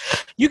was like,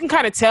 you can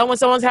kind of tell when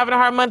someone's having a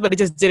hard month, but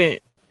it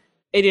didn't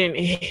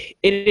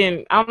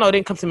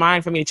come to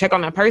mind for me to check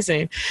on that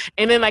person.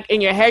 And then, like,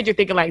 in your head, you're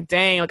thinking like,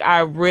 dang, like, I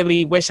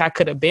really wish I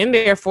could have been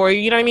there for you.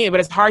 You know what I mean? But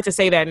it's hard to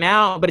say that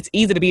now, but it's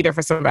easy to be there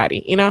for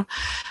somebody, you know?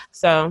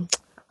 So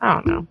I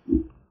don't know.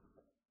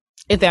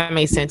 If that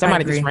makes sense. I might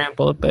have just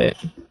rambled, but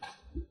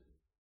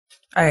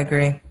I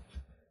agree.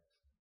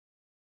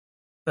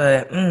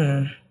 But,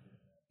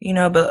 you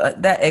know,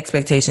 but that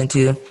expectation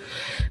too,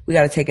 we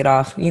got to take it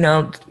off. You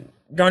know,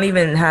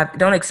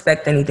 don't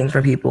expect anything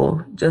from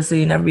people, just so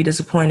you never be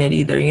disappointed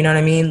either. You know what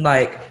I mean?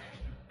 Like,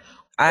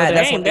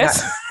 that's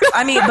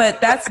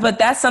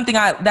something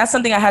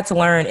I had to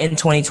learn in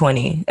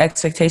 2020.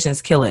 Expectations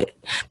kill it,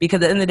 because at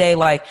the end of the day,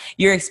 like,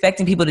 you're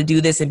expecting people to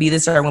do this and be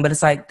this certain way, but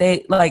it's like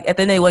they, like, at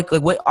the end of the day, like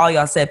what all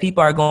y'all said,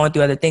 people are going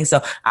through other things,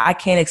 so I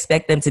can't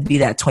expect them to be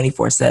that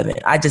 24/7.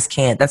 I just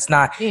can't. That's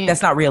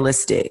not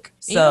realistic.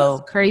 So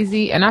it's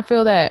crazy, and I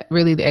feel that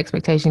really the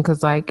expectation,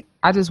 because like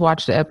I just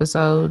watched the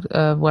episode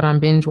of what I'm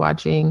binge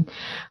watching,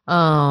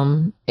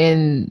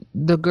 and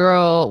the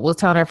girl was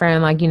telling her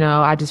friend, like, you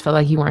know, I just felt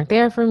like you weren't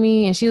there for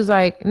me. And she was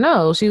like,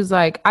 no. She was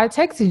like, I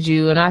texted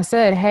you and I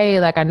said, hey,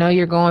 like, I know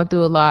you're going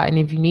through a lot, and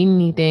if you need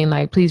anything,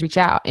 like, please reach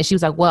out. And she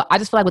was like, well, I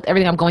just feel like with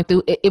everything I'm going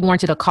through, it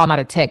warranted a call, not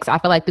a text. I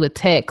feel like through a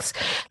text,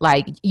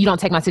 like, you don't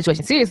take my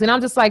situation seriously. And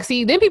I'm just like,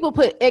 see, then people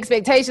put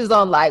expectations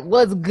on, like,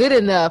 what's good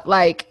enough.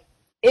 Like,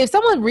 if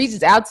someone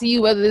reaches out to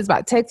you, whether it's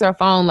by text or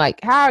phone,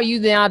 like, how are you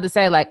then to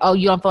say, like, oh,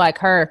 you don't feel like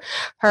her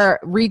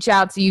reach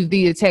out to you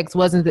via text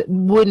I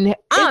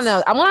don't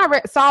know. When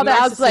I saw that,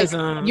 I was like,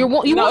 you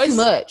want too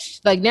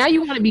much. Like, now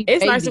you want to be.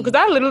 It's nice because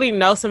I literally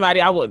know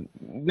somebody, I would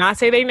not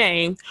say their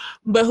name,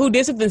 but who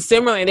did something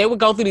similar, and they would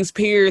go through these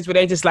periods where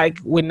they just, like,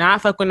 would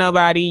not fuck with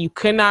nobody. You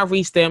could not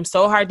reach them.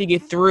 So hard to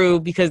get through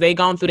because they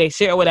gone through their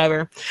shit or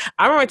whatever.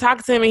 I remember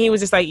talking to him, and he was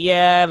just like,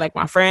 yeah, like,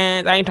 my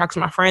friends, I ain't talked to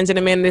my friends in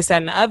a minute, this, that,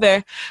 and the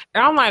other.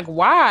 And I'm like,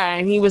 why?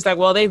 And he was like,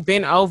 well, they've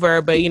been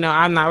over, but, you know,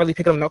 I'm not really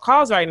picking up no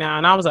calls right now.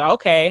 And I was like,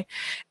 okay.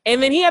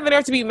 And then he had the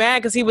nerve to be mad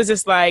because he was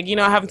just like, you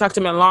know, I haven't talked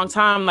to him in a long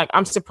time. Like,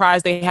 I'm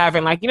surprised they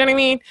haven't, like, you know what I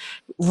mean,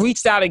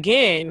 reached out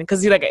again,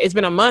 because he's like, it's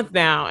been a month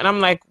now. And I'm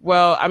like,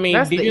 well, I mean,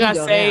 did you not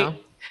say now.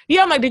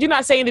 Yeah, I'm like, did you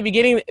not say in the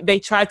beginning they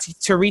tried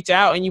to reach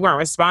out and you weren't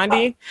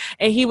responding?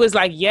 And he was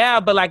like,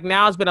 yeah, but like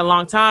now it's been a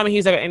long time. And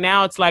he's like, and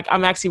now it's like,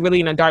 I'm actually really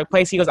in a dark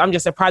place. He goes, I'm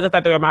just surprised. I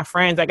thought they were my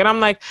friends. Like, and I'm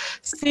like,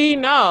 see,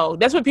 no,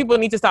 that's what people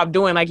need to stop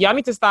doing. Like, y'all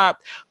need to stop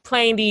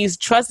playing these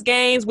trust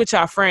games with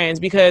your friends,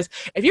 because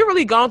if you're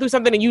really going through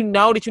something and you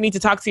know that you need to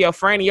talk to your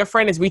friend and your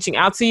friend is reaching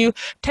out to you,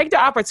 take the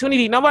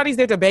opportunity. Nobody's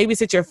there to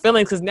babysit your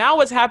feelings, because now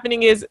what's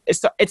happening is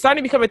it's starting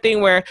to become a thing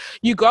where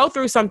you go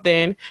through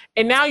something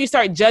and now you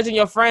start judging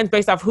your friends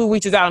based off who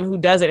reaches out and who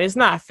doesn't. It's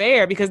not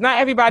fair, because not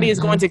everybody is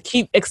going to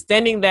keep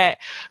extending that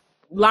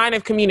line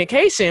of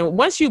communication.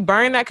 Once you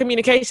burn that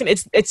communication,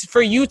 it's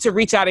for you to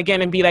reach out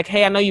again and be like,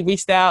 hey, I know you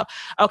reached out.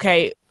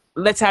 Okay,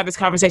 let's have this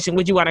conversation.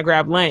 Would you want to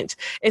grab lunch?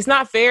 It's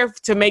not fair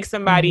to make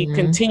somebody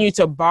continue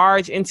to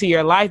barge into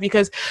your life,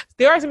 because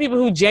there are some people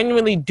who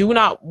genuinely do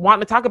not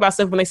want to talk about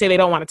stuff when they say they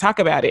don't want to talk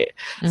about it.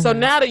 So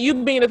now that you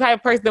being the type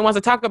of person that wants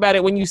to talk about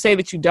it when you say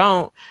that you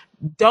don't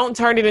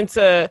turn it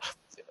into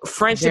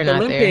friendship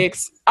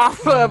Olympics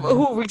off of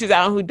who reaches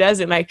out and who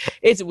doesn't. Like,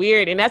 it's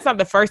weird. And that's not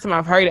the first time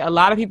I've heard it. A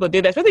lot of people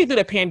did that, especially through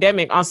the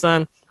pandemic, on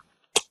some,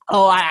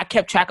 I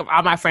kept track of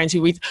all my friends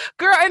who reached.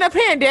 Girl, in a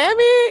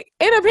pandemic,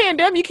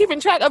 you keeping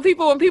track of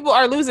people when people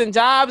are losing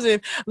jobs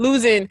and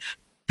losing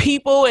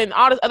people and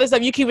all this other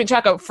stuff. You keeping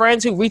track of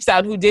friends who reached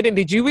out, who didn't.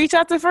 Did you reach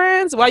out to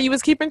friends while you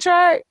was keeping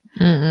track?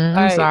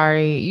 I'm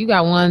sorry. You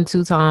got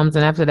 1-2 times,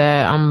 and after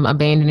that, I'm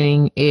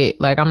abandoning it.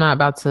 Like, I'm not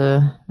about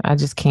to. I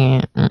just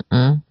can't.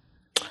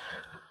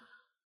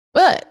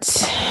 But,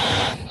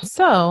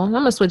 so, I'm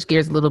going to switch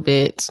gears a little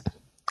bit.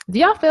 Do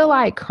y'all feel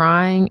like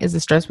crying is a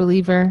stress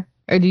reliever?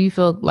 Or do you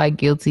feel like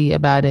guilty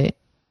about it?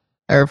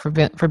 Or for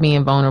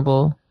being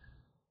vulnerable?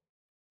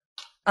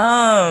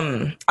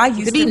 I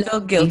used to feel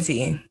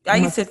guilty. I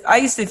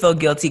used to feel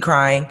guilty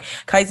crying.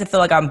 I used to feel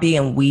like I'm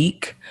being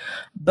weak.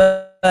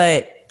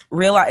 But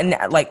realize,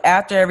 like,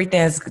 after everything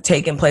has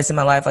taken place in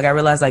my life, like, I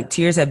realized, like,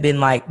 tears have been,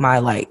 like, my,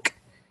 like,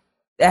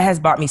 that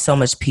has brought me so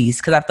much peace,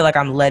 because I feel like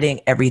I'm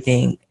letting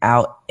everything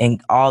out and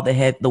all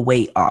the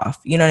weight off.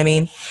 You know what I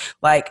mean?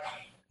 Like,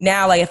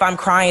 now, like, if I'm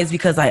crying, it's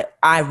because, like,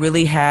 I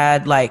really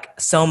had, like,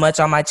 so much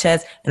on my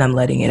chest and I'm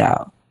letting it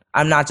out.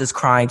 I'm not just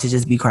crying to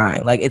just be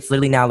crying. Like, it's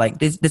literally now, like,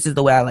 this is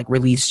the way I, like,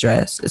 release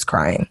stress, is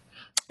crying.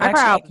 I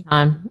cry all the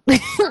time.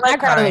 I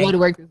cried on the way to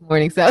work this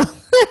morning, so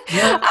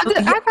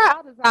I cry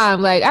all the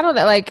time. Like, I don't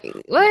know, like,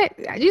 what?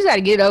 You just got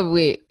to get it over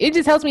with. It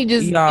just helps me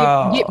just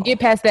get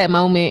past that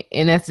moment,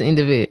 and that's the end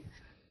of it.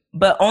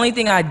 But only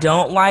thing I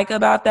don't like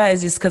about that is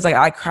just because, like,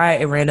 I cry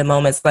at random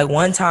moments. Like,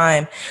 one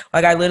time,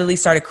 like, I literally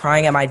started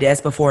crying at my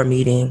desk before a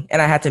meeting,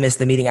 and I had to miss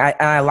the meeting.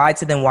 I lied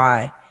to them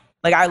why.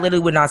 Like, I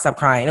literally would not stop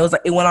crying. It was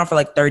like, it went on for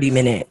like 30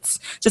 minutes.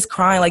 Just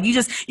crying. Like,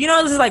 this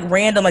is like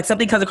random. Like,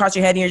 something comes across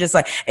your head and you're just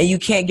like, and you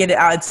can't get it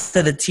out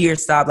until the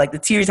tears stop. Like, the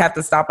tears have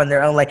to stop on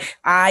their own. Like,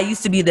 I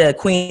used to be the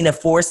queen of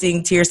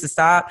forcing tears to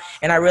stop,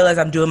 and I realized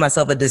I'm doing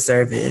myself a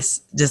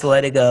disservice. Just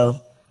let it go.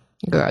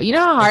 Girl, you know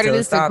how hard it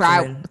is to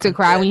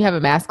cry when you have a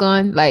mask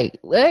on? Like,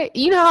 what?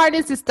 You know how hard it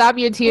is to stop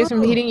your tears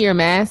from hitting your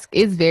mask?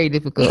 It's very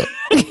difficult.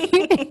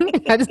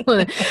 I just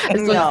want to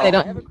say,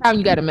 don't ever cry when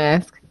you got a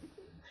mask.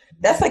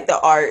 That's like the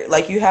art.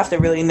 Like, you have to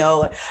really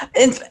know.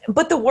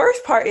 But the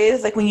worst part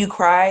is, like, when you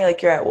cry,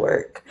 like, you're at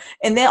work,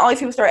 and then all these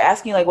people start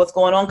asking you, like, what's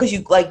going on, because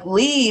you, like,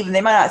 leave and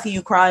they might not see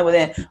you crying. But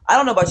then, I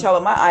don't know about y'all,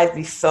 but my eyes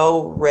be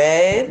so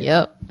red.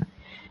 Yep.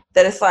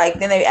 That it's like,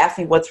 then they ask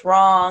me what's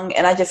wrong,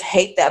 and I just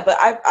hate that. But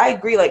I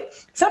agree, like,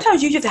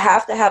 sometimes you just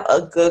have to have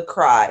a good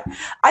cry.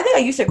 I think I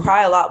used to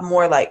cry a lot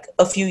more, like,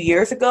 a few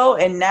years ago,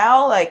 and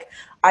now, like,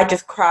 I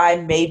just cry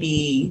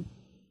maybe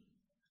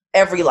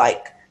every,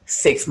 like,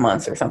 6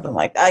 months or something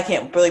like that. I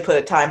can't really put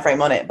a time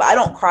frame on it, but I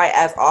don't cry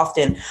as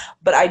often.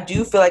 But I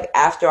do feel like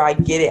after I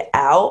get it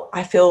out,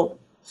 I feel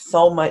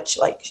so much,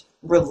 like,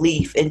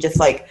 relief and just,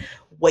 like,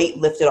 weight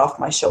lifted off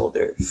my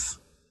shoulders.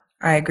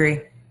 I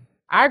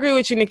agree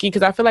with you, Nikki,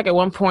 because I feel like at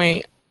one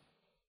point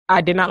I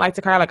did not like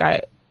to cry. Like,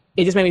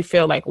 it just made me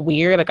feel like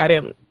weird. Like, I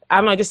don't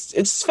know, it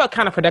just felt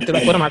kind of productive.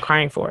 Like, what am I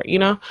crying for, you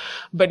know?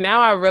 But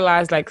now I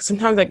realize, like,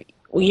 sometimes, like,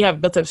 when you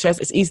have built up stress,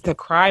 it's easy to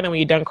cry. And when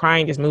you're done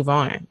crying, just move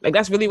on. Like,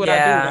 that's really what I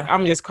do. Like,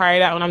 I'm just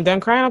crying out when I'm done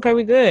crying. Okay,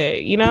 we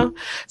good, you know?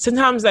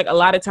 Sometimes, like, a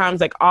lot of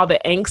times, like, all the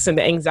angst and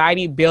the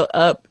anxiety built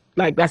up,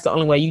 like, that's the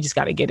only way. You just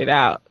got to get it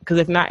out. Because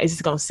if not, it's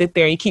just going to sit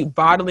there and you keep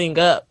bottling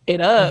it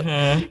up.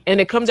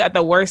 And it comes at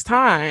the worst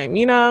time,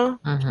 you know?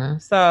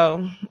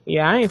 So,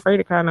 yeah, I ain't afraid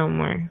to cry no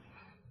more.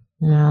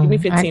 No, give me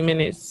 15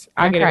 minutes.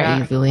 I get cry it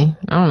out easily.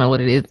 I don't know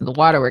what it is. The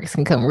waterworks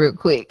can come real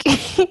quick.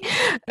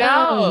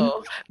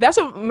 No, that's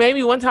what made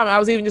me one time. I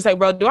was even just like,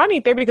 bro, do I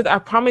need therapy? Because I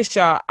promise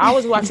y'all, I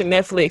was watching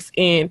Netflix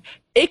and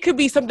it could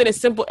be something as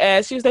simple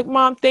as, she was like,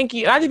 Mom, thank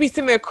you. And I just be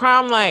sitting there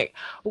crying. I'm like,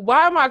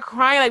 why am I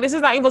crying? Like, this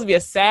is not even supposed to be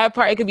a sad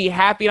part. It could be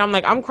happy. And I'm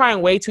like, I'm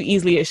crying way too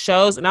easily at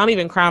shows, and I don't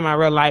even cry in my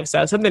real life.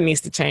 So something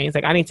needs to change.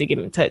 Like, I need to get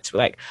in touch with,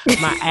 like,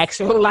 my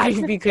actual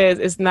life, because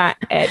it's not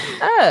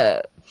adding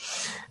up.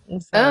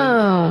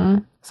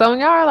 So when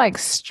y'all are, like,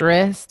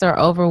 stressed or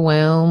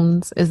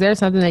overwhelmed, is there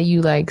something that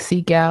you, like,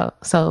 seek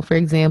out? So, for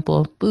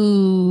example,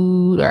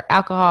 food or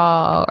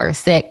alcohol or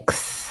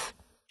sex?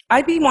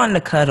 I'd be wanting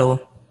to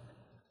cuddle.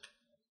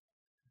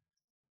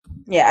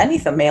 Yeah, I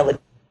need some male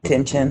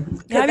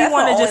attention. Yeah, I be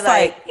wanting to just,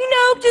 like,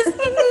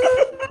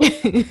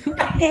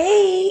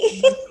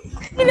 hey,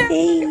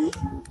 hey.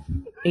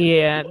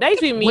 Yeah, that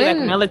used to be me. Like,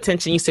 male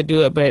attention used to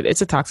do it, but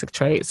it's a toxic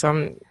trait. So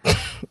I'm it's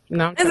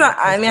not.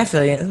 I mean, I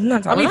feel you.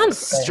 I'm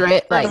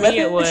straight. Like, for me,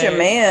 it was your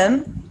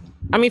man.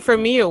 I mean, for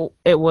me,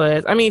 it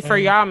was. I mean, for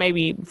y'all,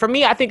 maybe. For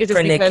me, I think it's just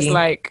for because, Nikki.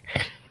 like,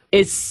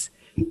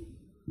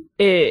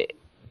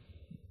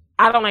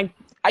 I don't like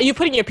you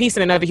putting your piece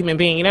in another human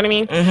being. You know what I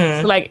mean?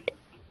 So, like,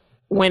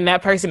 when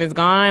that person is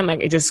gone,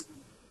 like, it's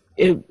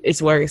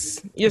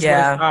worse. You're just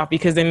worse off,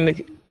 because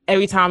then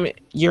every time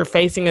you're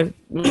facing a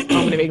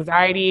moment of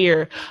anxiety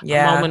or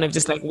a moment of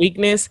just like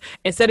weakness,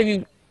 instead of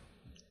you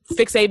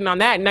fixating on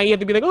that, now you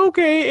have to be like,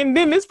 okay, and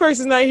then this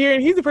person's not here,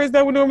 and he's the person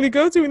I would normally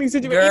go to in these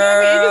situations. You know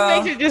what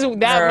I mean? It just makes it just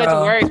that much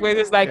worse. Where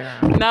it's like,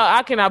 no,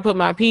 I cannot put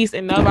my peace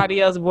in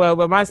nobody else, well,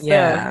 but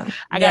myself.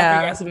 I gotta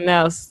figure out something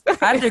else.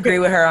 I have to agree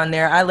with her on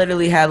there. I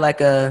literally had like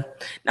I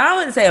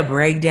wouldn't say a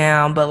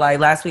breakdown, but like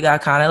last week I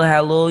kind of had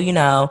a little,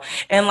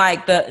 and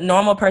like the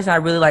normal person I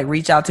really like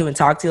reach out to and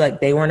talk to, like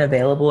they weren't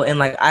available, and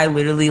like I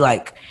literally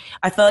like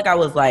I felt like I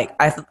was like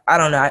I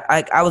don't know,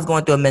 I was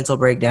going through a mental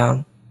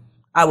breakdown.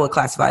 I would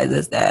classify it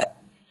as that.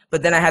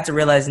 But then I had to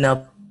realize,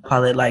 no,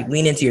 Paulette, like,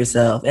 lean into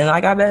yourself. And I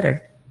got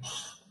better.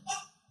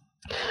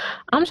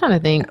 I'm trying to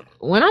think.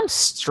 When I'm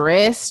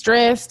stressed,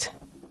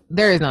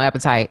 there is no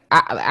appetite.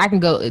 I can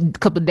go a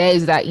couple of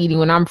days without eating.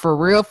 When I'm for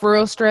real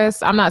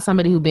stressed, I'm not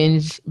somebody who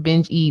binge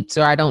eats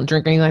or I don't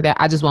drink or anything like that.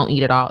 I just won't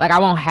eat at all. Like, I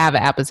won't have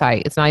an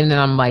appetite. It's not even that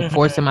I'm, like,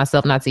 forcing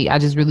myself not to eat. I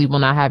just really will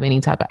not have any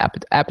type of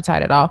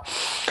appetite at all.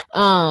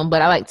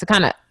 But I like to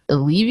kind of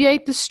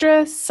alleviate the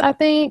stress, I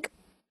think.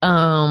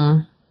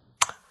 I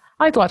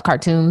like to watch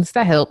cartoons.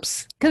 That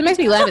helps because it makes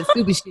me laugh at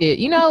stupid shit.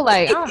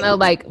 Like I don't know,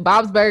 like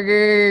Bob's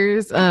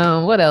Burgers.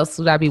 What else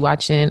would I be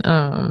watching?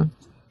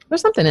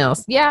 There's something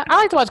else. Yeah, I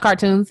like to watch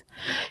cartoons.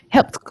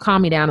 Helps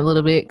calm me down a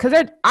little bit because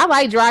I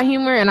like dry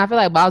humor, and I feel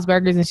like Bob's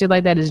Burgers and shit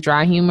like that is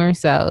dry humor.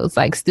 So it's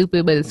like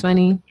stupid, but it's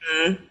funny.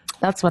 Mm-hmm.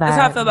 That's how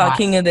I feel about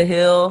King of the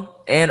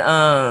Hill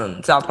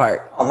and South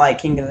Park. I like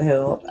King of the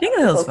Hill. King of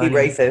the Hill's funny.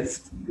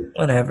 Racist.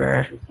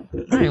 Whatever. I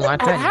didn't watch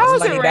that. How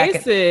is it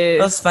racist?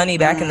 It was funny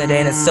back in the day,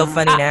 and it's still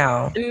funny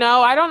now.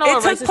 No, I don't know.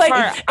 It took place,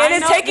 and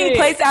it's taking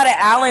place out of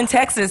Allen,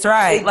 Texas,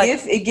 right?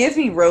 It gives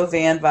me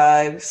Roseanne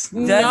vibes.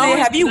 Does it?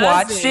 Have you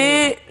watched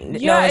it?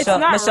 Yeah,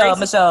 no,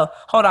 Michelle.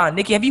 Hold on,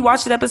 Nikki. Have you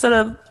watched an episode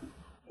of?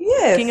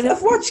 Yes,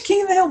 I've watched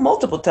King of the Hill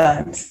multiple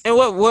times. And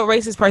what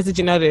racist parts did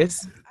you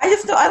notice?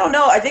 I don't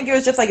know. I think it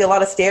was just like a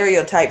lot of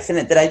stereotypes in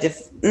it that I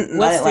just.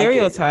 What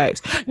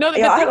stereotypes? No, I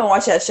haven't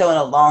watched that show in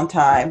a long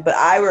time, but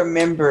I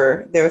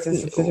remember there was a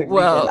specific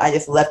reason I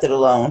just left it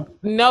alone.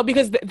 No,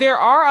 because there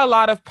are a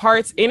lot of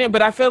parts in it,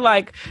 but I feel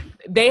like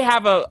they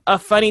have a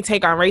funny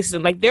take on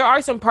racism. Like there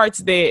are some parts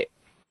that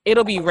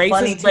it'll be racist.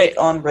 Funny take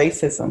on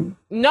racism.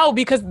 No,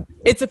 because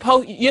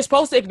you're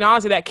supposed to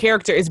acknowledge that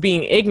character is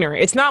being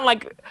ignorant. It's not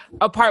like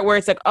a part where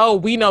it's like, oh,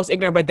 we know it's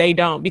ignorant, but they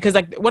don't. Because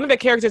like one of the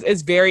characters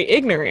is very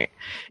ignorant.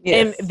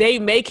 Yes. And they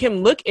make him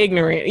look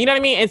ignorant. You know what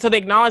I mean? And so they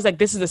acknowledge like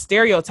this is a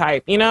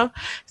stereotype,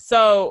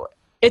 So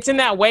it's in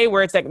that way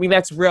where it's like, I mean,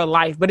 that's real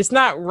life, but it's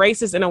not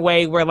racist in a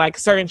way where like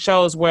certain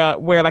shows where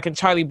like in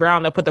Charlie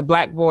Brown, they'll put the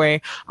black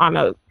boy on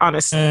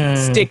a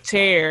stick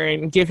chair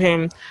and give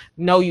him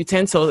no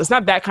utensils. It's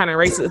not that kind of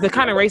racist. The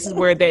kind of racist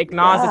where they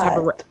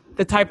acknowledge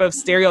the type of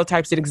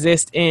stereotypes that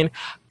exist in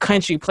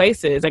country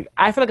places. Like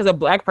I feel like as a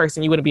black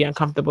person, you wouldn't be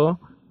uncomfortable.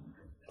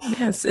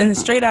 Yes. And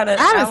straight out of,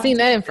 I haven't seen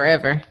that in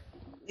forever.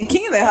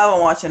 King of the Hill, I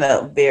haven't watched in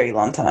a very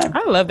long time.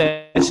 I love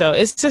that show.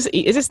 It's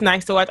just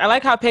nice to watch. I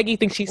like how Peggy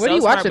thinks she's so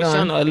smart, but she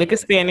don't know a lick of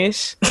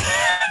Spanish.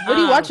 What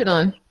do you watch it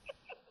on?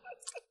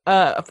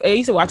 I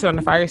used to watch it on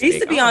the Fire Stick. It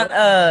used to be on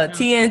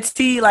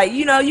TNT. Like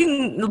you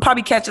can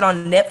probably catch it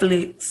on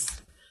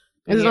Netflix.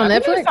 Is it on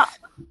Netflix?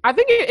 I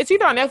think it's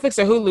either on Netflix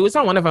or Hulu. It's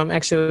on one of them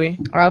actually.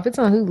 Oh, if it's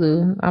on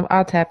Hulu,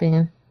 I'll tap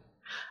in.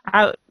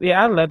 I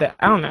love that.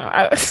 I don't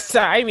know.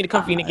 Sorry, I didn't mean to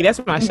come for you, Nikki.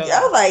 That's my show. I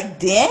was like,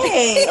 dang.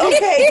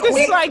 Okay,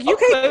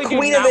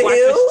 Queen of the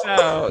Hill.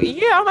 Show.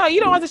 Yeah, I'm like,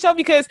 you don't watch the show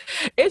because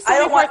it's. I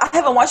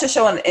haven't watched the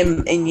show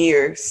in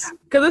years.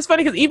 Because it's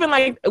funny because even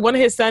like one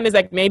of his son is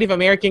like Native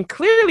American,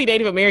 clearly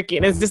Native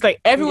American. It's just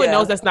like everyone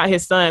knows that's not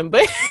his son,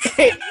 but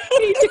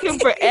he took him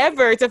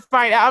forever to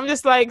find out. I'm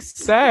just like,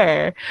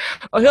 sir.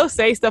 Or he'll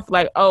say stuff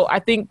like, oh, I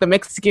think the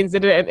Mexicans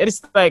did it. And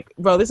it's like,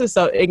 bro, this is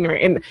so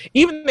ignorant. And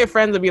even their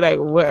friends will be like,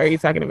 what are you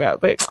talking about?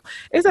 But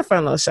it's a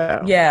fun little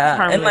show. Yeah.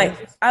 Harmless. And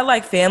like, I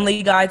like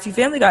Family Guy too.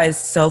 Family Guy is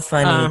so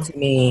funny to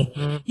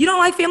me. You don't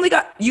like Family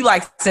Guy? You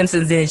like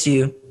Simpsons, didn't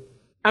you?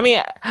 I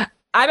mean,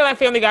 I don't like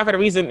Family Guy for the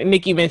reason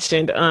Nikki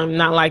mentioned,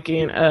 not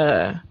liking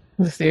the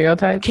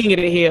stereotype King of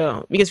the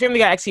Hill, because Family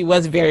Guy actually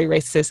was very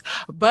racist.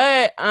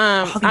 But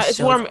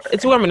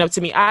it's warming up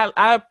to me.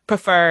 I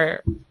prefer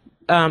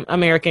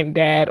American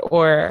Dad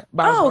or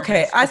Bob's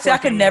Burgers.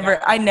 Okay.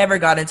 I never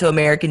got into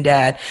American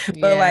Dad,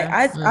 but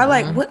I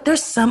like what.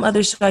 There's some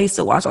other show I used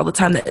to watch all the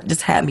time that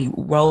just had me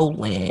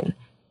rolling.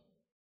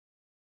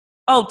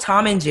 Oh,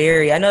 Tom and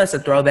Jerry. I know it's a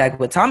throwback,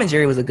 but Tom and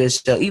Jerry was a good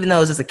show, even though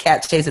it was just a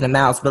cat chasing a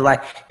mouse, but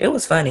like it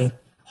was funny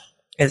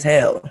as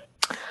hell.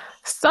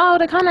 So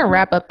to kind of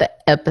wrap up the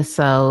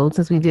episode,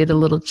 since we did a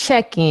little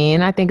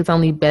check-in, I think it's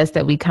only best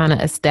that we kind of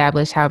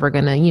establish how we're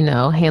going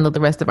to, handle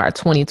the rest of our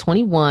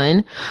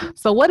 2021.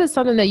 So what is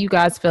something that you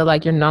guys feel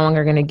like you're no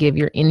longer going to give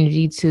your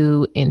energy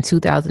to in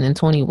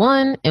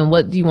 2021? And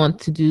what do you want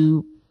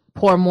to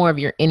pour more of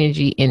your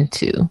energy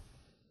into?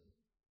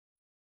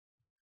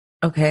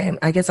 Okay,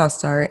 I guess I'll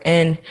start.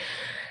 In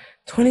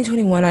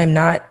 2021, I'm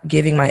not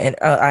giving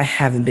I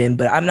haven't been,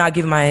 but I'm not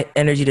giving my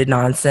energy to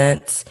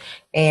nonsense.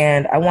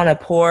 And what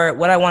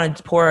I want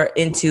to pour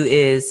into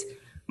is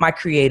my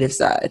creative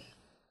side.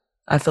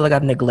 I feel like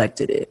I've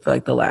neglected it for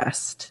like the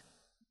last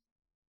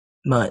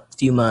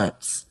few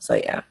months. So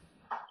yeah,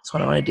 that's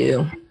what I want to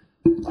do.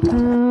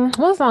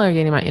 What's longer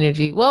getting my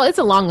energy? Well, it's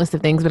a long list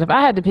of things, but if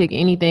I had to pick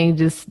anything,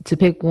 just to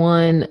pick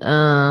one,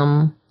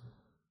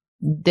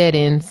 dead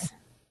ends.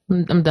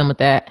 I'm done with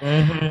that.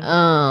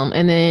 Mm-hmm.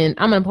 And then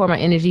I'm gonna pour my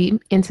energy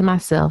into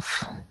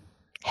myself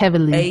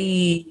heavily.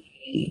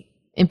 Hey.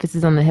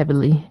 Emphasis on the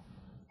heavily.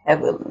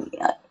 Heavily,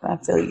 I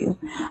feel you.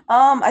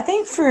 I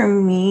think for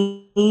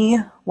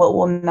me, what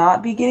will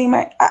not be getting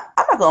I'm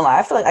not gonna lie.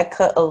 I feel like I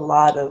cut a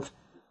lot of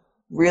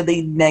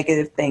really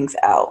negative things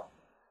out.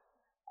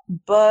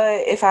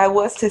 But if I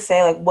was to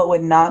say like what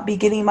would not be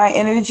getting my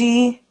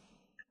energy,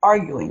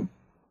 arguing.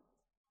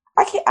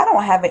 I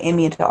don't have it in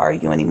me to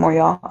argue anymore,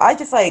 y'all. I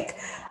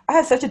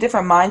have such a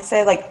different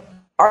mindset. Like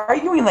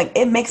arguing, like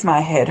it makes my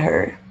head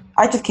hurt.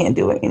 I just can't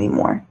do it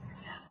anymore.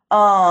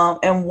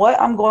 And what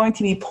I'm going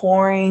to be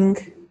pouring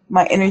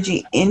my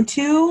energy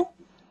into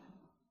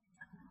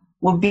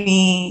will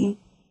be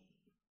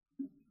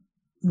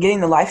getting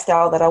the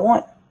lifestyle that I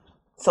want.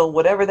 So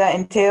whatever that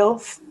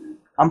entails,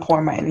 I'm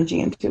pouring my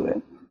energy into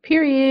it.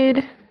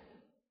 Period.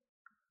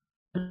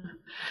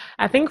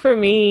 I think for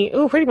me,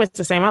 pretty much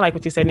the same. I like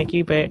what you said,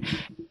 Nikki, but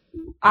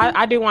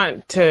I do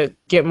want to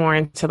get more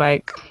into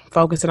like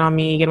focusing on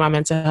me, getting my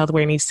mental health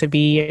where it needs to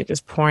be,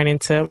 just pouring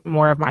into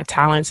more of my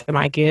talents and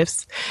my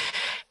gifts.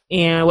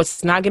 And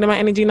what's not getting my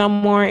energy no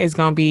more is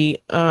going to be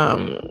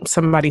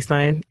somebody's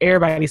son,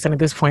 everybody's son at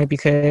this point,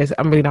 because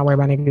I'm really not worried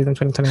about niggas in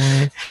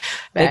 2021.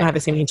 They're going to have to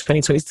see me in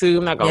 2022.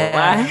 I'm not going to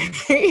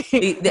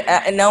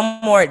lie. No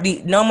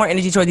more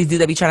energy toward these dudes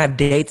that be trying to have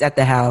dates at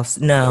the house.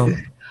 No.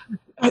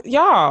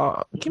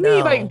 Y'all, give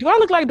me like, do I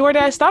look like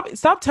DoorDash?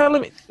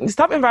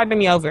 Stop inviting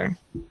me over.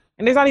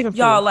 And there's not even food.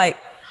 Y'all like,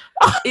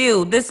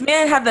 ew, this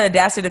man had the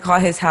audacity to call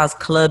his house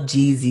Club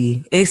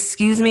Jeezy.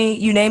 Excuse me,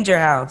 you named your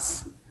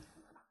house.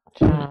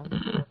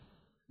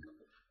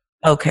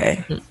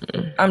 Okay,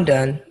 I'm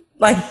done.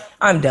 Like,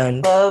 I'm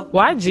done.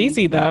 Why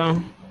Jeezy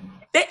though?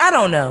 I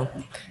don't know,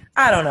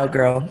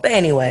 girl. But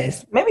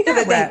anyways, maybe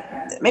because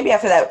maybe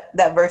after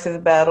that versus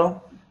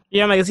battle.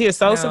 Yeah, I'm like, is he a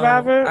soul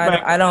survivor?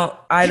 I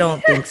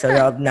don't think so,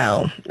 y'all.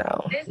 No.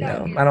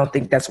 I don't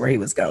think that's where he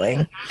was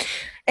going.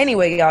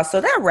 Anyway, y'all,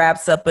 so that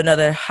wraps up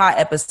another hot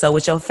episode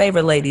with your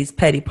favorite ladies,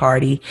 Petty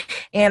Party.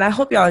 And I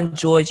hope y'all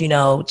enjoyed,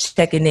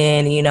 checking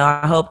in.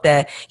 I hope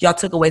that y'all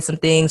took away some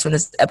things from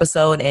this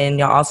episode and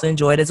y'all also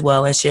enjoyed as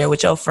well and share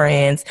with your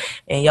friends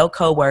and your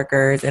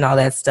coworkers and all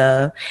that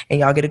stuff. And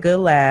y'all get a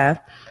good laugh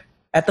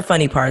at the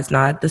funny parts,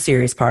 not the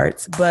serious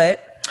parts.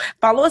 But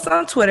follow us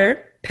on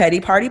Twitter,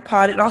 Petty Party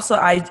Pod, and also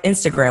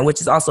Instagram,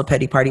 which is also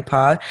Petty Party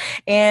Pod.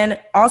 And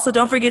also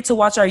don't forget to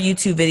watch our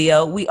YouTube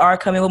video. We are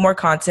coming with more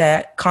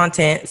content.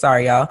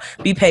 Sorry, y'all.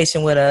 Be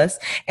patient with us.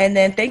 And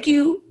then thank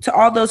you to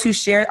all those who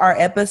shared our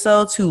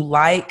episodes, who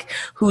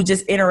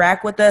just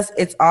interact with us.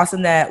 It's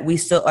awesome that we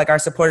still, like, our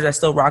supporters are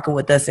still rocking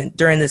with us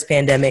during this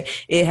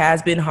pandemic. It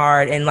has been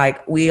hard. And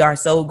like, we are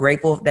so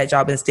grateful that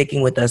y'all been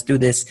sticking with us through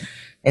this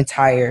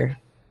entire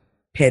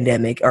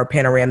pandemic or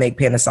panoramic,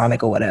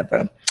 Panasonic, or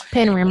whatever.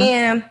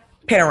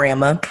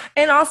 Panorama.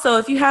 And also,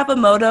 if you have a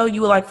motto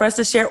you would like for us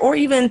to share, or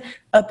even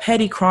a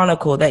petty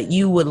chronicle that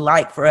you would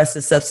like for us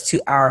to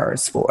substitute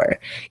ours for,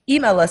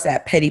 email us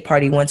at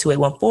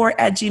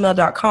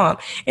pettyparty12814@gmail.com.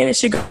 And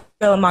it's your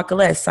girl,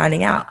 Makales,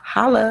 signing out.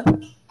 Holla.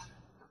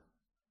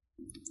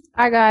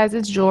 Hi, guys.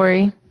 It's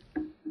Jory.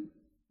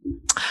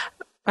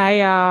 Bye,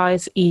 y'all.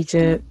 It's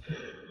Egypt.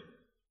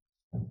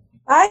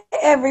 Bye,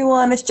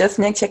 everyone. It's just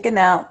Nick checking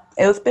out.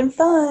 It's been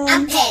fun.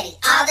 I'm petty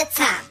all the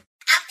time.